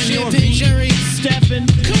 Daniel, Jerry, Stephen.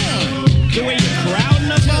 Come on. The way you're crowding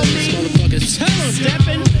up on me. This motherfucker, tell him.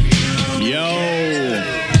 Stephen. Yo.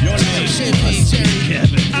 Your name must be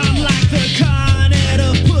Kevin. I'm like the Con Ed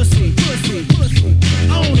of pussy.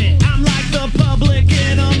 Own it. I'm like the public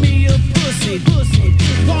enemy of pussy.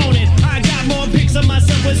 Want it. I got more pics of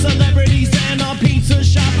myself with celebrities than a pizza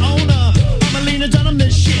shop owner. I'm a Lena Dunham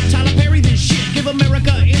this shit. Tyler Perry this shit. Give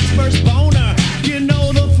America its first boner. You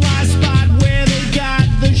know the fly spot where they got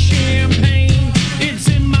the champagne. It's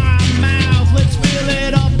in my mouth. Let's fill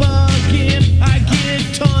it up again. I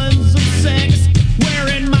get tons of sex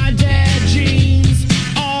wearing my dad jeans.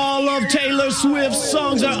 All of Taylor Swift's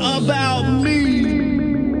songs are about me.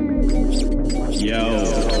 Yo.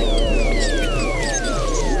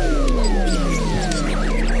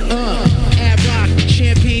 Ab rock,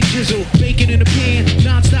 champagne jizzle, bacon in the pan,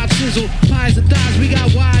 non-stop sizzle, pies and thighs, we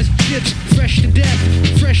got wise, chips, fresh to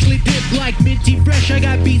death, freshly dipped like minty fresh, I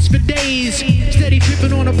got beats for days, steady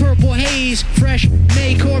dripping on a purple haze, fresh,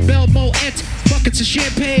 May, Corbel, Moet, buckets of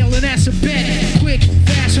champagne, and that's a bet, quick,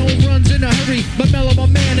 fast home runs in a hurry, but mellow my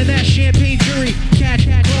man and that champagne jury, Catch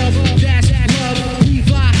Club, that's love, we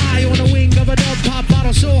fly high on the wing of a dove, pop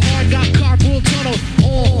bottle so hard, got carpool tunnel,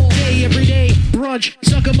 all day, every day, brunch,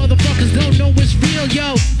 sucker motherfuckers don't know what's real,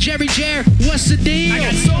 yo, Jerry Jer, what's the deal? I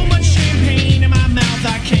got so much champagne in my mouth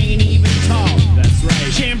I can't even talk. That's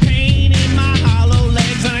right. Champagne in my hollow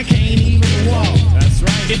legs and I can't even walk. That's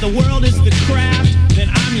right. If the world is the craft, then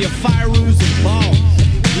I'm your Firuz and balls.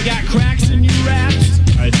 You got cracks in your raps?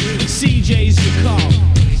 I do. CJ's your call.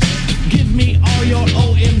 Give me all your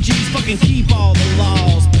OMGs, fucking keep all the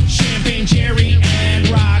laws. Champagne, Jerry, and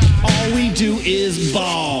rock, all we do is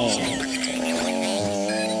ball.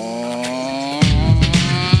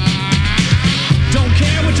 Don't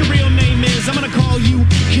care what your real name is, I'm gonna call you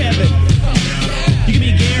Kevin. You can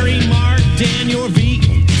be Gary, Mark, Daniel, V,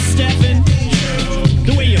 Stephen.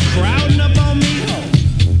 The way you're crowding up on me,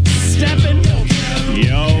 Stephen.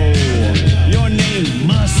 Yo, your name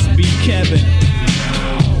must be Kevin.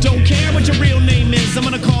 Don't care what your real name is, I'm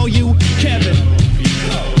gonna call you Kevin.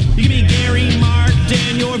 You can be Gary, Mark,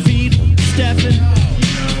 Daniel, V, Stephen.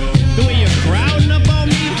 The way you're crowding up on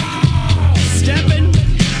me, Stephen.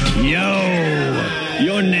 Yo,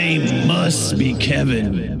 your name must be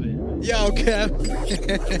Kevin. Yo, Kev.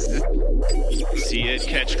 See you at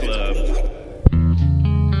Catch Club.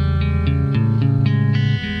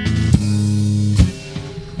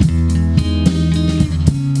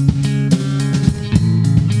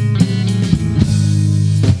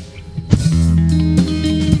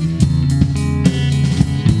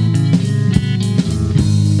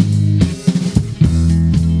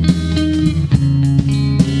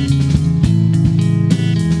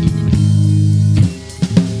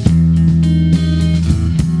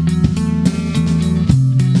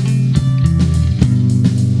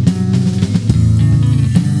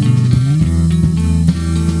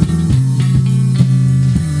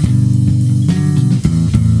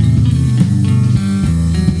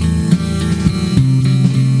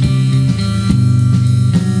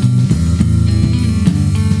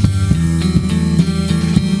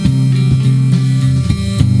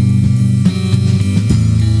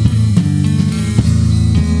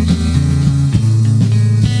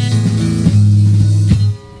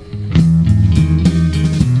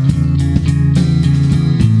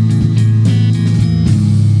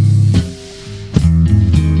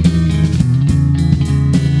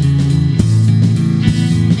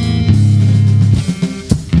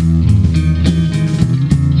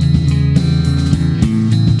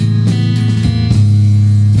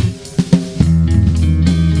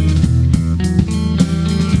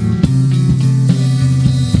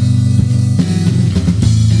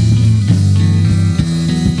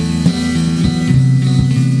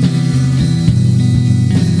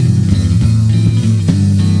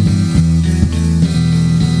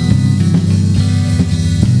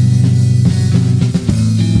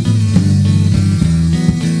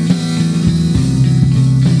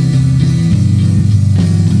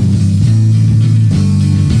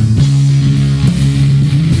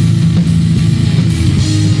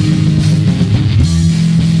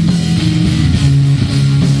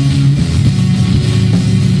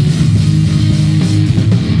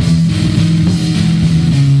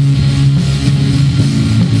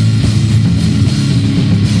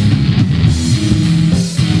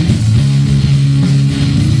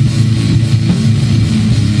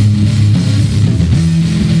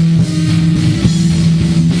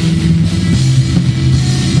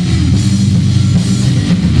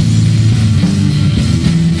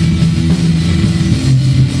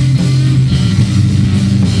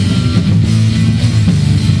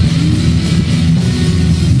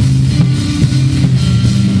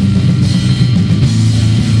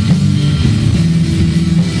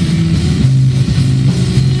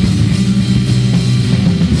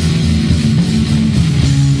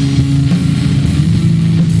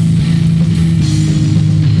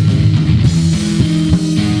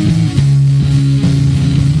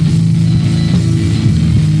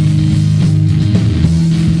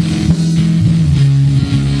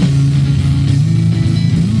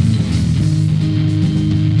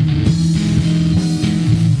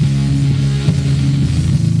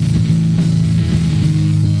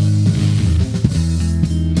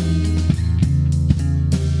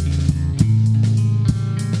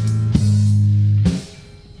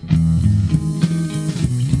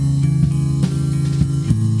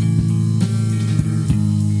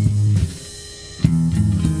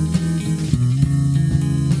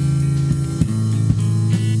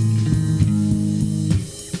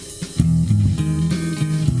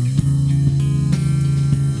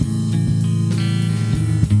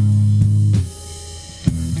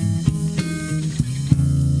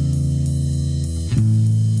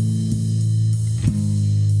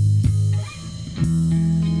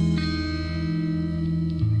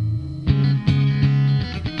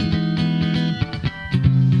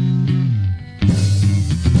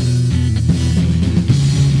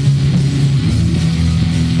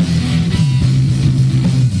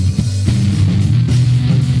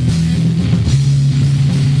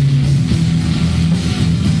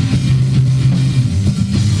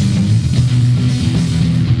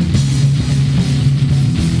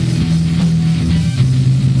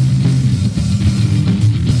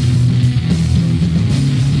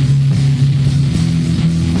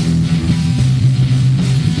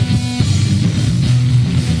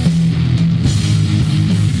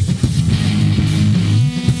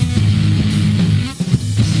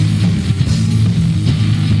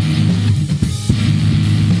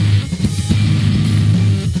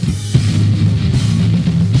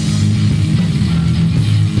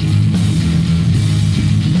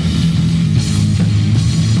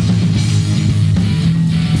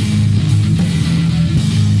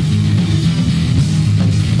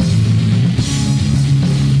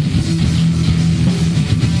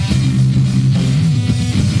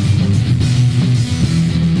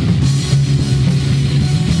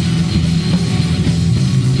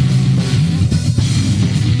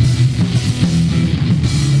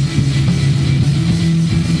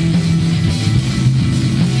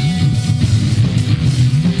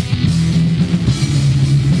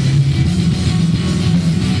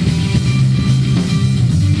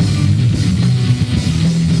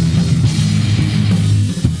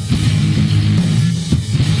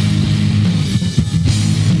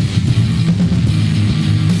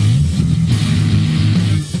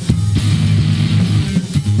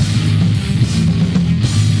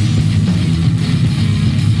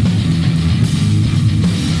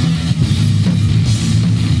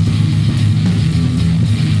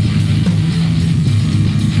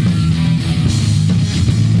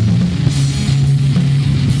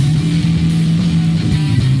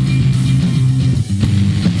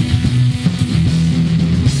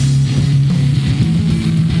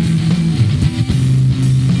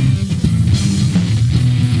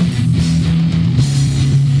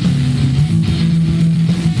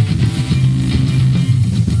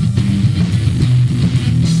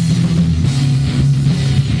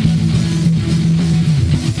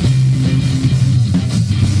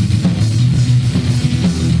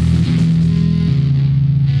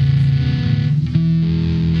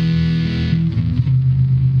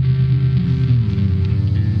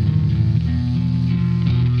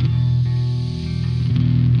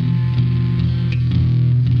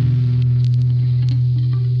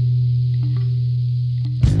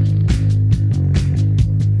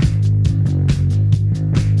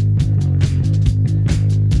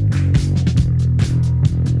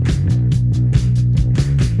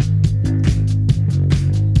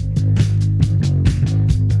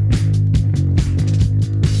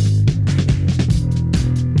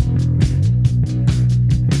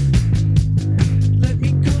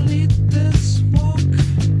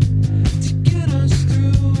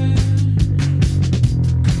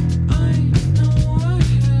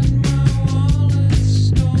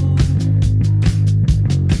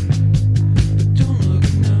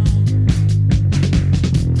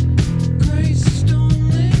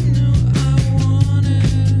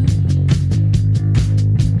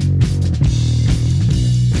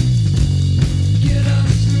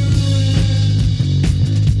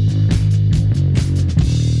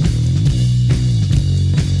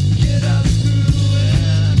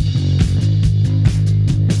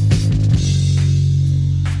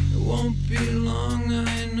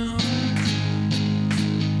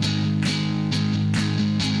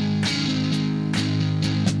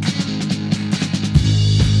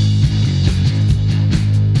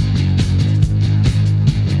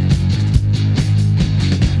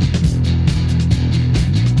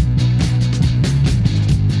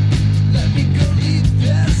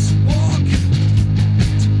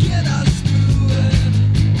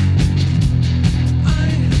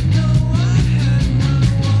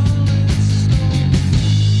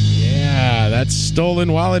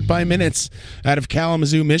 Stolen Wallet by Minutes out of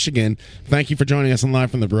Kalamazoo, Michigan. Thank you for joining us on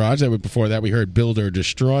Live from the Barrage. Before that, we heard Builder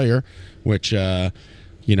Destroyer, which, some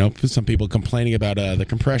people complaining about the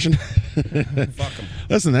compression. Fuck 'em.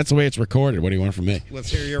 Listen, that's the way it's recorded. What do you want from me?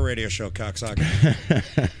 Let's hear your radio show, cocksucker.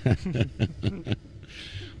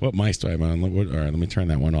 What mics do I have on? All right, let me turn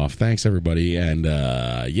that one off. Thanks, everybody. And,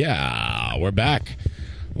 we're back.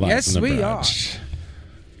 Live Yes, from the we Barrage.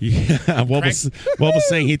 Yeah, Walt was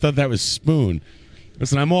saying he thought that was Spoon.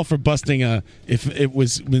 Listen, I'm all for busting. If it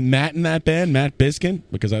was Matt in that band, Matt Biskin,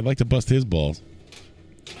 because I'd like to bust his balls.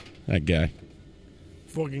 That guy.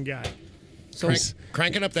 Fucking guy. So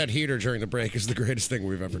Cranking up that heater during the break is the greatest thing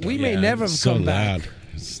we've ever done. We may never it's come so back. loud.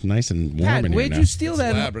 It's nice and warm Pat, in here where'd now. you steal It's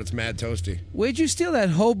that? loud, but it's mad toasty. Where'd you steal that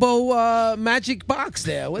hobo magic box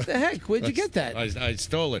there? What the heck? Where'd you get that? I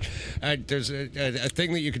stole it. There's a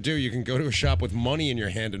thing that you could do. You can go to a shop with money in your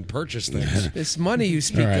hand and purchase things. This money you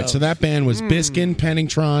speak All right, of. so that band was Biskin,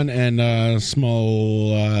 Penningtron, and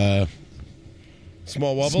Small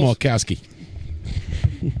Wobbles? Smolkowski.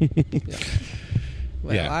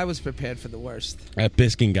 Well, yeah. I was prepared for the worst. That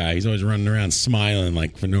Biskin guy, he's always running around smiling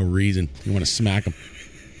like for no reason. You want to smack him.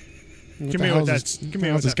 Give me what that's. Give me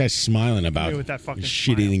What's what this guy smiling about? Give me with that fucking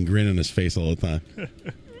shit-eating grin on his face all the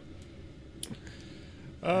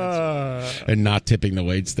time. And not tipping the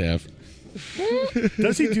wait staff.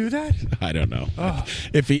 Does he do that? I don't know. Oh.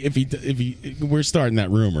 If he, we're starting that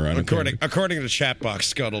rumor. I don't care. According to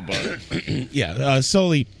Chatbox Scuttlebutt. Yeah,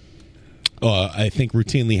 Sully, I think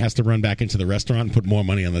routinely has to run back into the restaurant and put more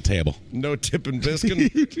money on the table. No tipping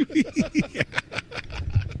Biskin.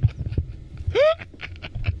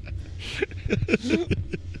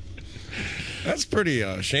 That's pretty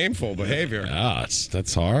shameful behavior. Ah,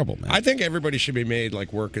 that's horrible, man. I think everybody should be made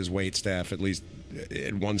like work as wait staff at least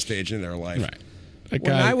at one stage in their life. Right.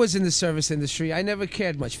 When I was in the service industry, I never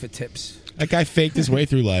cared much for tips. That guy faked his way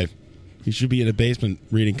through life. He should be in a basement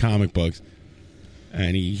reading comic books,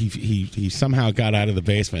 and he somehow got out of the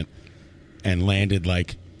basement and landed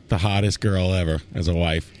like the hottest girl ever as a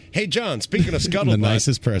wife. Hey, John, speaking of Scuttlebutt. The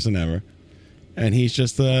nicest person ever. And he's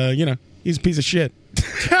just, he's a piece of shit.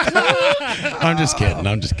 I'm just kidding.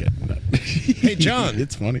 Hey, John.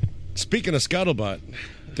 It's funny. Speaking of Scuttlebutt,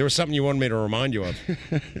 there was something you wanted me to remind you of.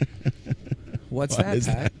 What's What that, is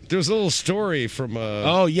Pat? There was a little story from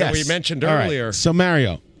oh, yes. that we mentioned All right. earlier. So,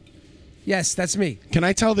 Mario. Yes, that's me. Can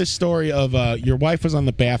I tell this story of your wife was on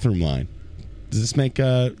the bathroom line? Does this make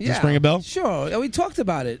does this ring a bell? Sure. We talked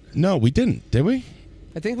about it. No, we didn't. Did we?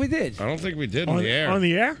 I think we did. I don't think we did on the air. On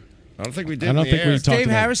the air? I don't think we did. I don't think we Is talked Dave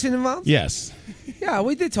about Harrison involved? Yes. Yeah,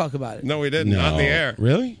 we did talk about it. No, we didn't. No. Not on the air.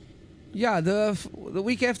 Really? Yeah, the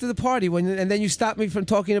week after the party, and then you stopped me from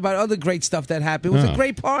talking about other great stuff that happened. It was Oh. a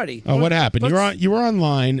great party. Oh, what happened? You were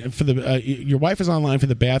online for the your wife is online for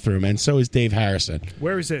the bathroom, and so is Dave Harrison.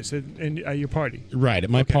 Where is this? At your party? Right, at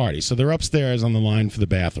my party. So they're upstairs on the line for the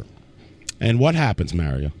bathroom. And what happens,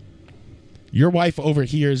 Mario? Your wife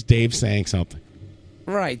overhears Dave saying something.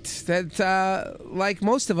 Right. That, like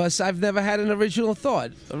most of us, I've never had an original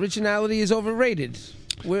thought. Originality is overrated.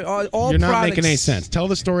 We're all You're not products. making any sense. Tell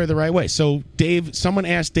the story the right way. So, someone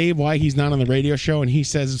asked Dave why he's not on the radio show, and he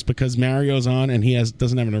says it's because Mario's on, and he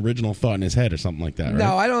doesn't have an original thought in his head or something like that. Right?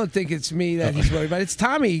 No, I don't think it's me that he's worried about. It's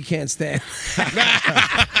Tommy he can't stand.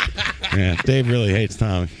 Yeah, Dave really hates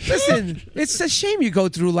Tommy. Listen, it's a shame you go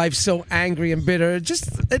through life so angry and bitter. Just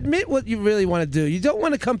admit what you really want to do. You don't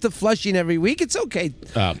want to come to Flushing every week. It's okay.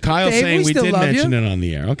 Kyle's Dave, saying we still did love mention you. it on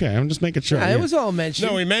the air. Okay, I'm just making sure. Yeah, it was all mentioned.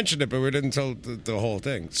 No, we mentioned it, but we didn't tell the whole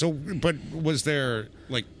thing. So, but was there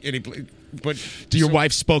like any? But Your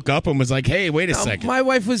wife spoke up and was like, "Hey, wait a second." My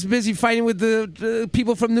wife was busy fighting with the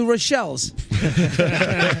people from New Rochelle's.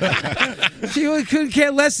 She couldn't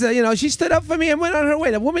care less. She stood up for me and went on her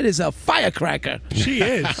way. The woman is a firecracker. She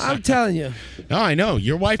is. I'm telling you. Oh, I know.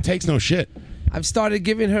 Your wife takes no shit. I've started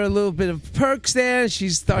giving her a little bit of perks there.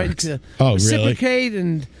 She's starting to Oh, really? reciprocate,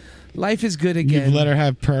 and life is good again. You've let her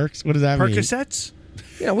have perks. What does that mean? Percocets?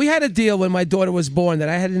 We had a deal when my daughter was born that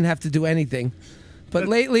I didn't have to do anything. But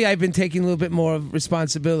lately, I've been taking a little bit more of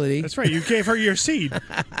responsibility. That's right. You gave her your seed.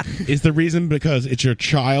 Is the reason because it's your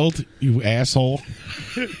child, you asshole?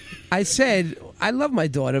 I said, I love my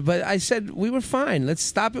daughter, but I said, we were fine. Let's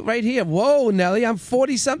stop it right here. Whoa, Nellie, I'm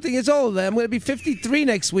 40-something years old. I'm going to be 53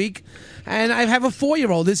 next week, and I have a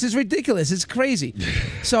 4-year-old. This is ridiculous. It's crazy.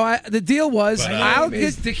 So the deal was, I'll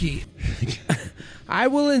get I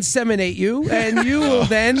will inseminate you, and you will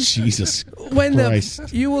then Jesus when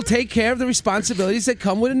Christ. you will take care of the responsibilities that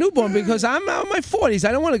come with a newborn. Because I'm out in my 40s,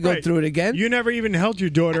 I don't want to go Right. through it again. You never even held your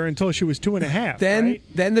daughter until she was 2.5. Then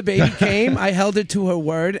the baby came. I held her to her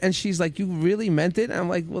word, and she's like, "You really meant it?" And I'm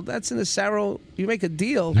like, "Well, that's in a Sarro. You make a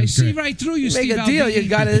deal. I see right through you, You make Steve a deal. Albini. You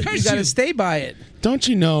gotta Curse stay by it." Don't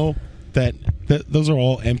you know that those are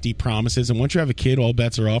all empty promises? And once you have a kid, all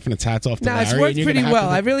bets are off, and it's hats off to No, Larry. it's worked and you're pretty gonna have well.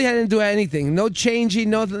 to- I really hadn't do anything. No changing.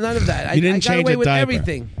 None of that. You didn't I got change away a with diaper.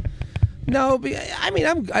 everything. No, I mean,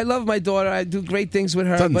 I love my daughter. I do great things with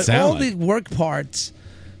her. Doesn't But sound all like the work parts,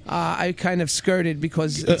 I kind of skirted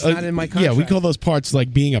because it's not in my contract. Yeah, we call those parts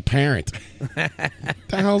like being a parent. What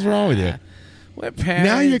the hell's wrong with you? We're parents.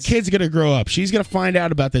 Now your kid's going to grow up. She's going to find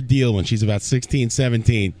out about the deal when she's about 16,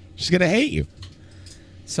 17. She's going to hate you.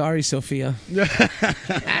 Sorry, Sophia.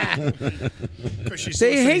 She's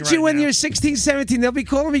They listening hate you right when now. you're 16, 17. They'll be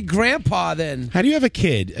calling me grandpa then. How do you have a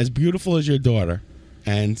kid as beautiful as your daughter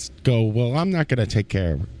and go, well, I'm not going to take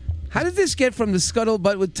care of her How did this get from the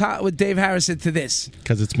scuttlebutt with Dave Harrison to this?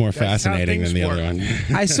 because it's more fascinating than the other one?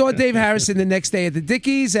 I saw Dave Harrison the next day at the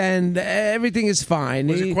Dickies, and everything is fine.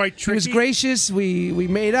 Was it quite He was tricky? gracious. We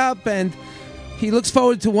made up, and he looks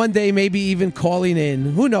forward to one day maybe even calling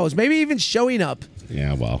in. Who knows? Maybe even showing up.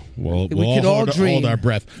 Yeah, well, we'll could all dream. hold our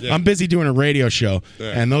breath. Yeah. I'm busy doing a radio show,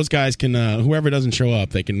 Yeah. and those guys can, whoever doesn't show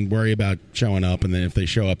up, they can worry about showing up, and then if they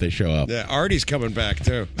show up, they show up. Yeah, Artie's coming back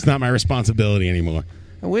too. It's not my responsibility anymore.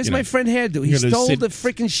 And where's You my know, friend Hairdo? He you're gonna stole sit- the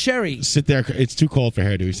freaking sherry. Sit there. It's too cold for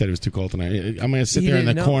hairdo. He said it was too cold tonight. I'm going to sit He there in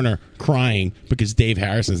the didn't know. corner crying because Dave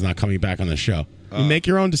Harrison's not coming back on the show. You make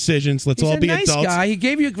your own decisions. Let's He's all a be nice adults. guy. He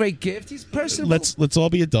gave you a great gift. He's personable. Let's all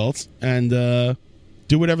be adults and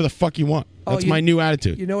do whatever the fuck you want. Oh, That's my new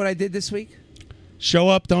attitude. You know what I did this week? Show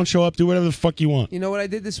up, don't show up, do whatever the fuck you want. You know what I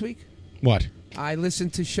did this week? What? I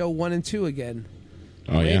listened to show 1 and 2 again.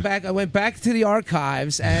 Oh, yeah? I went back to the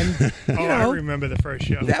archives, and you I know remember the first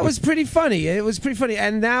show. that was pretty funny. It was pretty funny.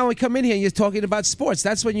 And now I come in here and you're talking about sports.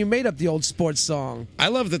 That's when you made up the old sports song. I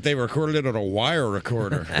love that they recorded it on a wire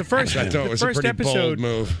recorder. The first, I thought it was the a first pretty episode, bold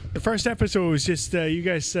move. The first episode was just you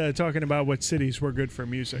guys talking about what cities were good for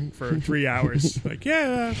music for 3 hours. Like,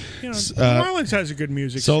 yeah, New Orleans has a good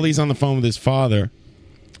music. Sully's on the phone with his father.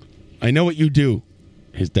 I know what you do,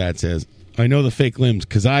 his dad says. I know the fake limbs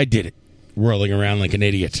because I did it, whirling around like an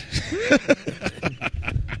idiot.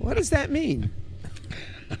 What does that mean?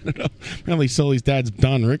 I don't know. Apparently, Sully's dad's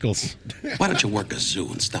Don Rickles. Why don't you work a zoo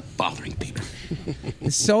and stop bothering people?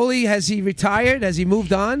 Soli, has he retired? Has he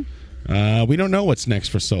moved on? We don't know what's next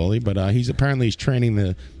for Sully, but he's training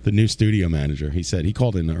the new studio manager. He said he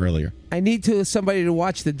called in earlier. I need somebody to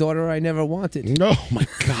watch The Daughter I Never Wanted. Oh my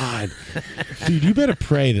God, dude! You better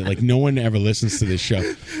pray that like no one ever listens to this show.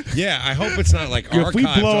 Yeah, I hope it's not like archived If we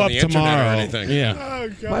blow on up the internet tomorrow, or anything. yeah.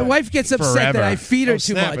 My wife gets upset Forever. that I feed her Oh,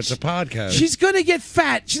 too snap, much. it's a podcast. She's gonna get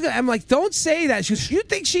fat. I'm like, don't say that. She goes, you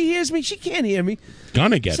think she hears me? She can't hear me.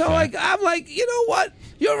 Gonna get So fat. I'm like, you know what?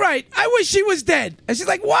 You're right. I wish she was dead. And she's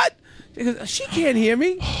like, what? She goes, she can't hear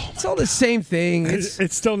me. It's all the same thing.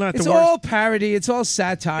 It's still not the It's worst. all parody. It's all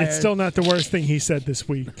satire. It's still not the worst thing he said this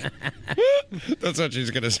week. That's what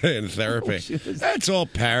she's going to say in therapy. That's all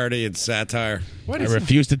parody and satire. I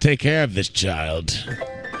refuse to take care of this child.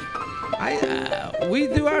 We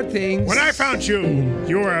do our things. When I found you,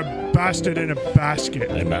 you were a bastard in a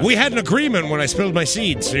basket. We had an agreement when I spilled my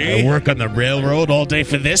seed, see? I work on the railroad all day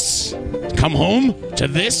for this. Come home to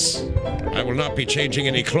this. I will not be changing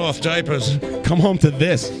any cloth diapers. Come home to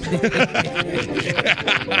this.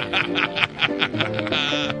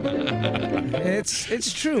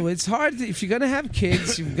 It's true. It's hard. If you're gonna have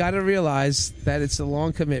kids, you've got to realize that it's a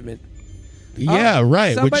long commitment. Yeah,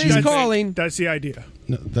 right. Somebody's Which calling. That's the idea.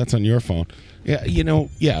 No, that's on your phone. Yeah,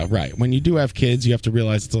 yeah, right. When you do have kids, you have to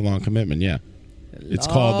realize it's a long commitment. Yeah, it's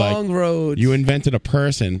called like Long road. you invented a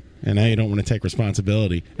person, and now you don't want to take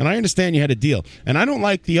responsibility. And I understand you had a deal, and I don't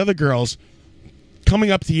like the other girls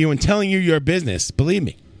coming up to you and telling you your business. Believe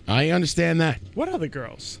me, I understand that. What other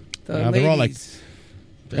girls? They're all like,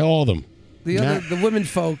 all of them. The women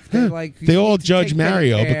folk. They're like They you all need to judge take better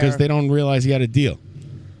Mario care. because they don't realize he had a deal.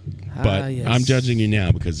 But yes. I'm judging you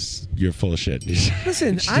now because you're full of shit.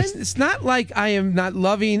 Listen, it's not like I am not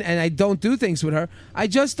loving and I don't do things with her. I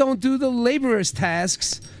just don't do the laborer's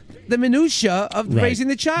tasks, the minutia of Right. raising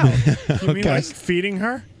the child. You mean like feeding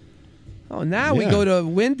her? Oh, now we Yeah. go to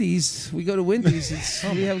Wendy's. We have a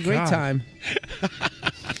great God. time.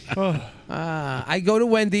 I go to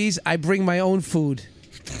Wendy's. I bring my own food.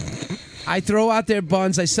 I throw out their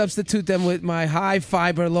buns. I substitute them with my high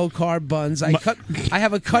fiber, low carb buns. I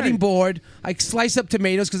have a cutting board. I slice up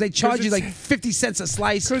tomatoes because they charge you like 50 cents a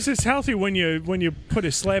slice. Because it's healthy when you put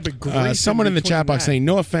a slab of grease. Someone in the chat box saying,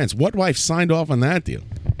 "No offense, what wife signed off on that deal?"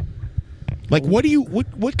 Like,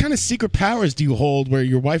 what kind of secret powers do you hold where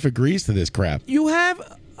your wife agrees to this crap? You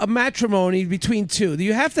have a matrimony between two.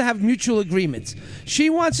 You have to have mutual agreements. She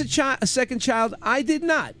wants a second child. I did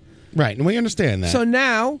not. Right, and we understand that. So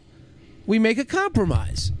now we make a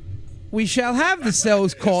compromise. We shall have the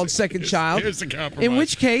so-called second child. Here's the compromise. In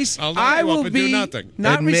which case, I'll lock I you up will and do be nothing.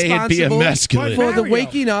 not And may it be responsible emasculated. for the Mario.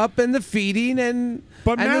 waking up and the feeding and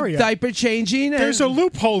the Mario, diaper changing. There's a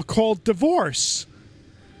loophole called divorce.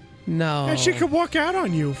 No. And she could walk out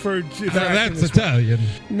on you for. That's Italian.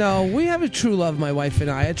 No, we have a true love, my wife and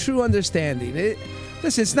I, a true understanding.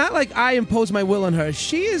 Listen, it's not like I impose my will on her.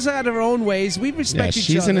 She is out of her own ways. We respect each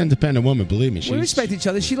other. She's an independent woman, believe me. We respect each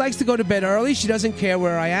other. She likes to go to bed early. She doesn't care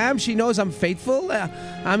where I am. She knows I'm faithful.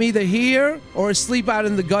 I'm either here or asleep out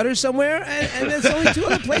in the gutter somewhere, and there's only two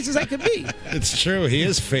other places I could be. It's true. He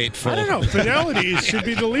is faithful. I don't know. Fidelity should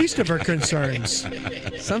be the least of her concerns.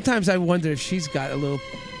 Sometimes I wonder if she's got a little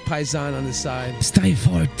paisan on the side. Stai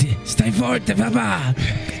forte, papa.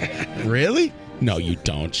 Really? No, you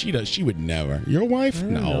don't. She does. She would never. Your wife?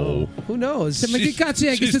 No. Who knows? Ma che cazzo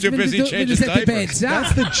è che she's too busy changing diapers.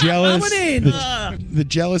 That's the jealous. Come on in. The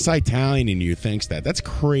jealous Italian in you thinks that. That's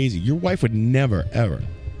crazy. Your wife would never, ever.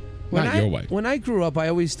 Not your wife. When I grew up, I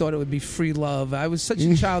always thought it would be free love. I was such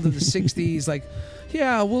a child of the 60s. Like,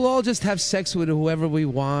 yeah, we'll all just have sex with whoever we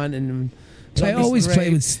want. And I always play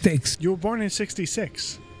with sticks. You were born in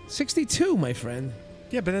 66. 62, my friend.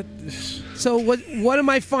 Yeah, but so what am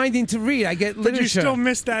I finding to read? I get literature. But you still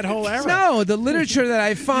missed that whole era. No, the literature that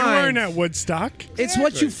I find. You weren't at Woodstock. It's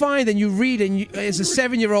what you find and you read, and as a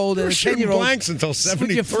 7-year-old and a 10-year-old, blanks until 73.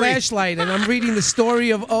 with your flashlight, and I'm reading the story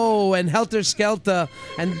of O and Helter Skelter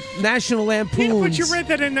and National Lampoons. Yeah, but you read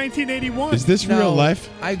that in 1981. Is this real life?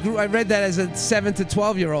 I read that as a 7 to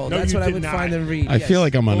 12-year-old. No, That's you what I did would not. find and read. I feel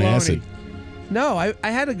like I'm on Baloney. acid. No, I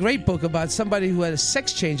had a great book about somebody who had a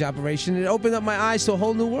sex change operation. It opened up my eyes to a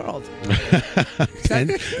whole new world.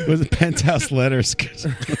 Was it Penthouse Letters?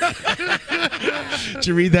 Did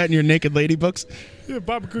you read that in your Naked Lady books? Yeah,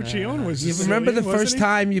 Bob Guccione was. You remember the Sicilian, first wasn't he?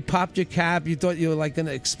 time you popped your cap? You thought you were like going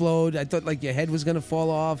to explode. I thought like your head was going to fall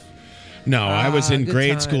off. No, I was in good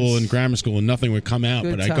grade times. school and grammar school, and nothing would come out.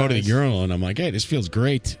 Good But I go to the times. urinal, and I'm like, "Hey, this feels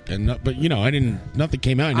great." But nothing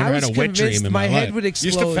came out. I never I had was a wet convinced dream in my my head life. would explode.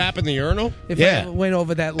 Used to fap in the urinal? If Yeah. I went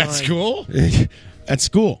over that line. At school? At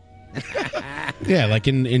school. Yeah, like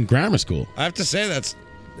in grammar school. I have to say that's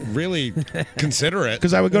really considerate.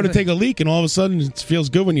 Because I would go to take a leak, and all of a sudden it feels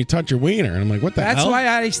good when you touch your wiener, and I'm like, "What the That's hell?" why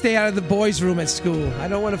I stay out of the boys' room at school. I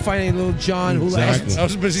don't want to find any little John who Exactly. I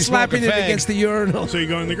was busy slapping smoking it fag. against the urinal. So you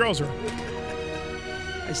go in the girls' room.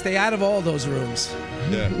 I stay out of all those rooms.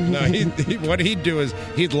 Yeah. No, what he'd do is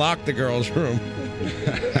he'd lock the girls' room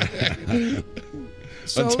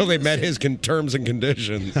until they met his terms and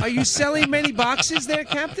conditions. Are you selling many boxes there,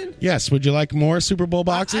 Captain? Yes. Would you like more Super Bowl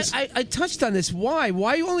boxes? I touched on this. Why?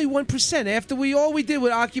 Why only 1%? After all we did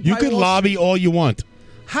with Occupy You can Wall lobby all you want.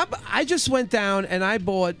 I just went down and I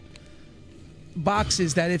bought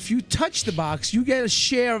boxes that if you touch the box, you get a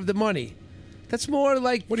share of the money. That's more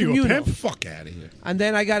like What are you, a communal. pimp? Fuck out of here. And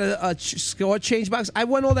then I got a score change box. I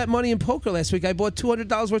won all that money in poker last week. I bought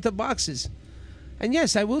 $200 worth of boxes. And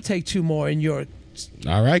yes, I will take 2 more in your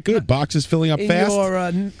All right, good. Boxes filling up in fast. your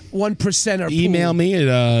 1%er Email me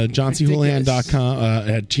at johncjulian.com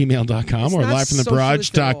at gmail.com It's or not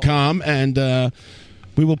livefromthebarrage.com, and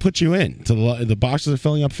we will put you in. To the boxes are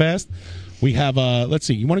filling up fast. We have, let's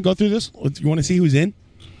see, you want to go through this? You want to see who's in?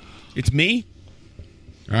 It's me.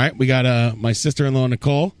 All right, we got my sister-in-law,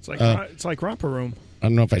 Nicole. It's like Romper Room. I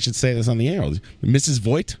don't know if I should say this on the air. Mrs.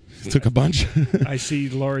 Voigt took a bunch. I see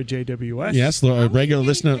Laura JWS. Yes, Laura, regular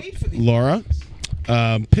listener, Laura.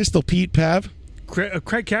 Pistol Pete Pav.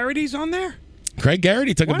 Craig Garrity's on there? Craig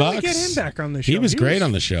Garrity took Why a don't box. we get him back on the show? He was great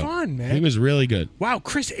on the show. Fun, man. He was really good. Wow,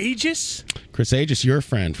 Chris Aegis? Chris Aegis, your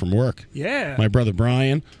friend from work. Yeah. My brother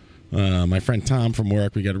Brian. My friend Tom from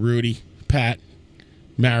work. We got Rudy, Pat,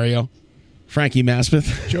 Mario, Frankie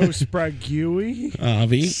Maspeth. Joe Sprague.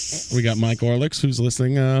 Avi. We got Mike Orlix, who's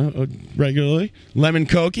listening regularly. Lemon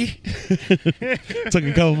Cokie. Took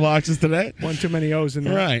a couple boxes today. One too many O's in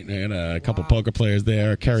there. Right. And a couple poker players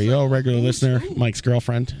there. Carrie O, regular listener. Mike's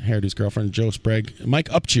girlfriend, Hairdo's girlfriend, Joe Sprague. Mike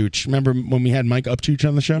Upchooch. Remember when we had Mike Upchooch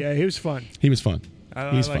on the show? Yeah, he was fun. He was fun. I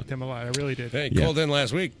He's liked fun. him a lot. I really did. Hey, Yeah. called in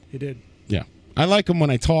last week. He did. Yeah. I like him when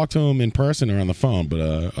I talk to him in person or on the phone, but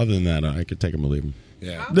other than that, I could take him or leave him.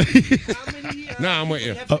 Yeah. How many, No, I'm with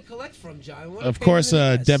you. have to collect from, John? What a Of pain course, in the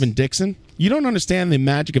ass. Devin Dixon. You don't understand the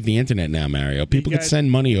magic of the internet now, Mario. People could send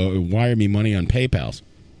money or wire me money on PayPal's.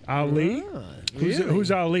 Ali?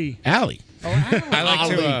 Who's Ali? Allie. I like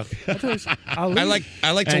to. Ali.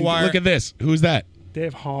 I like to And wire. Look at this. Who's that?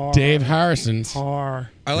 Dave Har. Dave Harrison's.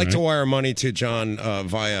 Har. I like to wire money to John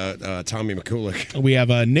via Tommy McCulloch. We have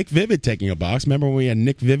Nick Vivid taking a box. Remember when we had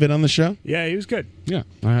Nick Vivid on the show? Yeah, he was good. Yeah,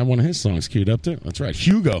 I had one of his songs queued up too. That's right.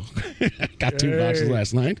 Hugo. Got 2 boxes Hey.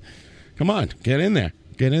 last night. Come on, get in there.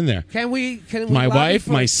 Get in there. Can we My lobby wife,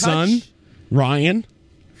 for my a son, touch? Ryan.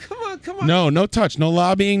 Come on. No touch, no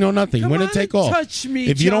lobbying, no nothing. Come Winner on take and all. touch me,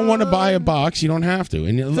 if you don't want to buy a John. box, you don't have to.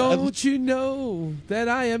 And Don't you know that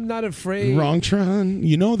I am not afraid? wrong, Tron.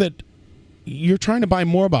 You know that you're trying to buy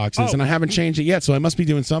more boxes, Oh. and I haven't changed it yet, so I must be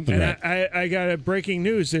doing something And right. I got a breaking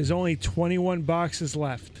news. There's only 21 boxes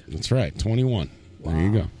left. That's right, 21. There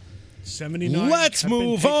you go. 79. Let's have been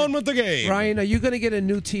move taken. on with the game. Ryan, are you going to get a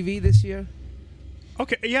new TV this year?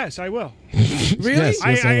 Okay, yes, I will. Really? Yes,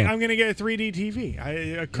 I will. I'm going to get a 3D TV,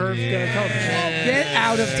 a curved television. Get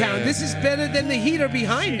out of town. This is better than the heater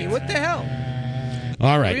behind me. What the hell?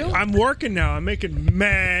 All right. Real? I'm working now. I'm making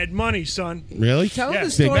mad money, son. Really? Tell Yeah.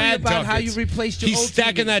 the story Bad about how you ducats. replaced your He's old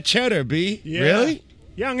stacking TV. that cheddar, B. Yeah. Really?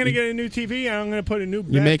 Yeah, I'm going to get a new TV, and I'm going to put a new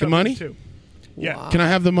You making bathtub money? in, too. Yeah. Can I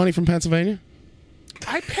have the money from Pennsylvania?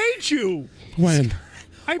 I paid you. When?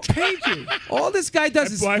 I paid you. All this guy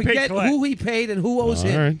does is Well, I paid forget Colette. who he paid and who owes All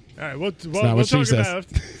him. right. All right, we'll not what she talk says. about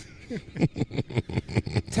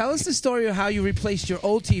Tell us the story of how you replaced your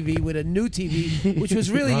old TV with a new TV, which was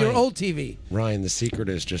really your Ryan. old TV. Ryan, the secret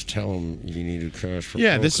is just tell him you needed cash for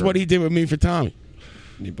Yeah, this is poker. what he did with me for Tommy.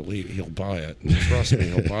 You believe he'll buy it. Trust me,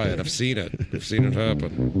 he'll buy it. I've seen it. I've seen it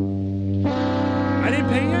happen. I didn't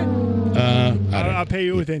pay yet. I'll pay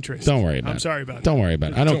you with interest. Don't worry about it. I'm sorry about Don't that. worry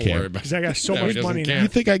about it. I don't care. Because I got so No, he much doesn't money care. now. You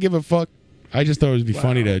think I give a fuck? I just thought it would be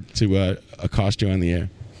funny to accost you on the air.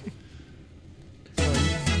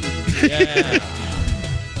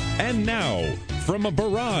 And now, from a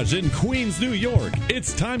barrage in Queens, New York,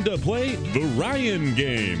 it's time to play the Ryan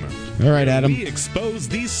game. All right, Adam. We expose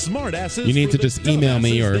these smartasses. You need for to the just email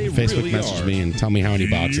me dumbasses or they Facebook really message are. me and tell me how many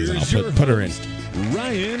boxes, and I'll Here's your put her in. host,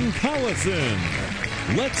 Ryan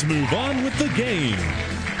Collison. Let's move on with the game.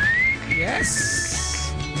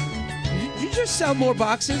 Yes. You just sell more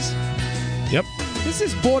boxes? Yep. This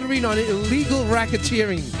is bordering on illegal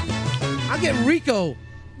racketeering. I'll get Rico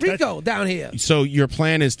down here. So your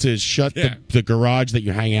plan is to shut the garage that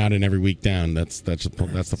you hang out in every week down. That's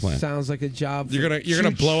the plan. Sounds like a job. You're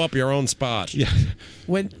gonna blow up your own spot. Yeah.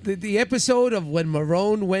 When the episode of When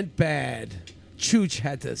Marone Went Bad, Chooch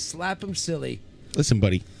had to slap him silly. Listen,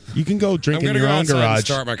 buddy, you can go drink I'm in gonna your go own outside and garage.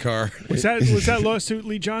 start my car. Was that lawsuit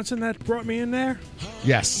Lee Johnson that brought me in there?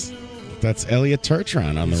 Yes. That's Elliot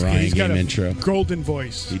Turtron on the Ryan He's got Game a intro. golden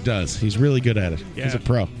voice. He does. He's really good at it. He's Yeah. a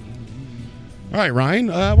pro. All right, Ryan,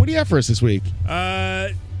 what do you have for us this week?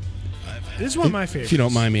 This is one of my favorites. If you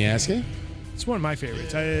don't mind me asking. It's one of my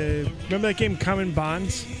favorites. Remember that game Common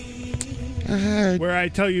Bonds? Where I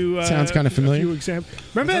tell you sounds kinda familiar. a few examples.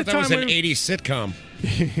 Remember I that thought time that was an when 80s sitcom.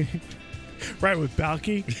 right with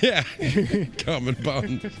Balky? Yeah. Common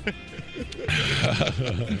Bond.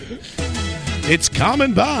 It's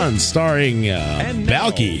Common Bonds, starring And now-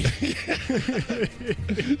 Balky.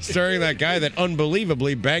 Starring that guy that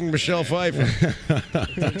unbelievably banged Michelle Pfeiffer.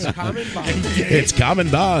 It's Common Bond. It's Common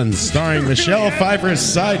Bonds, starring Michelle Pfeiffer's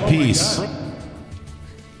side piece. All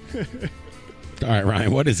right,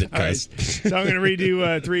 Ryan, what is it, All right. guys? So I'm going to read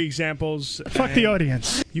you 3 examples. Fuck the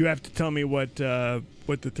audience. You have to tell me what the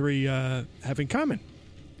 3 have in common.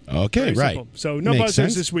 Okay, Very right. simple. So no Makes buzzers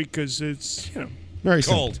sense. this week because it's Very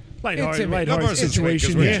Cold. simple. lighthearted No buzzers this week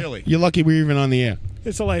 'cause situation. we're Yeah. chilly. You're lucky we're even on the air.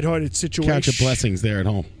 It's a lighthearted situation. Couch of blessings there at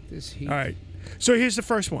home. This heat. All right. So here's the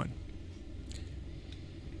first one.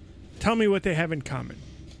 Tell me what they have in common.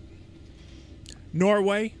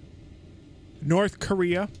 Norway, North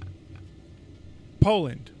Korea,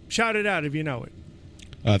 Poland. Shout it out if you know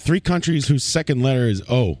it. 3 countries whose second letter is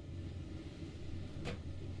O.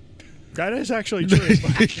 That is actually true.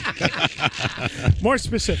 More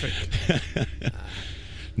specific.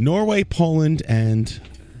 Norway, Poland, and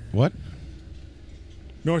what?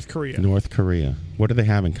 North Korea. North Korea. What do they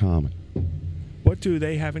have in common? What do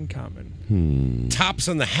they have in common? Tops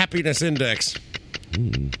on the happiness index.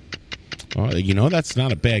 Oh, you know, that's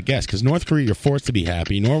not a bad guess, because North Korea, you're forced to be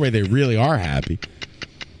happy. Norway, they really are happy.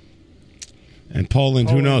 And Poland,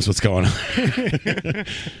 who knows what's going on?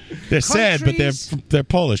 They're sad, but they're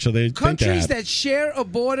Polish, so they think they're Countries happy. that share a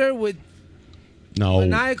border with No.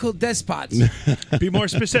 maniacal despots. Be more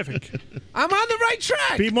specific. I'm on the right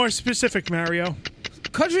track. Be more specific, Mario.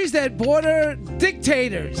 Countries that border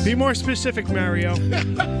dictators. Be more specific, Mario.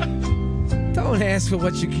 Don't ask for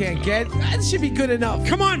what you can't get. That should be good enough.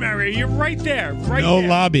 Come on, Mario. You're right there. Right No there.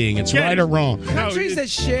 lobbying. It's Get right it. or wrong. Countries that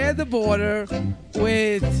share the border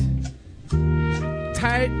with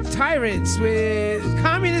tyrants, with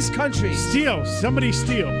communist countries. Steal. Somebody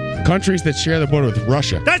steal. Countries that share the border with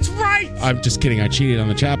Russia. That's right. I'm just kidding. I cheated on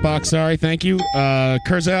the chat box. Sorry. Thank you.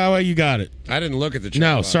 Kurzawa, you got it. I didn't look at the chat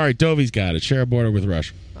No, box. sorry. Dovi's got it. Share a border with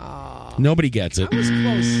Russia. Nobody gets it. That was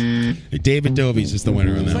close. David Dovies is the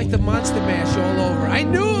winner on It's that like one. the Monster Mash all over. I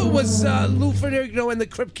knew it was Lou Ferrigno and the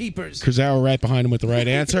Crypt Keepers. Kurzawa right behind him with the right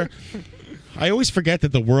answer. I always forget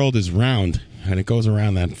that the world is round and it goes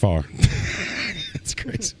around that far. It's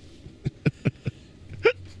crazy.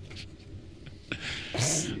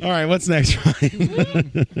 All right, what's next,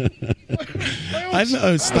 Ryan? I'm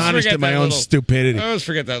astonished at my own stupidity. I always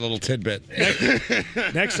forget that little tidbit.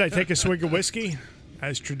 Next, I take a swig of whiskey,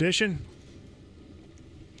 as tradition.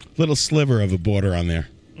 Little sliver of a border on there.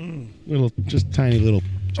 Little, just tiny little.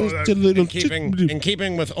 Just a little. In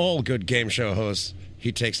keeping with all good game show hosts,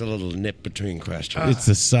 he takes a little nip between questions. It's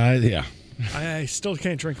the size, yeah. I still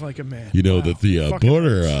can't drink like a man. You know that the Fucking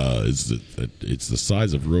border it's the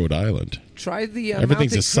size of Rhode Island. Try the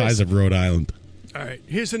Everything's the size of Rhode Island. All right,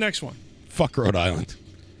 here's the next one. Fuck Rhode Island.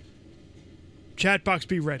 Chatbox,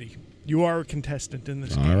 be ready. You are a contestant in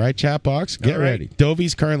this. All right, chat box, get All right. ready.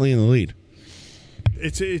 Dovi's currently in the lead.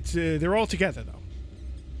 It's they're all together though.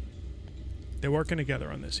 They're working together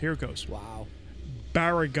on this. Here it goes. Wow.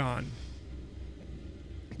 Baragon.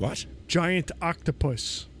 What? Giant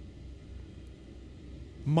octopus.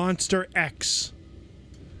 Monster X.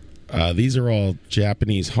 These are all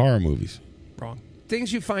Japanese horror movies. Wrong.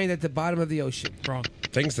 Things you find at the bottom of the ocean. Wrong.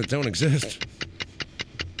 Things that don't exist.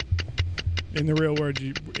 In the real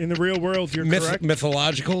world, you're correct.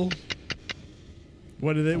 Mythological.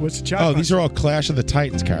 What are they? What's the chat? Oh, these are all Clash of the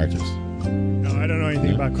Titans characters. No, I don't know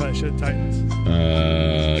anything about Clash of the Titans.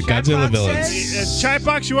 Godzilla villains.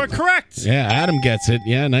 Chatbox, you are correct. Yeah, Adam gets it.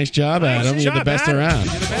 Yeah, nice job, Nice Adam. You're the job, best Adam. around.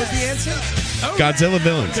 What was the answer? Godzilla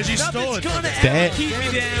villains. Because you stole it. That-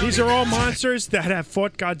 These are all monsters that have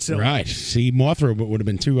fought Godzilla. Right. See, Mothra would have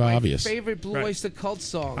been too obvious. Favorite Blue Oyster Cult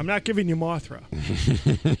song. I'm not giving you Mothra.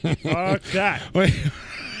 Fuck that. Wait.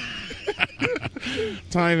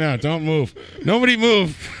 Time out. Don't move. Nobody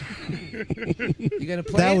move. You gonna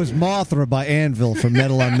play That it? was Mothra by Anvil from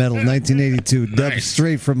Metal on Metal, 1982. Dubbed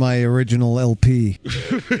straight from my original LP.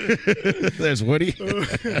 There's Woody.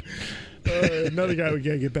 Another guy we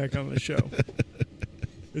gotta get back on the show.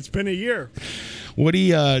 It's been a year.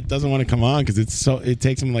 Woody doesn't want to come on because it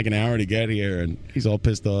takes him like an hour to get here, and he's all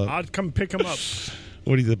pissed off. I'll come pick him up.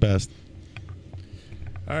 Woody's the best.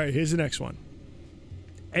 All right, here's the next one.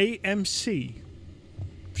 AMC.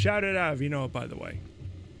 Shout it out if you know it, by the way.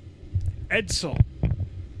 Edsel.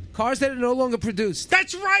 Cars that are no longer produced.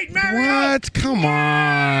 That's right, Mario. What? Come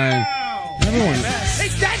on. Everyone.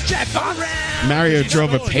 Take that, Chatbox. Mario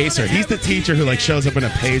drove a Pacer. He's the teacher who like shows up in a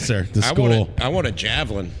Pacer to school. I want a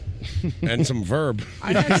javelin and some verb.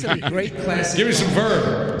 I had some great classes. Give me some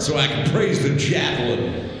verb so I can praise the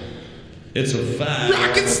javelin. It's a fine.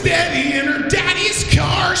 Rockin' steady in her daddy's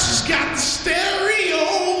car. She's got the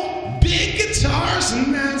stereo, big guitars,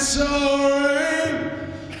 and that's alright.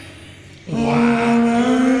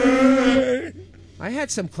 I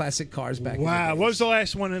had some classic cars back in the Wow, day. what was the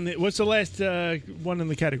last one in the? What's the last one in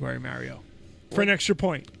the category, Mario? For an extra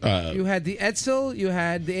point. You had the Edsel, you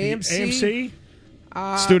had the AMC.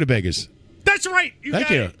 AMC. Studebaker's. That's right. You Thank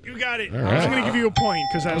got you. it. You got it. All I was right. going to give you a point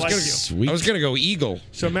because I like you. Sweet. I was going to go Eagle.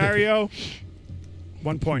 So Mario,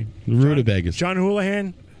 1 point. Rutabagas. John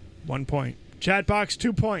Houlihan, 1 point. Chatbox,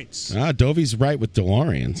 2 points. Dovi's right with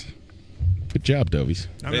DeLoreans. Good job, Dovi's.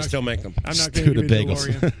 They still make them. I'm not going to give you the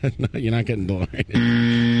DeLorean. Studebagels. No, you're not getting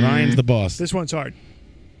DeLorean. Ryan's the boss. This one's hard.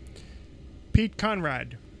 Pete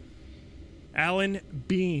Conrad. Alan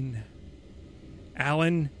Bean.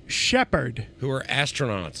 Alan Shepard. Who are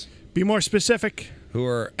astronauts. Be more specific. Who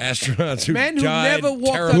are astronauts who Men who died never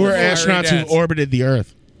walked terrible Who are fiery astronauts deaths. who orbited the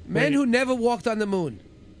Earth? Men who never walked on the moon.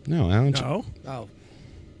 No, Alan. No. Oh.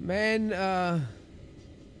 Men,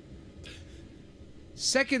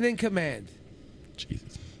 second in command.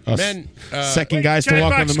 Jesus. Men, second guys to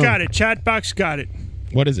walk on the Chatbox moon. got it. Chatbox got it.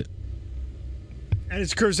 What is it? And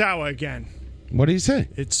it's Kurzawa again. What did he say?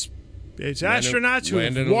 It's Landed- astronauts who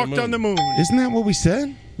landed have on the walked on the moon. Isn't that what we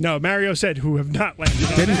said? No, Mario said who have not landed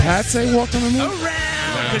on Didn't Pat say walked on the moon?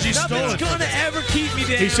 Because you stole it. gonna ever keep me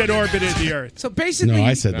down. He said orbited the Earth. So basically, No,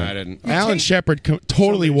 I said No, that. I didn't. Alan Shepard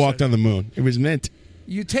totally walked on the moon. It was meant.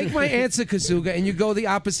 You take my answer, Kazuga, and you go the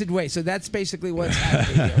opposite way. So that's basically what's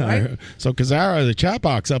happening here, right? So Kazara, the chat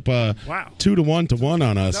box up 2-1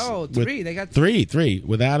 on us. No, with 3. They got three.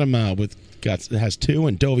 With Adam has 2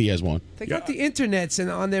 and Dovey has 1. They got the internets and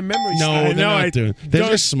on their memory. No, stick. they're not doing. They're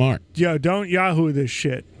just smart. Yo, don't Yahoo this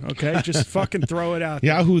shit, okay? Just fucking throw it out.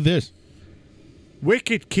 Yahoo this.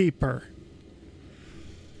 Wicket keeper.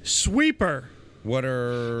 Sweeper. What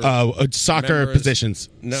are soccer members? positions?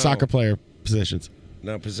 No. Soccer player positions.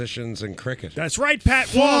 No, positions in cricket. That's right,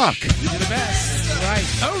 Pat Walsh. You're the best. Right.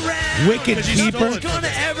 Around. Wicket keeper. Who's gonna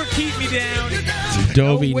ever keep me down?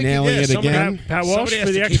 Dovey nailing it again. Pat Walsh for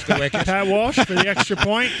the extra. Pat Walsh for the extra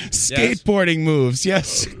point. Skateboarding moves.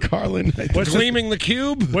 Yes, Carlin. What's Gleaming the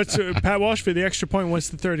cube. What's Pat Walsh for the extra point? What's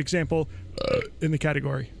the third example in the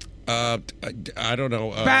category? I don't know.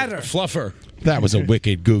 Batter. Fluffer. That was a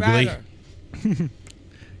wicked googly. Batter.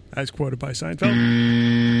 As quoted by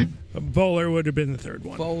Seinfeld. A bowler would have been the third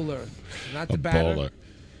one. Bowler. Not the batter. Bowler.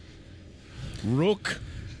 Rook.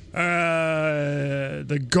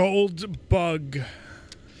 The Gold Bug.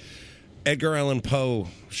 Edgar Allan Poe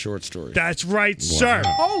short story. That's right, sir.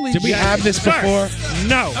 Holy Did we shit. have this before?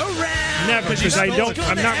 No. Never, because I'm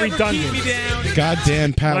not redundant.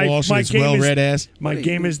 Goddamn Pat Walsh's well-read ass. My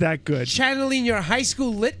game is that good. Channeling your high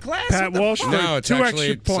school lit class? Pat What the Walsh fuck? No, it's 2 actually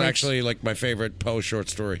extra it's points. actually like my favorite Poe short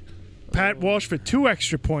story. Pat Walsh for 2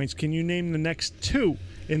 extra points. Can you name the next 2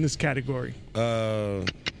 in this category? Murder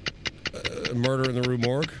in the Rue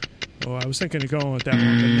Morgue. Oh, I was thinking of going with that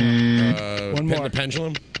one, but no. One Pin more. the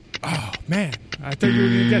Pendulum. Oh, man. I thought you were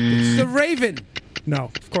going to get this. The Raven.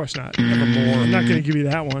 No, of course not. Nevermore. I'm not going to give you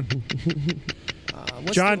that one.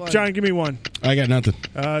 What's the one? John, give me one. I got nothing.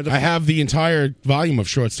 I have the entire volume of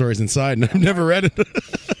short stories inside, and I've never read it.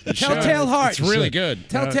 Telltale Heart. It's really good.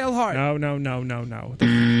 Telltale Heart. No.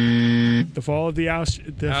 The Fall of the House.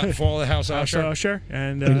 Fall of the House Usher.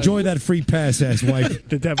 And Enjoy that free pass, ass wife.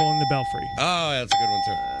 The Devil in the Belfry. Oh, that's a good one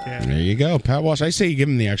too. Yeah. There you go, Pat Walsh. I say you give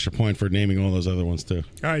him the extra point for naming all those other ones too.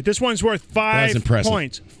 All right, this one's worth 5 That's impressive.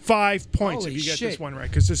 points. 5 points Holy if you get shit. this one right,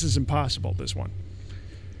 because this is impossible. This one.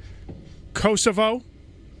 Kosovo,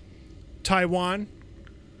 Taiwan,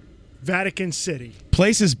 Vatican City.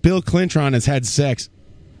 Places Bill Clinton has had sex.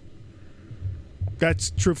 That's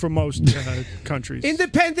true for most countries.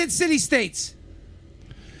 Independent city states.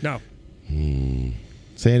 No,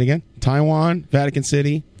 Say it again. Taiwan, Vatican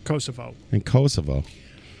City, Kosovo. and Kosovo.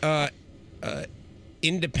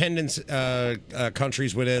 Independent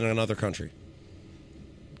countries within another country.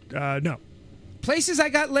 No. Places I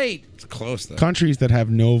got laid. It's close though. Countries that have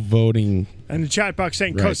no voting. And the chat box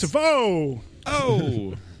saying Right. Kosovo.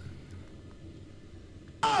 Oh.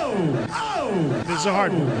 This is a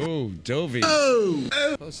hard one. Oh, Dovey.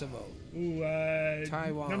 Kosovo. Ooh,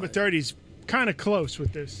 Taiwan. Number 30's kind of close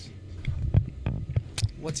with this.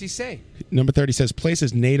 What's he say? Number 30 says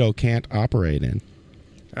places NATO can't operate in.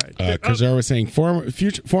 All right. Kazar was saying former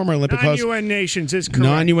Olympic host. Non-UN nations is correct.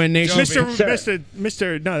 Non-UN nations.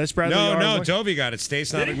 Mr. No, that's Bradley. No, Armour. Dovey got it.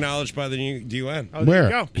 States not acknowledged by the UN. Oh, there you Where?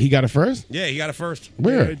 go. He got it first? Yeah, he got it first.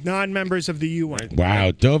 Where? Non-members of the UN.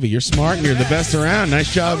 Wow, Dovey, you're smart and you're the best around.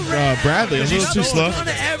 Nice job, Bradley. A little too slow.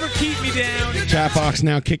 Ever keep me down? Chat box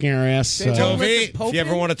now kicking our ass. Dovey, if you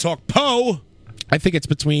ever want to talk Poe. I think it's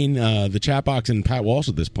between the chat box and Pat Walsh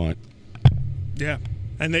at this point. Yeah.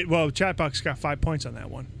 And Chatbox got 5 points on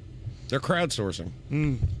that one. They're crowdsourcing.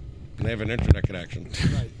 They have an internet connection.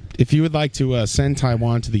 If you would like to send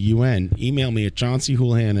Taiwan to the UN, email me at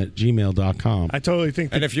johnchoolan@gmail.com. I totally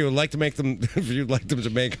think. And if you would like to make them, to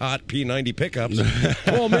make hot P90 pickups,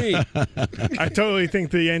 call me. I totally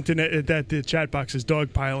think the internet that the chat box is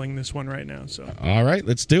dogpiling this one right now. So All right,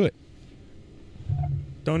 let's do it.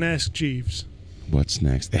 don't ask Jeeves. What's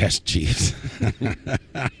next? Ask Jeeves.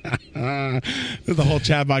 The whole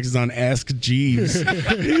chat box is on Ask Jeeves.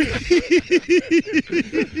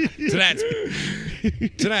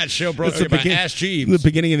 Tonight's show brought to you by Ask Jeeves. The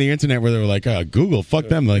beginning of the internet where they were like, Google, fuck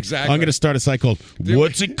them. Like, Exactly. I'm going to start a site called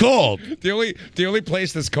What's It Called? The only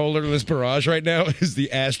place that's colder than this barrage right now is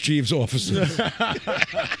the Ask Jeeves offices.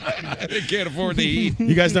 They can't afford the heat.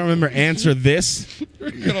 You guys don't remember Answer This?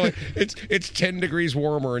 It's 10 degrees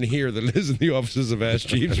warmer in here than it is in the offices of Ask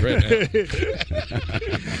Jeeves right now.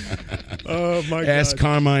 Oh my God! Ask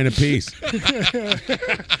Carmine a piece.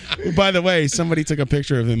 By the way, somebody took a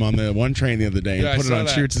picture of him on the one train the other day and Yeah, I put it saw on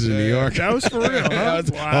that. Shoots in New York. That was for real. Huh?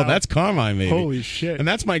 Wow. Oh, that's Carmine, maybe. Holy shit! And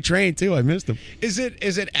that's my train too. I missed him. Is it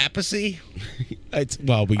Appice?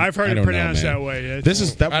 I've heard it pronounced that way. This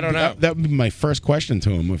is that. I don't know. That would be my first question to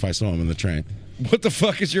him if I saw him on the train. What the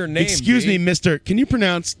fuck is your name? Excuse B? me, Mister. Can you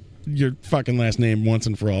pronounce your fucking last name once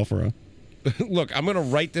and for all for us? Look, I'm going to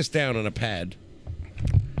write this down on a pad.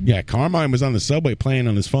 Yeah, Carmine was on the subway playing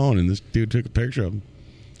on his phone, and this dude took a picture of him.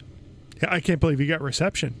 Yeah, I can't believe he got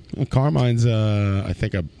reception. Well, Carmine's, I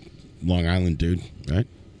think, a Long Island dude, right?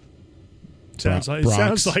 Sounds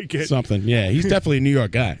Bronx, like it. Something. Yeah, he's definitely a New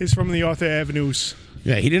York guy. He's from the Arthur Avenues.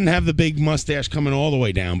 Yeah, he didn't have the big mustache coming all the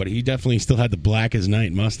way down, but he definitely still had the black as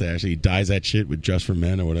night mustache. He dyes that shit with Just for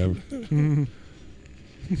Men or whatever.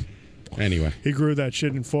 Anyway. He grew that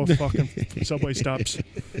shit in 4 fucking subway stops.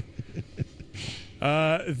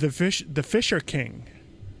 The Fisher King.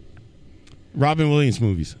 Robin Williams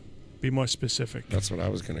movies. Be more specific. That's what I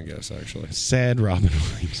was going to guess, actually. Sad Robin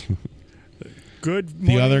Williams. Good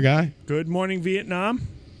morning, The other guy? Good Morning Vietnam.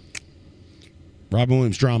 Robin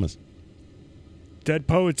Williams dramas. Dead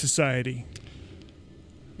Poet Society.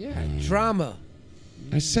 Yeah, drama.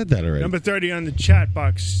 I said that already. Number 30 on the chat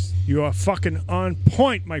box. You are fucking on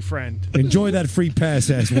point, my friend. Enjoy that free pass,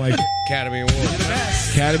 ass wife. Academy Award.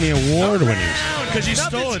 Academy Award winners. Because you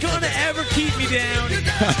stole it. Nothing's gonna ever keep me down.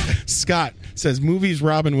 Scott says movies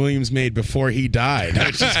Robin Williams made before he died.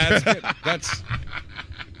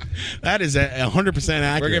 That is 100%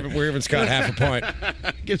 accurate. We're giving Scott half a point.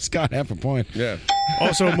 Give Scott half a point. Yeah.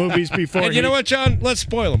 Also, movies before. And you know what, John? Let's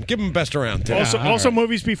spoil him. Give him best around. Today. Also,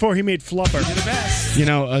 movies before he made Flubber. You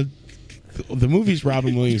know, the movies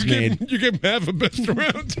Robin Williams made. You gave him half a best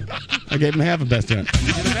around. I gave him half a best around.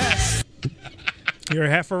 You're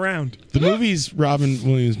half around. The movies Robin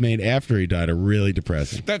Williams made after he died are really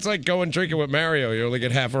depressing. That's like going drinking with Mario. You only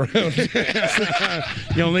get half around.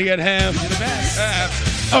 You only get half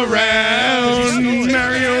around.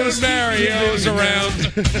 Mario's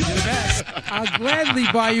around. I'll gladly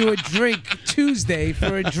buy you a drink Tuesday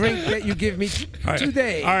for a drink that you give me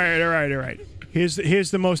today. All right. Here's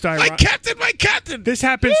the most ironic. My captain. This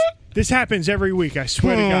happens every week. I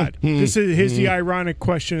swear to God. Here's the ironic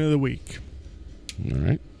question of the week. All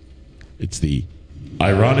right. It's the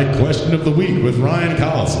ironic question of the week with Ryan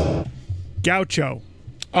Collison. Gaucho.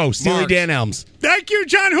 Oh, Steely Dan albums. Thank you,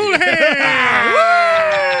 John Houlihan.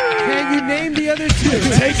 Can you name the other two?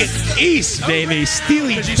 Take it east, baby.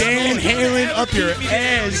 Steely Dan hailing up your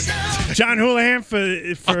ass. John Houlihan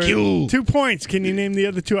for Fuck you. 2 points. Can you name the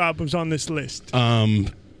other 2 albums on this list?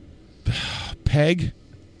 Peg.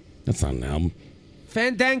 That's not an album.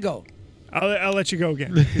 Fandango. I'll let you go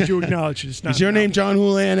again. Because you acknowledge it's not. Is your name John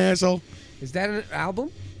Houlihan, asshole? Is that an album?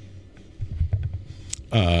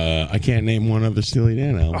 I can't name one other Steely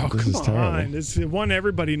Dan album. Oh, This is come terrible. on. It's one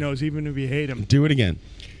everybody knows, even if you hate him. Do it again.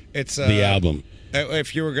 It's the album.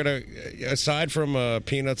 If you were gonna, aside from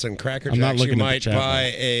peanuts and Cracker I'm not Jacks, you looking at the might chat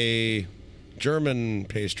buy a German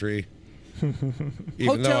pastry. Even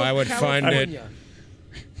Hotel though I would California. find it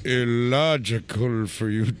illogical for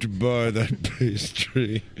you to buy that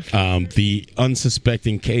pastry. The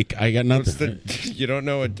unsuspecting cake. I got nothing. You don't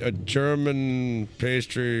know a German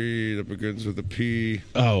pastry that begins with a P.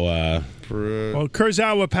 Oh, Well,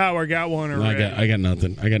 Kurzawa Power got one already. I got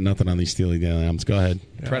nothing. I got nothing on these Steely Dan albums. Go ahead.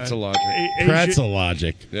 Pretzel Logic. Pretzel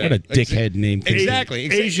Logic. Yeah. What a dickhead name.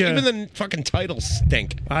 Exactly. Asia. Even the fucking titles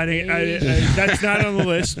stink. That's not on the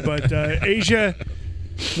list, but Asia,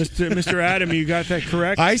 Mr. Adam, you got that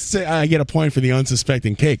correct. I say I get a point for the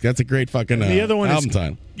unsuspecting cake. That's a great fucking the other one album is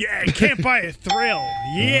title. Yeah, you can't buy a thrill.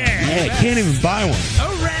 Yeah, can't even buy one.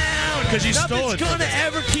 Around. Because you stole it. Nothing's gonna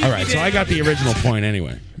ever keep All right, me so I down. got the original point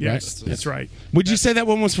anyway. Yes, right? that's right. Would you say that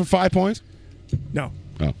one was for 5 points? No.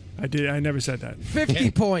 Oh. I did. I never said that.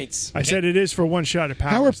 50 points. I said it is for one shot at power.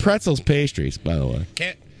 How are pretzels pastries, by the way?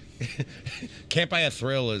 Can't Buy a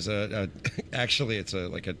Thrill is actually it's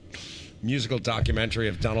like a musical documentary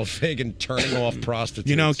of Donald Fagen turning off prostitutes.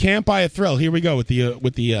 You know, Can't Buy a Thrill. Here we go with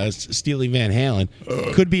the Steely Van Halen.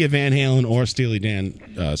 Could be a Van Halen or Steely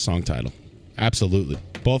Dan song title. Absolutely,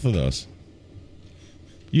 both of those.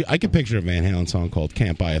 I could picture a Van Halen song called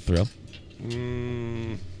 "Can't Buy a Thrill."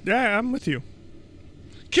 Yeah, I'm with you.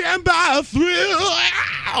 Can't buy a thrill.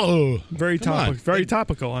 Ow! Very Come topical. on. Very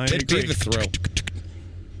topical. I It'd agree. be the thrill.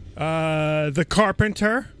 The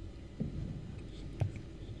Carpenter.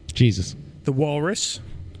 Jesus. The Walrus.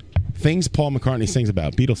 Things Paul McCartney sings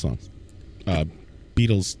about. Beatles songs.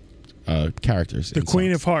 Beatles characters. The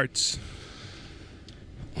Queen of Hearts.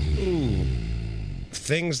 Ooh.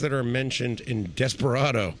 Things that are mentioned in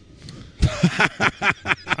Desperado.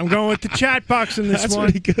 I'm going with the chat box in this That's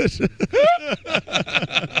one. pretty good.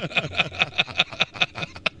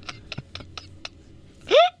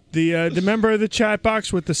 The member of the chat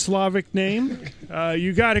box with the Slavic name,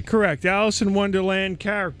 you got it correct. Alice in Wonderland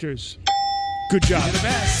characters. Good job.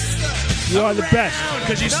 You are the best.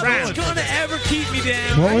 Because you Nothing's stole it. gonna ever keep me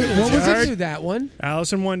down. What was I it? knew that one.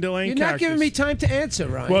 Alice in Wonderland You're not characters. giving me time to answer,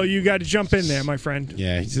 Ryan. Well, you got to jump in there, my friend.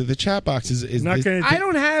 Yeah, so the chat box is Not gonna. I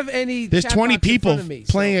don't have any. There's chat 20 box in people front of me,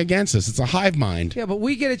 so- playing against us. It's a hive mind. Yeah, but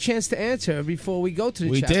we get a chance to answer before we go to the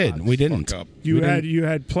We chat did. box. We didn't. You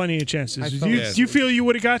had plenty of chances. I Do felt you, it. do you feel you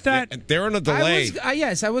would have got that? They're on a delay.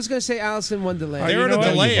 Yes, I was going to say Alice in Wonderland. They're on a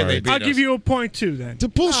delay and they beat I'll us. give you a point too. Then The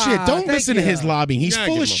bullshit. Don't thank listen to you. his lobbying. He's Yeah,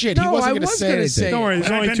 full give of him a- shit. No, he wasn't I going to was say gonna anything. say Don't worry.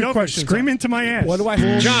 There's only two questions. Scream into my ass. What do I?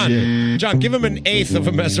 John, give him an eighth of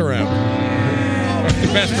a mess around.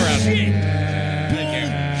 The best around.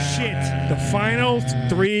 Shit. The final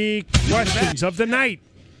three questions of the night.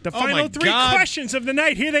 The Oh my final three God. questions of the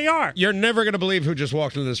night. Here they are. You're never going to believe who just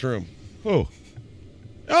walked into this room. Who?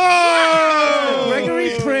 Oh!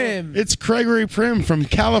 Gregory Prim. It's Gregory Prim from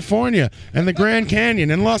California and the Grand Canyon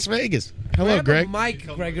in Las Vegas. Hello, Grab a Greg.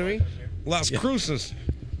 mic, Gregory. Las Cruces.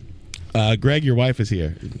 Greg, your wife is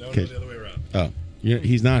here. No, Okay. the other way around. Oh,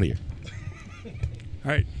 he's not here.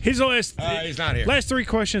 All right. Here's the last. He's not here. Last three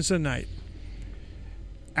questions of the night.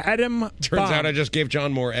 Adam Turns Baum. out I just gave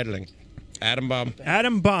John more editing. Adam Bomb.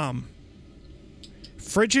 Adam Baum.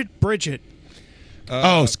 Frigid Bridget.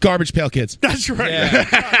 It's Garbage Pail Kids. That's right.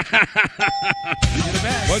 Yeah.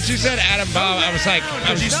 Once you said Adam Bomb, I was like,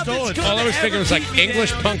 you stole it. all I was thinking was like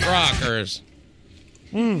English punk rockers.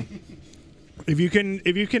 If you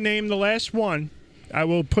can name the last one, I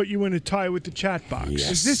will put you in a tie with the chat box.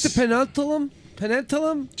 Is this the penultimate?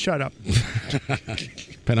 Penultimate? Shut up.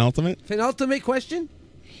 Penultimate? Penultimate question?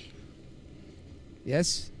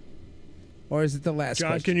 Yes. Or is it the last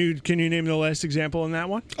John, question? can you name the last example in that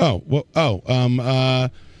one?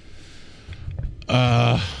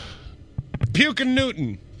 Pukin'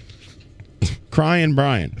 Newton. Crying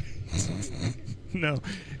Brian. No,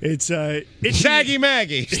 it's Shaggy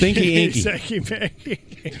Maggie. Stinky Inky. Shaggy Maggie.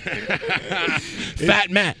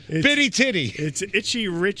 Fat Matt. Bitty Titty. It's Itchy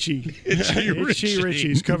Richie. Itchy Richie.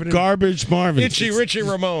 Richie's covered in Garbage Marvin. Itchy Richie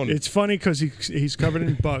Ramone. It's funny because he's covered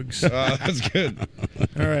in bugs. That's good.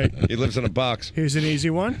 All right. He lives in a box. Here's an easy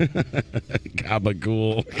one.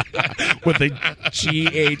 Gabagool. With a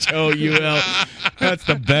Ghoul. That's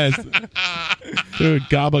the best. Dude,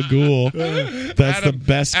 Gabagool. That's the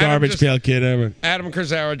best Garbage Pail Kid ever. Adam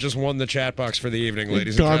Kurzawa just won the chat box for the evening,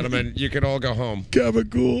 ladies and gentlemen. You can all go home.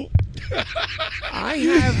 Gabagool. I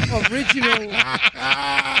have original.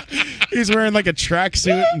 He's wearing like a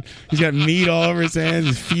tracksuit and he's got meat all over his hands.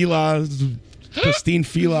 His Fila, pristine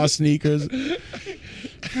Fila sneakers.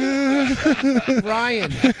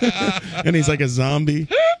 Ryan. And he's like a zombie.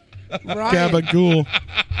 Ryan. Gabagool.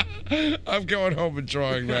 I'm going home and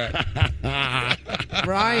drawing that.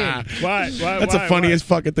 Ryan. Why? That's the funniest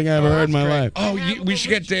fucking thing I ever heard in my life. Oh, we should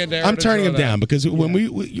get Dan Darren. I'm to turning draw him that. down because when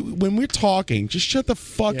when we're talking, just shut the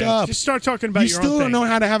fuck Yeah, up. just start talking about you your still own don't thing. know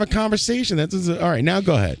how to have a conversation. That's all right. Now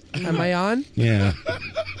go ahead. Am I on? Yeah.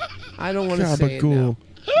 I don't want to say it now. Gabagool.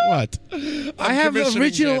 What? I have commissioning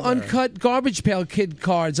original Dan Darren. uncut Garbage Pail Kid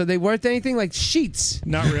cards. Are they worth anything? Like sheets.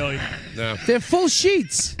 Not really. No. They're full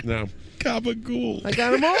sheets. No. Gabagool. I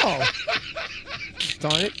got them all.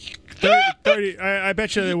 Darn it. 30 I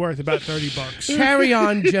bet you they're worth about $30. Carry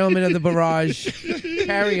on, gentlemen of the barrage.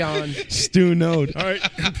 Carry on. Stu Node. All right.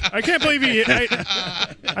 I can't believe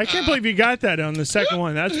I can't believe you got that on the second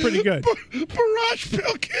one. That's pretty good. Barrage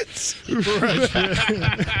Pail Kids.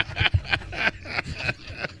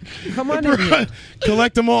 Come on in here.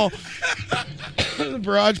 Collect them all. The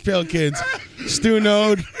Barrage Pail Kids. Stu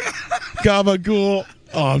Node. Gabagool.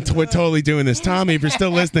 Oh, we're totally doing this. Tommy, if you're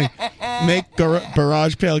still listening, make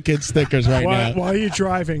Barrage Pail Kids stickers right now. While you're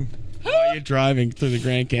driving. While you're driving through the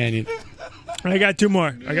Grand Canyon. I got two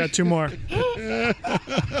more.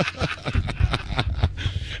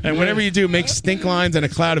 And whatever you do, make stink lines and a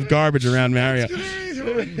cloud of garbage around Mario.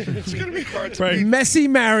 It's going to be hard to Right. Messy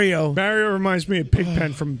Mario. Mario reminds me of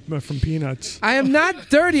Pigpen from Peanuts. I am not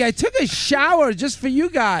dirty. I took a shower just for you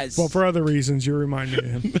guys. Well, for other reasons, you remind me of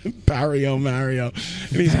him. Mario. And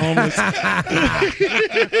he's homeless.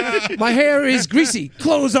 My hair is greasy.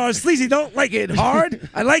 Clothes are sleazy. Don't like it hard.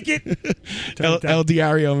 I like it. El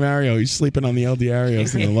Diario Mario. He's sleeping on the El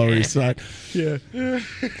Diarios in the Lower East Side. Yeah.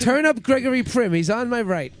 Turn up Gregory Prim. He's on my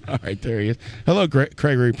right. All right, there he is. Hello,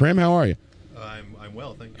 Gregory Prim. How are you? I'm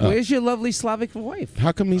well, thank you. Where's your lovely Slavic wife?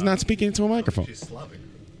 How come he's not speaking into a microphone? She's Slavic.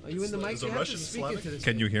 Are you in the mic? Is a You have to Russian speak Slavic? into this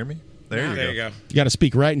Can you hear me? There you go. You got to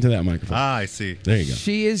speak right into that microphone. Ah, I see. There you go.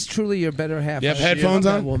 She is truly your better half. You have I headphones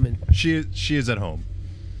love on? That woman. She is at home.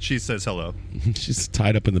 She says hello. She's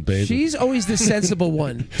tied up in the basement. She's always the sensible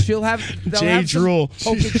one. She'll have. They'll Jay have some Drool.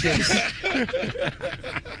 poker chips.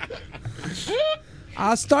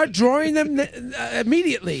 I'll start drawing them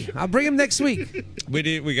immediately. I'll bring them next week.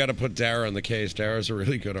 We got to put Dara on the case. Dara's a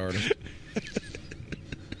really good artist.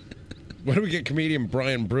 Why don't we get comedian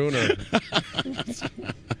Brian Bruner?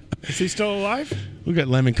 Is he still alive? We got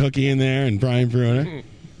Lemon Cookie in there and Brian Bruner.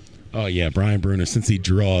 Oh yeah, Brian Bruner. Since he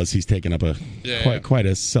draws, he's taken up a quite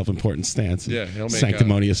a self-important stance. Yeah, he'll make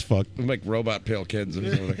sanctimonious fuck. He'll make robot pale kids.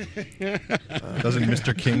 Or something. Doesn't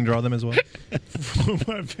Mr. King draw them as well?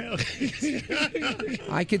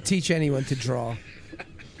 I could teach anyone to draw.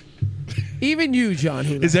 Even you, John.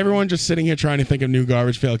 Is everyone just sitting here trying to think of new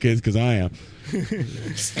Garbage Pail Kids? Because I am.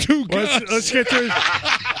 Stu Gus. Let's get through.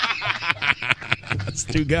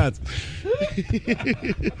 Stu Gus.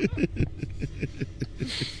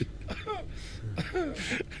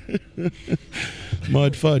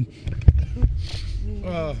 Mud Fud.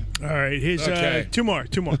 All right, here's Okay. two more.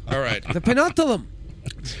 All right. The penultimum.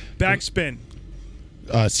 Backspin.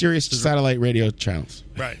 Sirius satellite radio channels.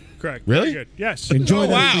 Right, correct. Really? Very good. Yes. Enjoy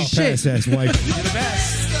that wow. free pass, ass wipe. You're the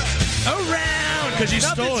best. Around. Because you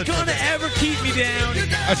stole it. Nothing's gonna ever keep me down.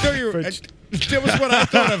 I thought you were. That was what I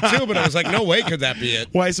thought of too, but I was like, no way could that be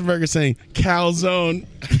it. Weissenberger saying calzone.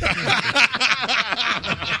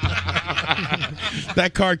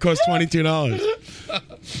 That card cost $22.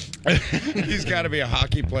 He's got to be a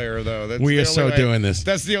hockey player, though. That's We the are only so way- doing this.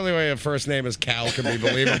 That's the only way a first name is Cal can be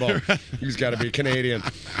believable. He's got to be Canadian.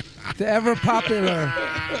 The ever popular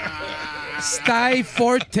Sty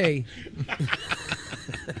Forte.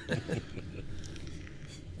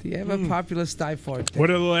 The ever popular Sty Forte. What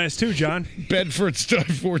are the last two, John? Bedford Sty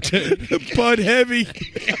Forte. Bud Heavy.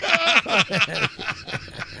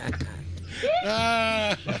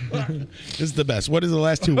 This is the best. What is the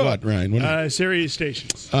last two? What, Ryan? What Sirius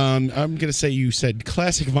stations. I'm gonna say you said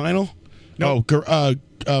classic vinyl. No,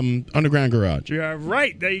 Underground Garage. You're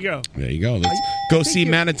right. There you go. There you go. Let's go see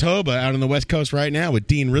Manitoba out on the West Coast right now with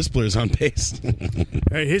Dean Risplers on bass. All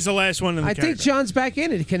right, here's the last one. In the I think John's back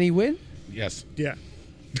in it. Can he win? Yes. Yeah.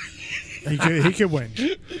 He could win.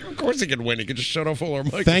 Of course he could win. He could just shut off all our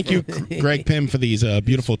mics. Thank you, Greg Pym, for these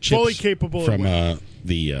beautiful chips. Fully capable of from winning.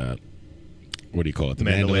 the what do you call it? The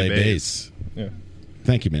Mandalay Mandalay Bays. Bass. Yeah.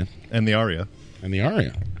 Thank you, man. And the Aria. And the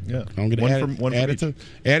Aria. Yeah. I'm going to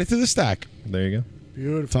add it to the stack. There you go.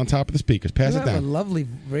 Beautiful. It's on top of the speakers. Pass You it have a down. lovely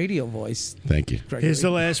radio voice. Thank you. Gregory. Here's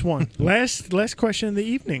the last one. last question of the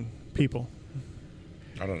evening, people.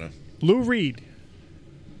 I don't know. Lou Reed.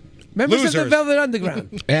 Members of the Losers. Velvet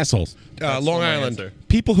Underground. Assholes. Long Island.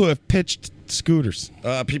 People who have pitched scooters.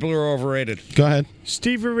 People who are overrated. Go ahead.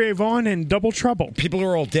 Stevie Ray Vaughan and Double Trouble. People who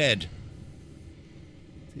are all dead.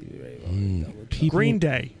 People, Green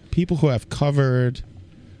Day. People who have covered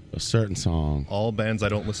a certain song. All bands I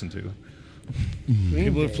don't listen to.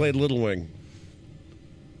 People who played Little Wing.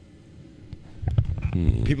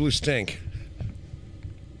 People who stink.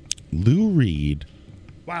 Lou Reed.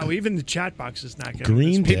 Wow, even the chat box is not good.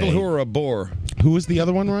 Green Day. People who are a bore. Who was the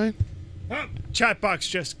other one, Ryan? Oh, chat box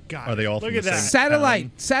just got Are they all it. Look from at the that.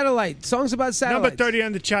 same Satellite. Songs about satellites. Number 30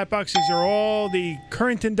 on the chat box. These are all the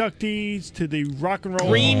current inductees to the Rock and Roll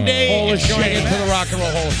Green Day Hall of is going Shame. into the Rock and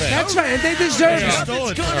Roll Hall of Fame. That's right, and they deserve it.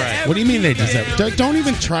 All right. What do you mean they deserve it? Don't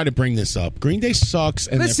even try to bring this up. Green Day sucks,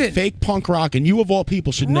 and Listen. they're fake punk rock, and you of all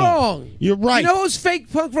people should know. Wrong. You're right. You know who's fake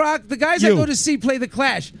punk rock? The guys I You. go to see play The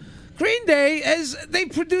Clash. Green Day, as they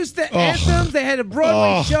produced the anthems, they had a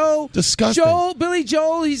Broadway show. Disgusting. Billy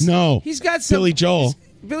Joel. He's got some Billy Joel.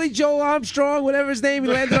 Billy Joel Armstrong, whatever his name. He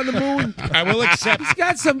landed on the moon. I will accept. He's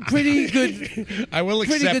got some pretty good. I will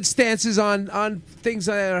pretty accept. good stances on things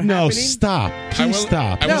that are No, happening. stop. Please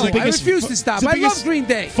stop. No, It's the I biggest refuse to stop. it's the I love biggest Green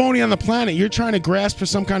Day. Phony on the planet. You're trying to grasp for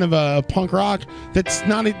some kind of a punk rock that's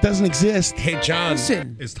not. It doesn't exist. Hey, John.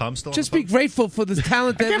 Listen, Is Tom still? just be grateful for the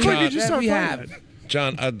talent that we have.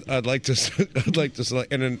 John, I'd like to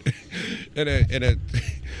select in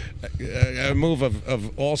a move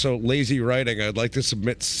of also lazy writing. I'd like to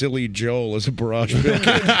submit Silly Joel as a Barrage Bill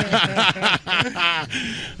Kid.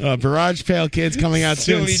 Barrage Pail Kids coming out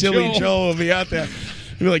soon. Silly Silly Joel. Joel will be out there.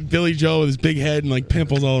 He'll be like Billy Joel with his big head and like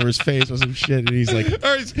pimples all over his face or some shit. And he's like,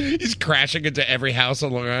 Or he's crashing into every house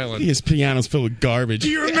on Long Island. his piano's filled with garbage. Do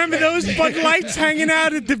you remember those Bud Lights hanging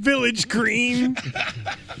out at the Village Green?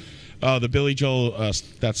 Oh, the Billy Joel,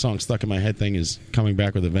 that song Stuck in My Head thing is coming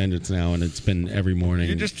back with a vengeance now, and it's been every morning.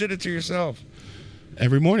 You just did it to yourself.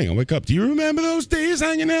 Every morning I wake up, do you remember those days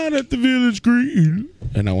hanging out at the Village Green?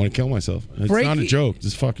 And I want to kill myself. It's not a joke.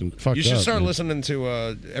 It's fucking fucked up. You should start man. listening to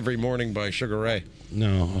Every Morning by Sugar Ray.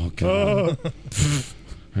 No, oh God.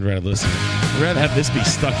 I'd rather listen. I'd rather have this be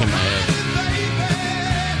stuck in my head.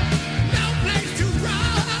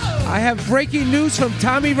 I have breaking news from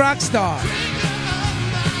Tommy Rockstar.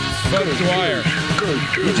 Folks Dwyer.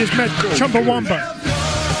 You just met Chumbawamba.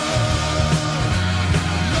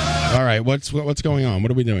 All right, what's going on?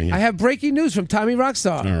 What are we doing here? I have breaking news from Tommy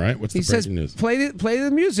Rockstar. All right, what's the he says, breaking news? Play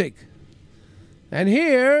the music. And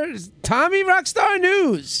here's Tommy Rockstar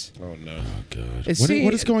News. Oh no! Oh god! It's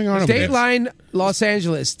What is going on over there? Dateline Los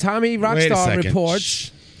Angeles. Tommy Wait a Rockstar second.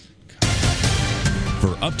 reports.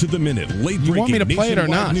 For up-to-the-minute, late-breaking want me to play it or nationwide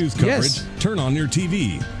not? news coverage, Yes. turn on your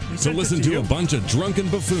TV. To sent it listen to to you. a bunch of drunken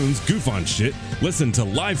buffoons goof on shit, listen to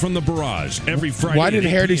Live from the Barrage every Friday. Why did at 8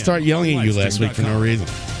 Harry p.m. start yelling on at you last week for no livestream.com.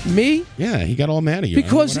 reason? Me? Yeah, he got all mad at you.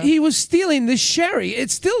 Because What he was stealing the sherry.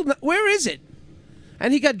 It's still where is it?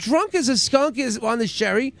 And he got drunk as a skunk on the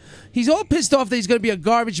sherry. He's all pissed off that he's going to be a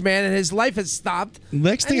garbage man and his life has stopped.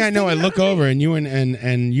 Next And thing he's I know, I taking look it out on me. over and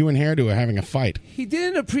you and Hairdo are having a fight. He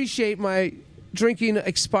didn't appreciate my drinking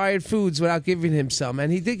expired foods without giving him some, and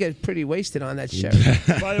he did get pretty wasted on that sherry.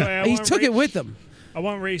 By the way, I he want took it with him. I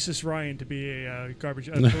want racist Ryan to be a garbage.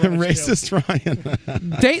 Racist Ryan.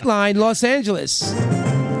 Dateline Los Angeles.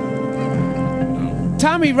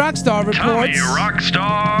 Tommy Rockstar reports. Tommy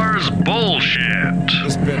Rockstar's bullshit.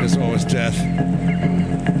 This bit is always death.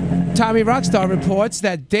 Tommy Rockstar reports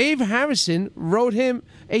that Dave Harrison wrote him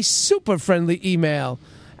a super friendly email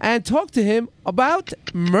and talked to him about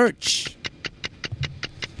merch.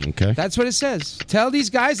 Okay. That's what it says. Tell these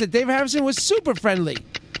guys that Dave Harrison was super friendly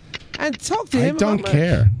and talk to I him don't about merch.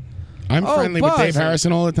 care. I'm Oh, friendly with Buzz. Dave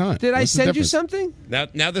Harrison all the time. Did I What's the send you difference? something?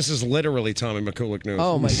 Now this is literally Tommy McCulloch news.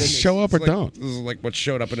 Oh, my goodness. Show up or It's like- don't. This is like what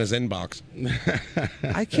showed up in his inbox.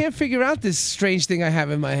 I can't figure out this strange thing I have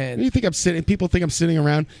in my hand. You think I'm sitting? People think I'm sitting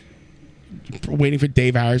around waiting for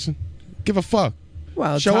Dave Harrison. Give a fuck.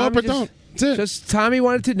 Well, Show Tommy up or just- don't. That's it. Just Tommy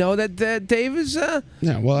wanted to know that Dave is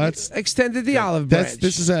Yeah, well, that's extended the olive branch.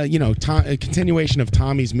 this is a a continuation of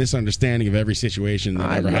Tommy's misunderstanding of every situation that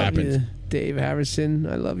I ever love happened. you, Dave Harrison.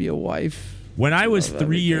 I love your wife. When I was Love 3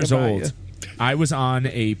 everything years about old, you. I was on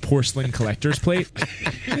a porcelain collector's plate.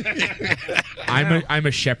 I'm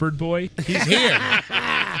a shepherd boy. He's here.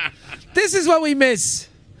 This is what we miss.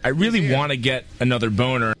 I really want to get another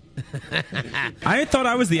boner. I thought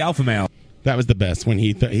I was the alpha male. That was the best when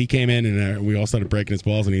he came in and we all started breaking his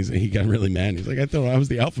balls and he got really mad. He's like, I thought I was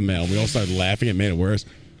the alpha male. We all started laughing. It made it worse.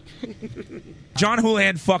 John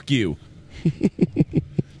Houlihan, fuck you.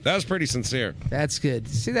 That was pretty sincere. That's good.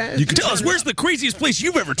 See that? You can tell us where's the craziest place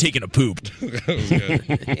you've ever taken a poop. That was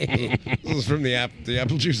good. This is from the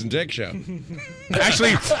Apple Juice and Dick show.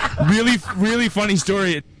 Actually, really funny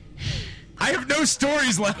story. I have no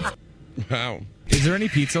stories left. Wow. Is there any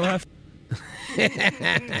pizza left?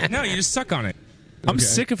 No, you just suck on it. I'm Okay.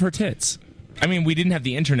 sick of her tits. I mean, we didn't have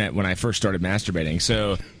the internet when I first started masturbating,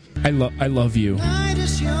 so I love you.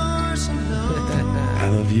 I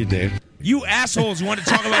love you, Dave. You assholes want to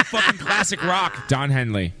talk about fucking classic rock. Don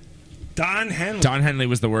Henley. Don Henley. Don Henley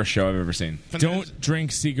was the worst show I've ever seen. Don't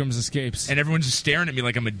drink Seagram's Escapes. And everyone's just staring at me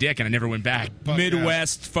like I'm a dick, and I never went back.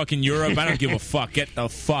 Midwest, fucking Europe. I don't give a fuck. Get the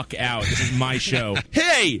fuck out. This is my show.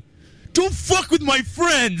 Hey! Don't fuck with my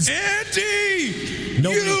friends! Andy!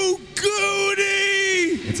 You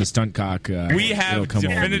goody! It's a stunt cock. We have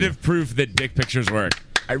definitive proof that dick pictures work.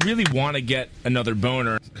 I really want to get another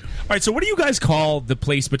boner. All right, so what do you guys call the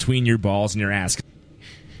place between your balls and your ass?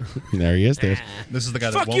 There he is. This is the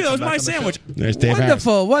guy Fuck that you, won't that was come my back on the sandwich. show. There's Dave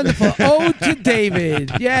Harrison. Wonderful. Ode to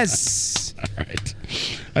David. Yes. All right.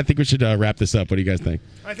 I think we should wrap this up. What do you guys think?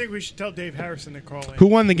 I think we should tell Dave Harrison to call in. Who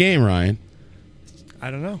won the game, Ryan? I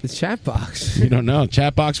don't know. The chat box. You don't know.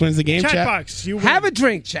 Chatbox wins the game. Chat box. You Have a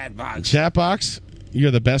drink, chat box. Chatbox, you're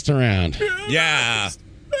the best around. Yeah.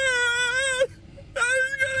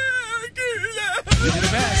 You're the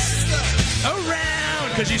best around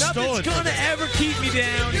because you stole it. Nothing's gonna ever keep me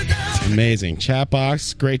down. Amazing.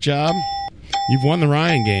 Chatbox, great job. You've won the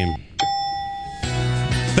Ryan game.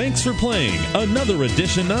 Thanks for playing another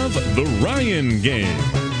edition of The Ryan Game.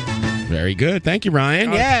 Very good. Thank you,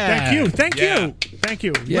 Ryan. Thank you. Thank Yeah. you. Thank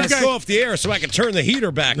you. Let's go off the air so I can turn the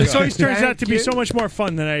heater back This on. always turns out to be so much more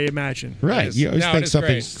fun than I imagined. Right. You always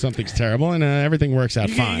think something's terrible, and everything works out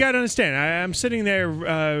You fine. got to understand. I'm sitting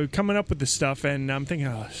there coming up with this stuff, and I'm thinking,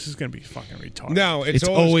 oh, this is going to be fucking retarded. No, It's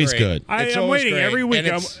always great. good. It's I'm always waiting great. every week. And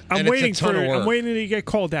it's- I'm and it's a waiting ton of work. I'm waiting to get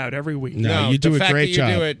called out every week. No, you do the a fact great that you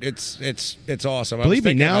job. do it, it's awesome. I was Believe me,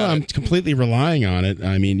 thinking now about I'm it. completely relying on it.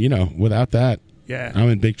 I mean, without that, Yeah. I'm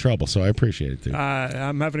in big trouble. So I appreciate it, dude.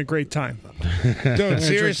 I'm having a great time. Dude,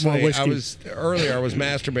 seriously, I whiskey. was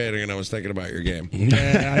masturbating and I was thinking about your game.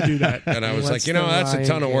 Yeah, I do that. And I was What's like, the that's a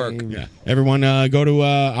ton of work. Ryan game? Yeah. Everyone, go to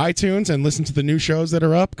iTunes and listen to the new shows that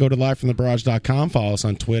are up. Go to livefromthebarrage.com. Follow us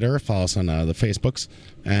on Twitter. Follow us on the Facebooks.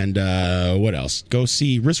 And what else? Go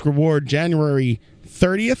see Risk Reward January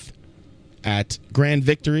 30th. at Grand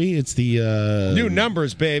Victory. It's the New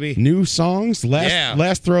numbers, baby. New songs.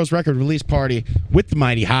 Last Throws record release party with the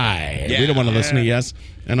Mighty High. Yeah. We don't want to listen to Yes.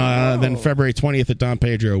 And then February 20th at Don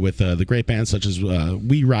Pedro with the great bands such as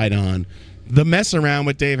We Ride On, The Mess Around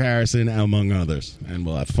with Dave Harrison, among others. And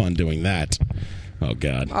we'll have fun doing that. Oh,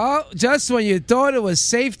 God. Oh, just when you thought it was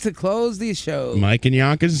safe to close the show. Mike and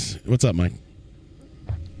Yonkers. What's up, Mike?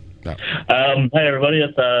 No. Hey, everybody.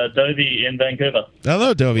 It's Dovey in Vancouver.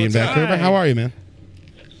 Hello, Dovey in Vancouver. How are you, man?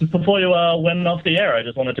 Before you went off the air, I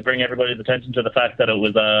just wanted to bring everybody's attention to the fact that it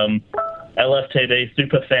was LFTV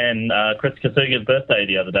superfan Chris Kasuga's birthday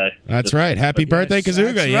the other day. That's right. Happy birthday,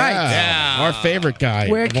 Kazuga. That's Yeah. right. Our favorite guy.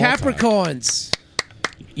 We're of all time. Capricorns.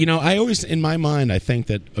 You know, I always, in my mind, I think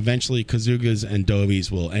that eventually Kazugas and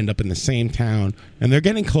Dovies will end up in the same town, and they're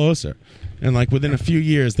getting closer. And, like, within a few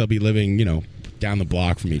years, they'll be living, down the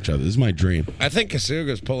block from each other. This is my dream. I think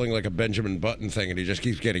Kasuga's pulling like a Benjamin Button thing, and he just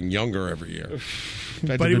keeps getting younger every year.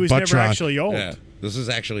 But he was never actually old. Yeah, this is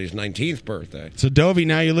actually his 19th birthday. So, Dovey,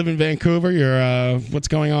 now you live in Vancouver. You're, what's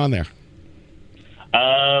going on there?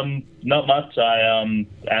 Not much. I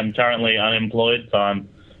am currently unemployed, so I'm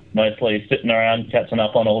mostly sitting around catching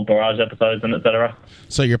up on old Barrage episodes and etc.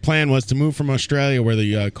 So your plan was to move from Australia, where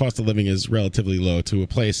the cost of living is relatively low, to a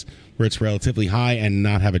place where it's relatively high and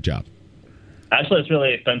not have a job. Actually, it's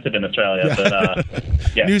really expensive in Australia, but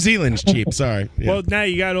yeah. New Zealand's cheap. Sorry. Yeah. Well, now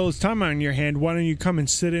you got all this time on your hand. Why don't you come and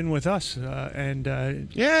sit in with us and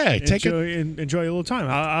enjoy a little time?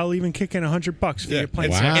 I'll even kick in $100 for your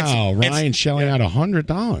plan. Wow, Ryan shelling out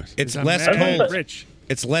 $100. It's I'm less very cold. rich.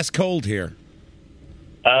 It's less cold here.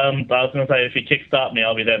 I was going to say, if you kickstart me,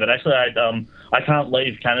 I'll be there. But actually, I can't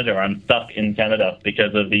leave Canada. I'm stuck in Canada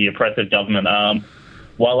because of the oppressive government.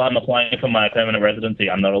 While I'm applying for my permanent residency,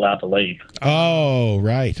 I'm not allowed to leave. Oh,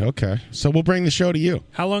 right. Okay. So we'll bring the show to you.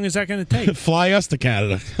 How long is that going to take? Fly us to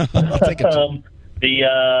Canada. I'll take it.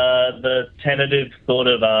 The tentative sort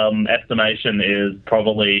of estimation is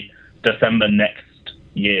probably December next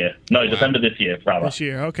year. No, December this year, rather. This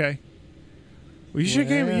year, okay. Well, you should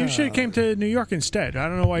have came to New York instead. I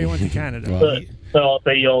don't know why you went to Canada. So I'll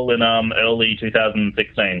see you all in early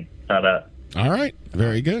 2016. How about? All right.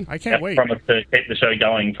 Very good. I can't wait. I promise to keep the show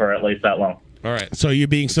going for at least that long. All right. So you're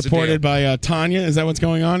being supported by Tanya? Is that what's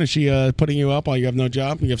going on? Is she putting you up while you have no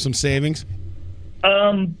job? You have some savings?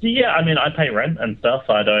 Yeah, I mean, I pay rent and stuff.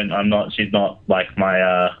 She's not like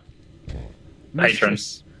my patron.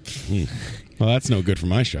 Well, that's no good for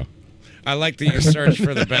my show. I like that you search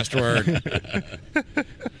for the best word.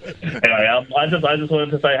 Anyway, I just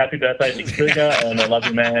wanted to say happy birthday to Kasuga, and I love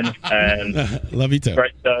you, man. And love you too.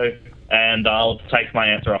 Great show. And I'll take my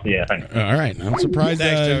answer off the air. Thanks. All right. I'm surprised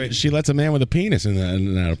Thanks, she lets a man with a penis in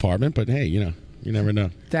that apartment, but hey, you never know.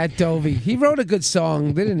 That Dovey. He wrote a good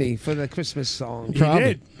song, didn't he, for the Christmas song?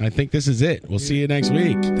 Probably. I think this is it. We'll see you next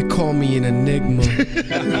week. They call me an enigma.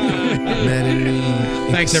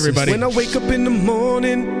 Thanks, everybody. When I wake up in the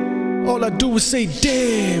morning, all I do is say,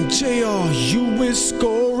 damn, JR, you is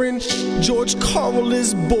scoring. George Carl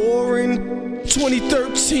is boring.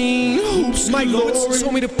 2013, hoops Mike Lawrence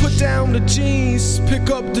told me to put down the jeans,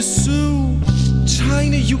 pick up the suit.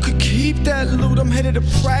 China, you could keep that loot. I'm headed to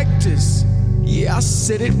practice. Yeah, I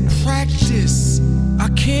said it, practice. I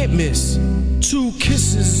can't miss. 2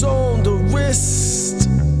 kisses on the wrist.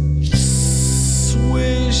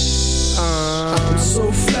 Swish. I'm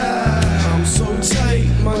so fly, I'm so tight.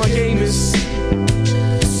 My game is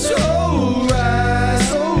so right,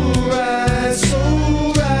 so right, so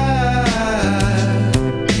right.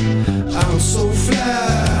 I'm so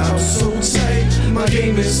fly, I'm so tight. My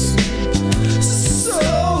game is so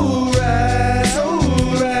right, so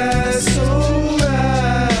right, so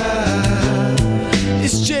right.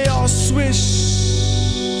 It's JR Swish.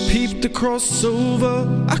 Peep the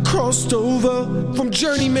crossover. I crossed over from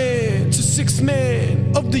journeyman to 6th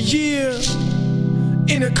man of the year.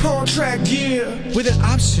 In a contract year with an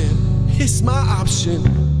option, it's my option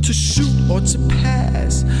to shoot or to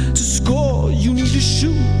pass. To score, you need to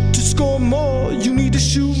shoot. To score more, you need to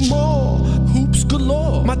shoot more. Hoops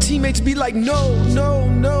galore. My teammates be like, no, no,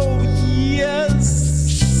 no,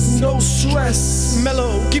 yes. No stress.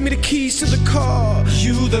 Mellow, give me the keys to the car.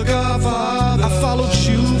 You the godfather. I followed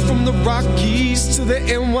you from the Rockies to the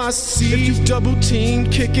NYC. If you double team,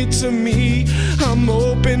 kick it to me. I'm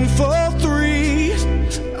open for 3.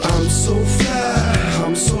 I'm so fly,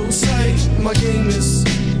 I'm so tight. My game is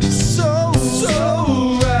so right,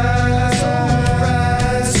 so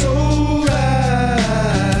right, so right.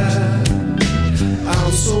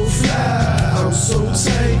 I'm so fly, I'm so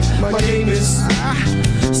tight. My game is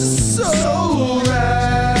so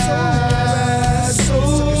right, so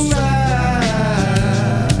right.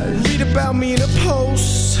 Read about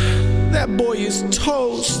boy is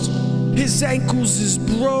toast. His ankles is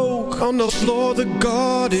broke on the floor of the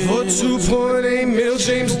garden. For 2.8 mil,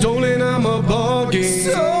 James Dolan, I'm a bargain.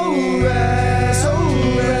 So rad, so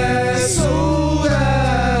rad, so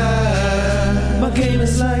rad. My game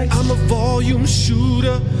is like I'm a volume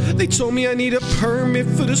shooter. They told me I need a permit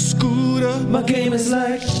for the scooter. My game is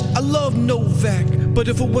like I love Novak, but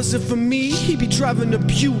if it wasn't for me, he'd be driving a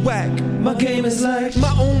Buick. My game is like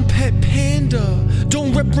my own pet panda.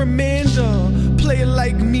 Don't reprimand her. Play it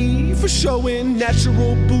like me for showing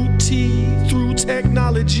natural booty through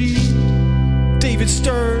technology. David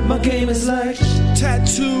Stern. My game is like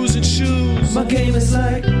tattoos and shoes. My game is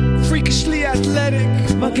like freakishly athletic.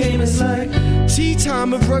 My game is like tea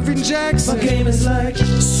time with Reverend Jackson. My game is like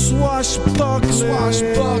swashbuckling.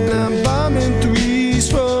 I'm bombing threes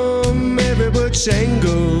from every butch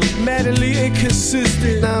angle. Madly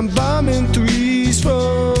inconsistent. I'm bombing threes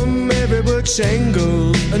from every butch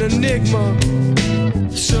angle. An enigma.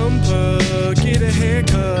 Jumper, get a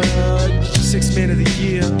haircut. 6 Man of the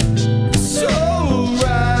Year. So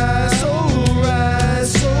rise, so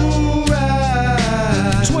rise, so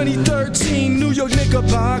rise. 2013, New York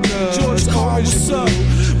Knickerbocker. George Carl, what's up?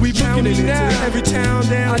 We booking it now. Every town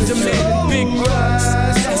down. I demand big bucks.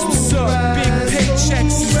 That's what's up. Big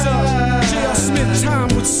paychecks is up. J.R. Smith time,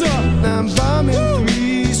 what's up? I'm bombing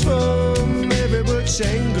threes from every butch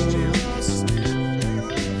angle.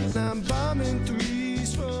 I'm bombing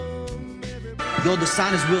threes from every. Yo, the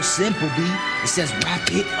sign is real simple, B. It says wrap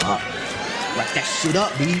it up. Wrap that shit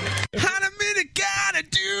up, B. Hot a minute, gotta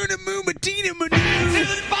do the moon, Medina, maneuver.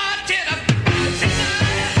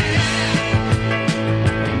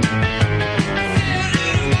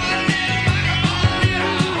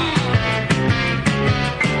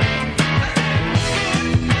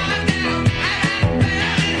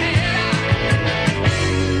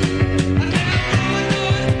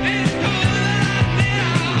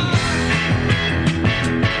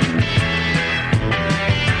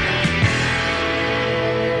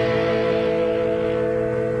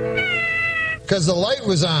 Because the light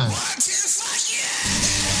was on.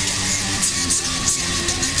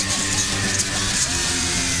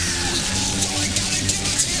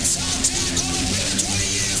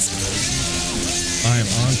 I am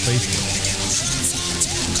on Facebook.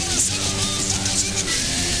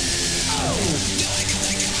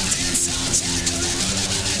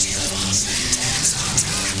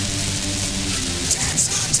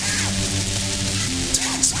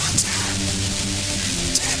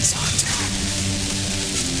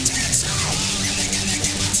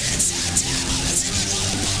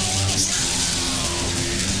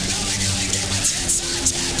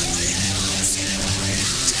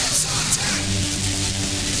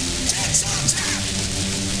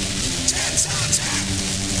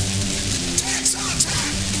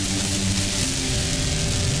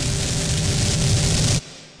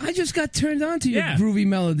 I just got turned on to your groovy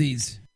melodies.